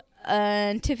Chu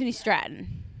and Tiffany Stratton.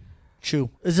 True.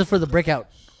 This is for the breakout,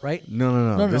 right?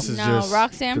 No. This is No, just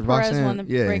Roxanne Perez won the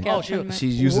breakout Oh, shoot. tournament.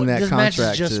 She's using that This match is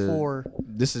contract just to. for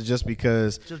This is just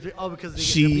because because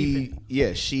they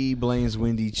get she blames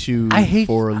Wendy Chu I hate-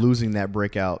 for losing that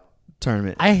breakout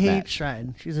tournament. I hate match.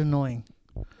 Stratton. She's annoying.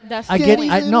 That's I the get.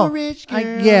 point. I no. rich I,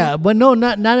 girl. yeah, but no,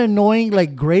 not annoying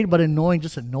like great, but annoying,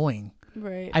 just annoying.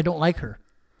 Right. I don't like her.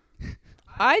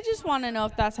 I just want to know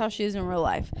if that's how she is in real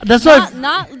life. That's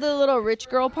Not the little rich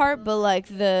girl part, but like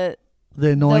the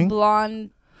annoying.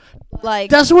 blonde, like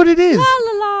That's what it is. la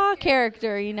la la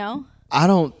character. I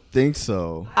don't think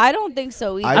so. I don't think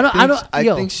so either. I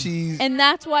think she's. And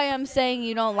that's why I'm saying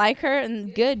you don't like her,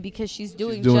 and good because she's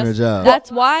doing her job.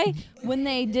 That's why when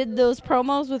they did those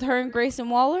promos with her and Grayson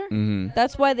Waller, Mhm.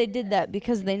 that's why they did that,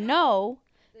 because they know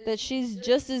that she's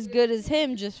just as good as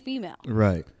him, just female.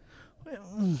 Right.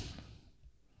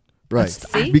 Right.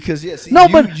 See? Because see, No,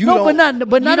 you but don't- not in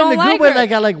don't a good like way. her.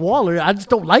 Like I like Waller. I just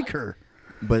don't like her.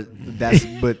 But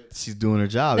she's doing her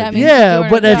job. That If means you, she's Yeah, doing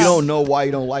but her that's- you job. don't know why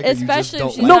you don't like her. You Especially if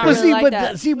just she's don't No, not like but her.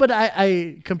 really see, like that. but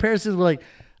I comparisons were like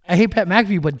I hate Pat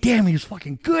McAfee, but damn, he was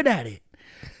fucking good at it.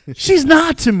 She's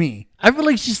not to me. I feel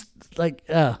like she's like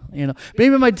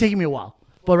maybe it might take me a while,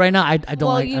 but right now I don't Well,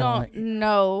 like. you I don't like.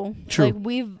 know. True.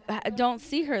 Like don't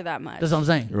see her that much. That's what I'm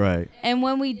saying. Right. And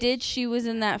when we did, she was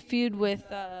in that feud with.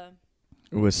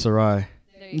 With Sarai.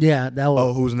 Yeah, that was.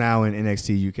 Oh, who's now in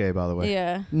NXT UK, by the way.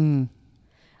 Yeah. Mm.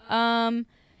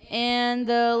 And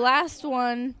the last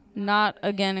one, not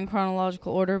again in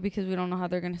chronological order because we don't know how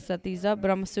they're going to set these up,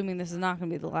 but I'm assuming this is not going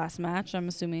to be the last match. I'm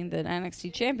assuming that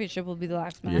NXT Championship will be the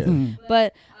last match. Yeah.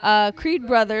 But Creed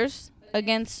Brothers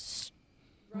against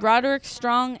Roderick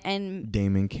Strong and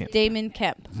Damon Kemp. Damon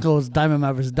Kemp. So it's Diamond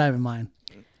Mine versus Diamond Mine.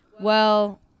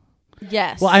 Well,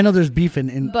 yes. Well, I know there's beef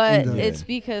in But in the, it's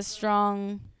because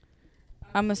Strong,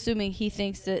 I'm assuming he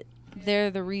thinks that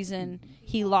they're the reason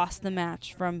he lost the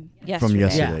match from yesterday. From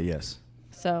yesterday, Yeah. yes.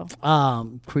 So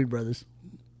Creed Brothers.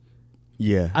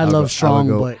 Yeah. I love Strong,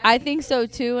 but I think so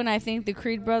too, and I think the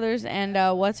Creed brothers and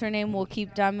what's her name will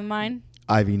keep Diamond Mine.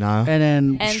 Ivy Nile. and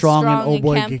then And Strong and Strong Old and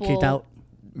Boy Kemp get kicked will- out.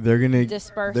 They're gonna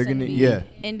Disperse They're and gonna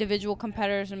be individual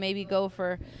competitors and maybe go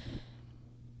for.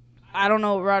 I don't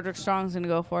know what Roderick Strong's gonna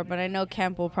go for, but I know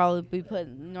Kemp will probably be put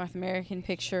in the North American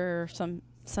picture or some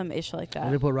ish like They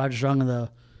that. put Roger Strong in the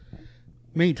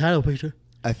main title picture.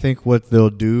 I think what they'll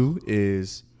do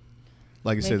is,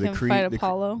 like I Make said, the him fight Creed,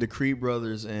 Apollo. the Creed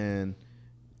brothers and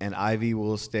Ivy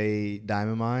will stay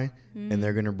Diamond Mine, Mm-hmm. and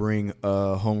they're gonna bring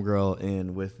a homegirl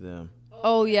in with them.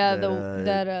 Oh yeah,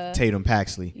 that, Tatum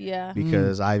Paxley. yeah.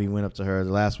 Because Ivy went up to her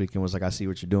the last week and was like, "I see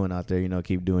what you're doing out there.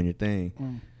 Keep doing your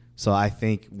thing." So I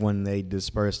think when they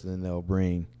disperse, then they'll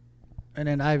bring And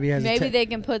then Ivy has Maybe a they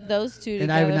can put those two And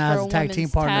together Ivy now for has a a tag team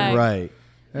women's partner. tag. right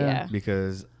Yeah.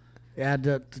 because yeah.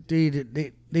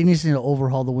 They need to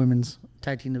overhaul the women's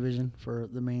tag team division for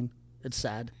the main. It's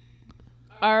sad.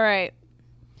 All right.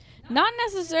 Not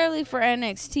necessarily for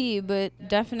NXT, but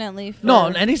definitely for No,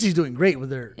 NXT's doing great with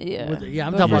their. Yeah.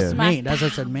 I'm But talking for about main. That's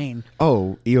what I said main.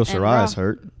 Io Shirai is Raw.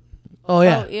 hurt. Oh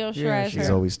yeah. Io Shirai is she's hurt.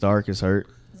 Zoe Stark is hurt.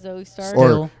 Zoe Stark.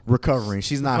 Or recovering.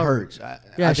 She's not hurt.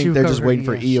 I think they're just waiting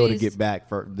for Io to get back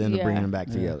for them to bring them back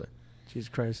together. Jesus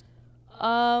Christ.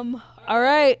 All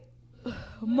right.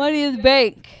 Money in the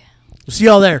Bank. We'll see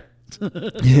y'all there.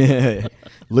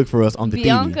 Look for us on the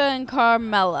Bianca TV. and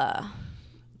Carmella.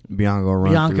 Bianca will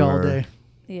run through all her. day.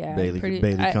 Yeah.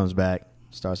 Bailey comes back,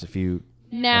 starts a feud.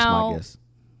 Now, that's my guess.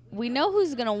 we know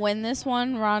who's going to win this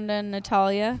one, Ronda and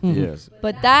Natalia. Yes.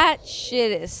 But that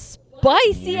shit is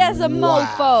spicy as a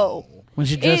mofo. When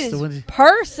she It just is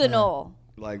personal.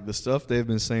 Like, the stuff they've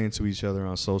been saying to each other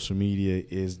on social media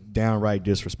is downright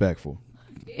disrespectful.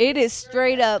 It is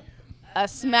straight up a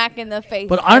smack in the face.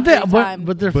 But aren't they? every time.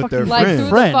 But they're fucking like friends.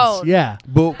 through the phone. Yeah.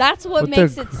 But That's what But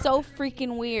makes they're- it so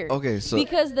freaking weird. Okay, so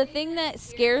because the thing that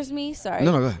scares me, No,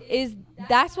 go ahead. is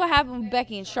that's what happened with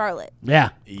Becky and Charlotte, Yeah.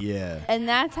 yeah. and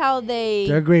that's how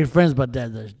They're great friends, but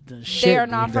the shit. they are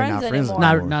not they're friends not friends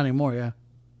anymore. Not anymore. Yeah.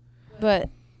 But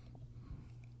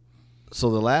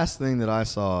So the last thing that I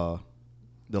saw,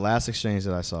 the last exchange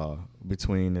that I saw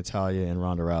between Natalya and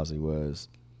Ronda Rousey was,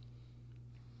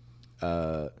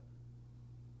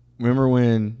 remember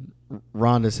when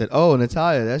Ronda said, "Oh,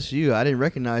 Natalya, that's you. I didn't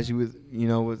recognize you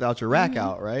without your rack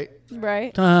out, right?"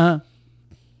 right,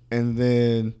 And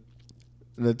then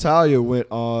Natalya went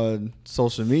on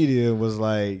social media and was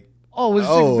like, Was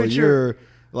 "Oh, you're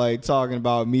like talking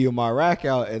about me and my rack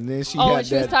out," and then she had and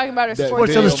she was talking about her that Sports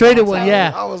video Illustrated of one, Natalya.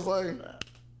 yeah. I was like,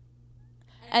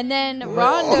 and then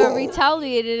Ronda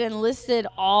retaliated and listed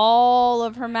all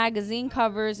of her magazine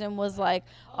covers and was like,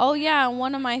 "Oh yeah, and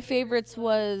one of my favorites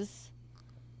was,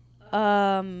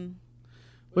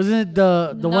 Wasn't it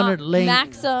the one that Lane?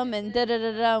 Maxim and da da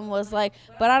da da," and was like,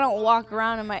 "But I don't walk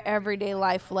around in my everyday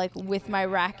life like with my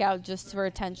rack out just for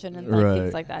attention and like,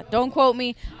 things like that." Don't quote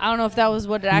me. I don't know if that was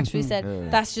what it actually said. Yeah.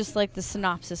 That's just like the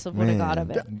synopsis of what I got of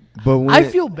it. But when I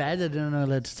feel bad that they're not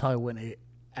let Natalia win a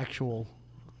actual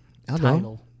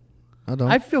title. I don't.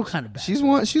 I feel kind of bad. She's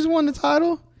won the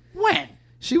title. When?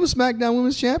 She was SmackDown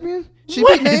Women's Champion. She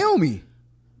When? beat Naomi.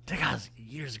 That was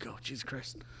years ago. Jesus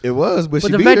Christ. It was, but she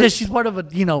But the beat fact her. that she's part of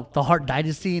the Hart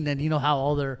dynasty, and then how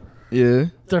all their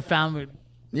family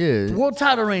Yeah. world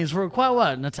title reigns for quite a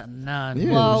while. And that's nah.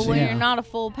 Yeah. Well, when yeah. you're not a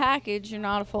full package, you're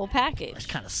not a full package.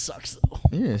 Kind of sucks though.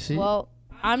 Yeah. She. Well,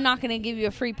 I'm not going to give you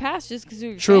a free pass just because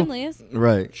your True. family is.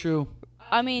 right. True.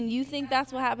 I mean, you think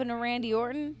that's what happened to Randy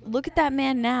Orton? Look at that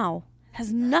man now.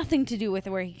 Has nothing to do with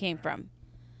where he came from.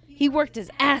 He worked his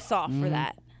ass off for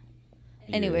that.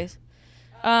 Anyways,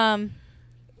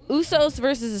 Usos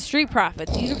versus the Street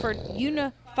Profits,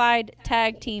 unified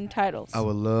tag team titles. I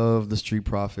would love the Street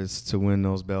Profits to win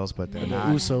those belts, but they're not.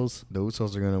 Usos. The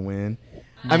Usos are gonna win.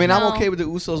 I mean, I'm okay with the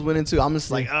Usos winning too. I'm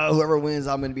just like, whoever wins,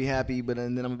 I'm gonna be happy, but then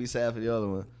I'm gonna be sad for the other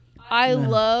one. I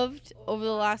loved over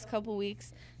the last couple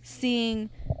weeks seeing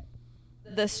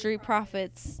the Street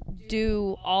Profits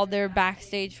do all their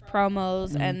backstage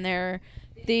promos and their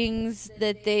things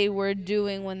that they were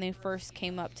doing when they first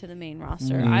came up to the main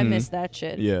roster. I miss that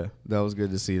shit. Yeah, that was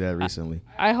good to see that recently.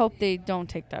 I hope they don't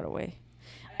take that away.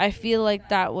 I feel like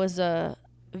that was a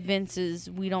Vince's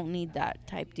 "we don't need that"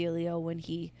 type dealio when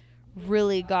he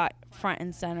really got front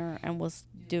and center and was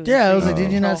doing. Yeah, I was like, crazy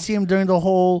did you not control. see him during the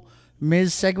whole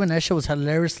Miz segment? That shit was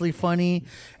hilariously funny.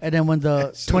 And then when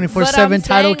the But I'm 24/7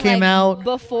 title saying, came like, out,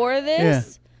 before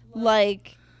this,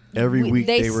 like Every week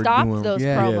they were stopped doing those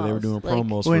Yeah. promos. Yeah, they were doing Like,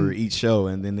 promos when- for each show,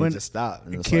 and then they when just stopped.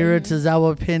 And it's Kira like,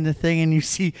 Tozawa pinned the thing, and you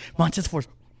see Montez Ford.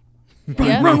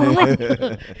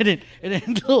 Yeah. and then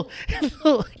little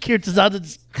Kira Tozawa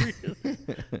just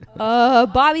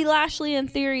Bobby Lashley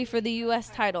and Theory for the U.S.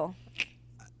 title.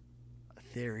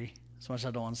 theory. As much as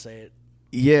I don't want to say it.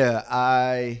 yeah,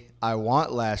 I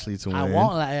want Lashley to win. I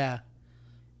want that. Yeah.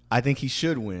 I think he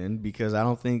should win because I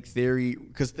don't think Theory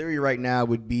right now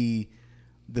would be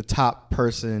the top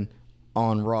person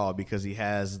on Raw because he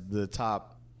has the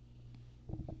top.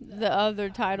 The other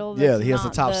title. Yeah, that's he has the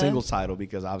not top singles title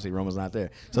because obviously Roman's not there.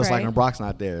 So it's like Right. when Brock's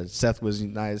not there. Seth was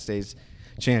United States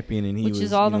champion and he which was.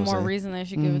 is all you the know what I'm more saying? reason they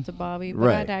should give it to Bobby. But I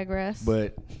Right. digress.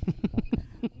 But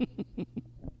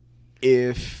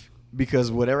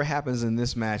because whatever happens in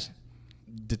this match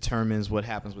determines what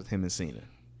happens with him and Cena.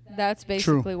 that's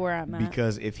basically where I'm at.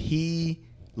 Because if he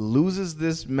loses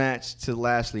this match to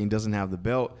Lashley and doesn't have the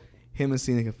belt, him and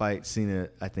Cena can fight. Cena,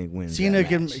 I think, wins. Cena that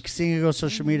can match. go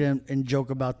social media and joke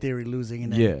about Theory losing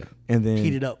and then Yeah, and then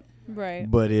heat it up. Right.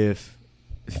 But if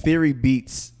Theory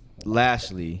beats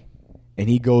Lashley and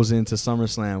he goes into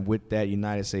SummerSlam with that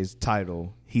United States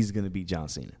title, he's gonna beat John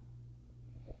Cena.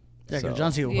 Yeah, because So-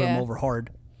 John Cena will put Yeah. him over hard.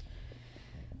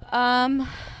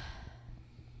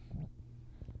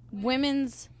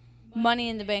 Women's Money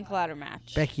in the Bank ladder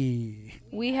match. Becky.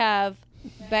 We have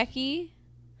Becky.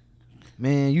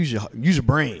 Man, use your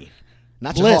brain,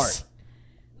 not your Bliss. heart.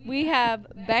 We have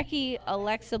Becky,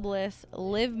 Alexa Bliss,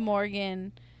 Liv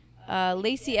Morgan,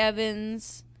 Lacey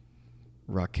Evans,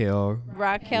 Raquel,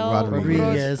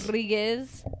 Rodriguez,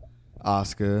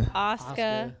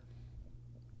 Oscar.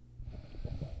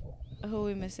 Who are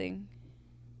we missing?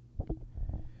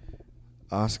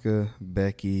 Oscar,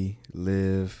 Becky,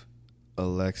 Liv,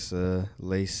 Alexa,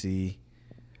 Lacey,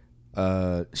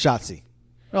 Shotzi.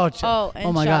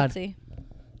 And my God. Shotzi.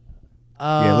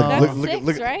 Yeah, That's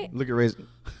six, right? Look at Ray's.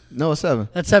 No, it's 7.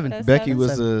 That's 7. That's Becky seven.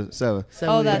 was the 7.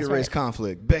 Oh, that's Look at Ray's right.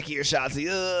 conflict. Becky or Shotzi.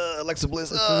 Alexa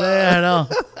Bliss. Yeah, I know.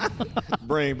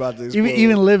 Brain about to explode.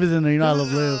 even Liv is in there. You know I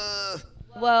love Liv.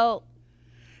 Well,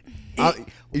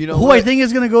 you know Who what? I think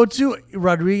is gonna go to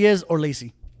Rodriguez or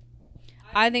Lacey.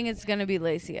 I think it's going to be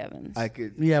Lacey Evans. I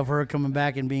could. Yeah, for her coming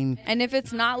back and being. And if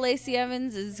it's not Lacey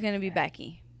Evans, it's going to be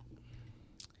Becky.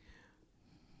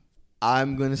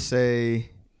 I'm gonna say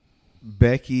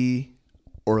Becky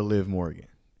or Liv Morgan.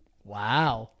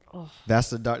 Wow.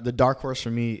 That's the dark horse for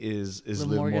me is Liv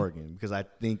Morgan. Morgan because I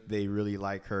think they really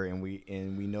like her and we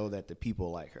know that the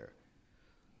people like her.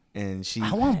 And she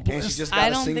just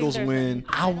got a singles win.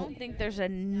 I don't think there's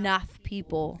enough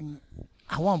people.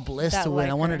 I want Bliss That to win. like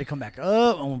I want her her. to come back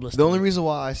up. I want Bliss. The only reason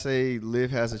why I say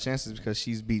Liv has a chance is because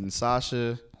she's beaten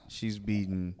Sasha, she's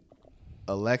beaten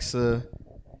Alexa,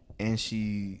 and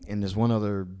there's one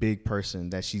other big person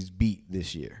that she's beat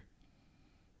this year.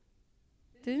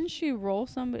 Didn't she roll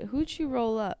somebody? Who'd she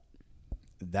roll up?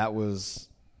 That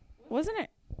wasn't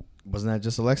that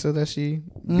just Alexa that she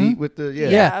beat with the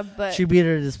Yeah, but she beat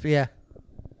her. Yeah.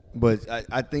 But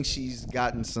I think she's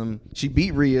gotten she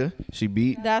beat Rhea. She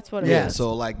beat that's what it Yeah. was.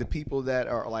 So like the people that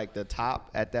are like the top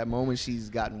at that moment,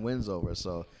 she's gotten wins over.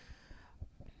 So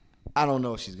I don't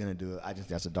know if she's gonna do it. I just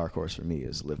that's a dark horse for me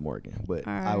is Liv Morgan, but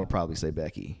All right. I would probably say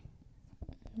Becky.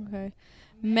 Okay.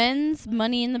 Men's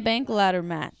Money in the Bank ladder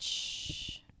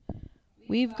match.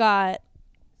 We've got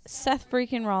Seth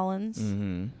freaking Rollins,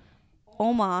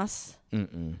 Omos.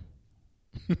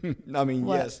 I mean,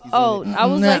 What? yes. he's Oh, in it. I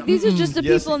was like, these are just the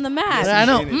Yes, people in the yes, match. I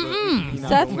know. he's in it, but he's not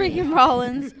Seth gonna win. freaking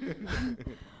Rollins,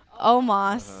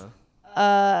 Omos,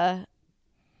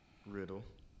 Riddle.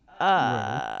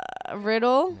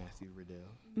 Riddle,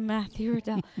 Matthew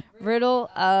Riddle. Riddle,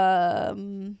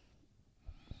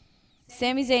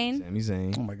 Sami Zayn, Sami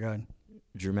Zayn. Oh my God.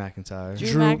 Drew McIntyre.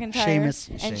 Drew McIntyre, Sheamus.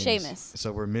 and Sheamus.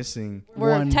 So we're missing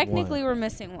One. We're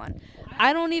missing one.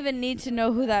 I don't even need to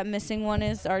know who that missing one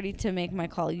is already to make my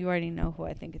call. You already know who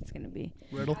I think it's going to be.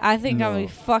 Riddle. I think I'm going No.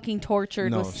 to be fucking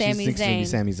tortured with she Sami thinks it's gonna be Zayn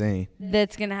Sami Zayn.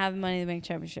 that's going to have the Money in the Bank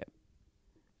championship.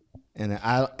 And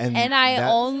I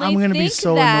only I'm gonna be think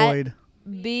so that annoyed.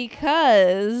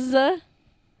 because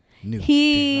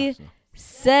he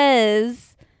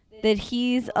says that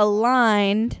he's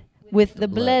aligned with the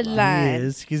He bloodline.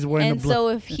 is. He's wearing And the blood. so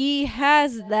if he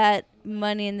has that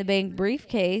Money in the Bank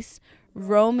briefcase,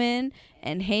 Roman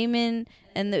and Heyman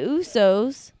and the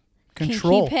Usos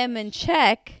Control. can keep him in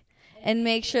check and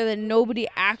make sure that nobody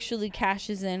actually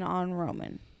cashes in on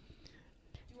Roman.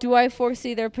 Do I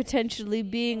foresee there potentially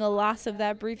being a loss of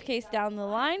that briefcase down the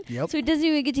line? Yep. So he doesn't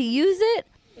even get to use it?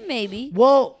 Maybe.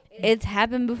 Well, It's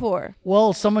happened before.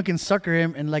 someone can sucker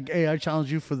him and like, hey, I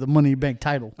challenge you for the Money Bank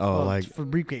title. like- for the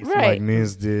briefcase. Right. like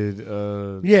Miz did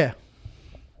Yeah.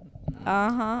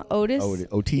 Otis.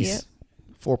 Otis. Yep.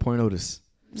 4-point Otis.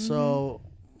 So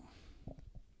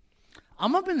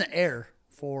I'm up in the air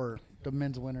for the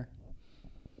men's winner.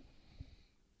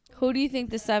 Who do you think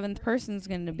the seventh person's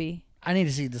going to be? I need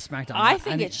to see the SmackDown. I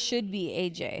think it should be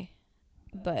AJ,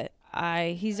 but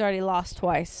he's already lost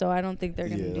twice, so I don't think they're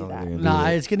going to Yeah, I do don't that. think Nah,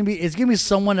 it's gonna be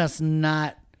someone that's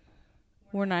not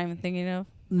We're not even thinking of.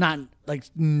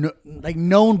 like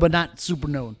known but not super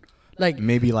known. Like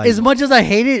Maybe like as much as I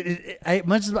hate it,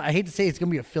 much as I hate to say it's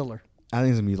gonna be a filler. I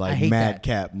think it's gonna be I like hate that.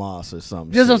 Madcap Moss or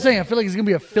something. That's what I'm shit. saying. I feel like it's gonna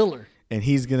be a filler. And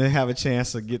he's gonna have a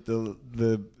chance to get the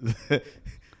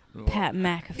Pat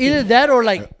McAfee. Either that or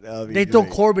like That'll be they throw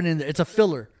great. Corbin in there. It's a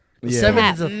filler. The Yeah. seventh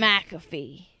Pat is a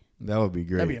McAfee. That would be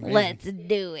great. that'd be amazing. Let's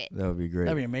do it. That would be great.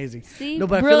 That'd be amazing. See, No,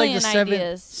 but I feel like the brilliant seventh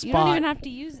ideas. You don't even spot, have to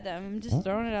use them. I'm just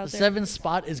throwing it out the there. seventh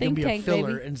spot is gonna Think be a tank,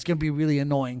 filler, baby. and it's gonna be really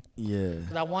annoying. Yeah,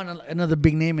 'Cause I want another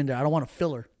big name in there. I don't want a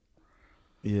filler.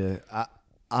 yeah.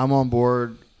 I'm on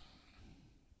board.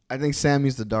 I think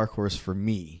Sammy's the dark horse for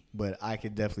me, but I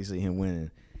could definitely see him winning.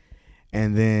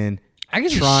 And then I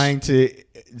guess trying to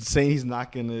say he's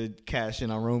not gonna cash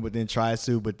in on Roman, but then tries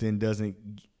to, but then doesn't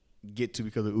get to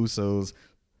because the Usos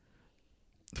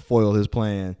foil his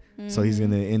plan. So he's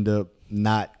gonna end up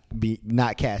not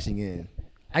cashing in.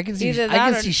 I can see. Either I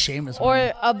that can see Sheamus. or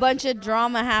winning. a bunch of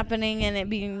drama happening and it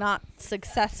being not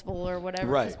successful or whatever.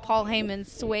 Right. Because Paul Heyman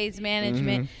sways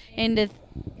management into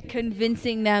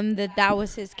convincing them that that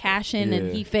was his cash in and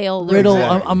Yeah. he failed. or Riddle,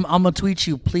 Exactly. I'm gonna tweet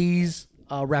you. Please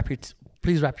wrap your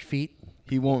feet.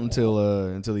 He won't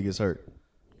until he gets hurt.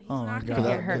 Oh my not god, gonna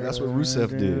get hurt. That's what Rusev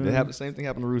did. The same thing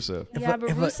happened to Rusev. Yeah, but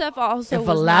Rusev also if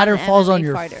was a ladder not an falls MMA on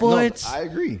your fighter. foot, I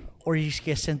agree. or you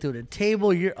get sent through the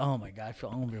table, you're oh my god, I feel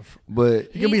I'm gonna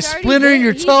But you're gonna be He's already splintering been-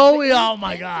 your he's toe. been- Oh he's my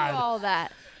been through god, all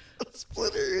that.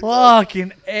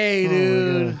 fucking A,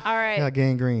 dude. All right, got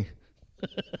gangrene.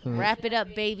 wrap it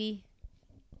up, baby.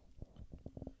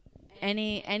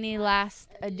 Any last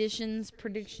additions,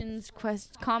 predictions,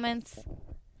 comments?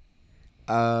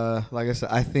 Like I said,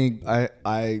 I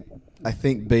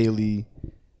think Bailey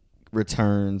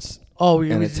returns Oh,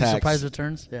 you and mean attacks surprise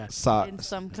returns? Yeah. In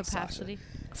some capacity.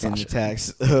 and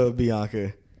attacks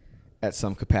Bianca at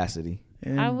some capacity.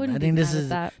 And I wouldn't be think this mad at is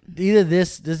that. either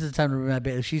this is the time to bring back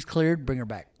Bailey. If she's cleared, bring her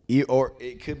back. Or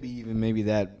it could be even maybe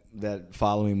that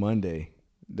following Monday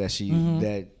that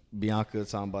that Bianca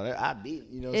talking about. I beat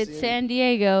It's San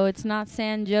Diego. It's not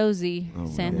San Jose. Oh,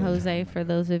 San yeah. Jose, for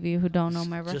those of you who don't know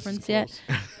my Just as reference yet.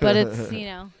 close. But it's,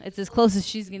 it's as close as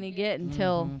she's going to get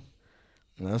until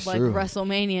That's like true.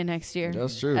 WrestleMania next year.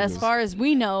 That's true. As far as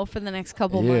we know for the next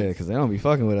couple Yeah, months. because they don't be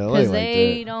fucking with LA Because like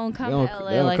they that. don't come They to don't- LA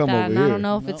they don't like come that. over And I here. don't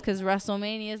know if it's Nope. because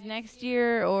WrestleMania is next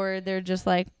year or they're just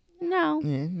like, no.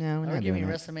 Yeah, no, we're We're not giving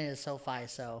doing that. WrestleMania SoFi,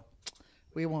 so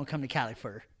we won't come to Cali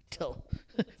for till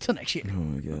next year. Oh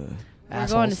my god. We're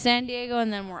going to San Diego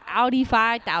and then we're Audi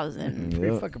 5000. Pretty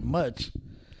Yep. fucking much.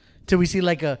 Till we see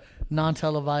like a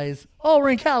non-televised. Oh, we're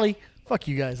in Cali. Fuck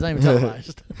you guys. Not even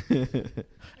televised. I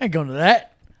ain't going to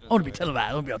that. I want to be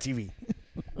televised. I want to be on TV.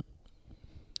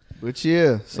 But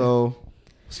yeah, so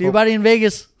See everybody in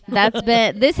Vegas.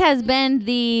 This has been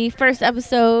the first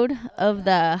episode of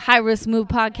the High Risk Move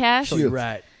podcast. So you're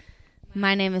right.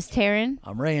 My name is Taryn,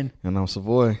 I'm Rayen. and I'm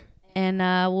Savoie. and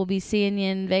we'll be seeing you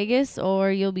in Vegas,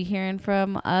 or you'll be hearing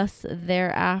from us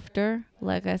thereafter.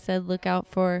 Like I said, look out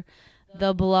for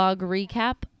the blog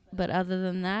recap. But other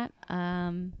than that,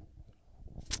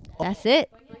 that's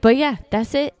it. But yeah,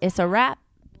 that's it. It's a wrap.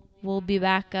 We'll be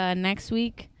back next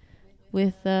week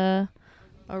with a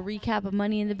recap of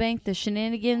Money in the Bank, the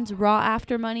shenanigans, Raw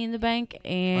after Money in the Bank,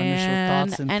 and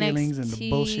thoughts and feelings and the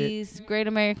bullshit. NXT's Great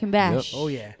American Bash. Oh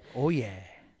yeah. Oh yeah.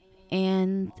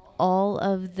 And all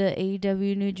of the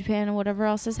AEW, New Japan, and whatever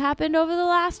else has happened over the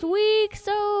last week.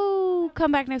 So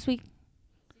come back next week.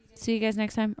 See you guys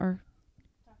next time, or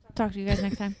talk to you guys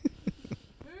next time.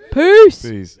 Peace.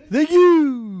 Peace. Thank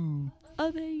you.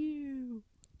 Oh, thank you.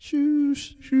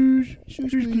 Shoosh,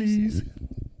 Please.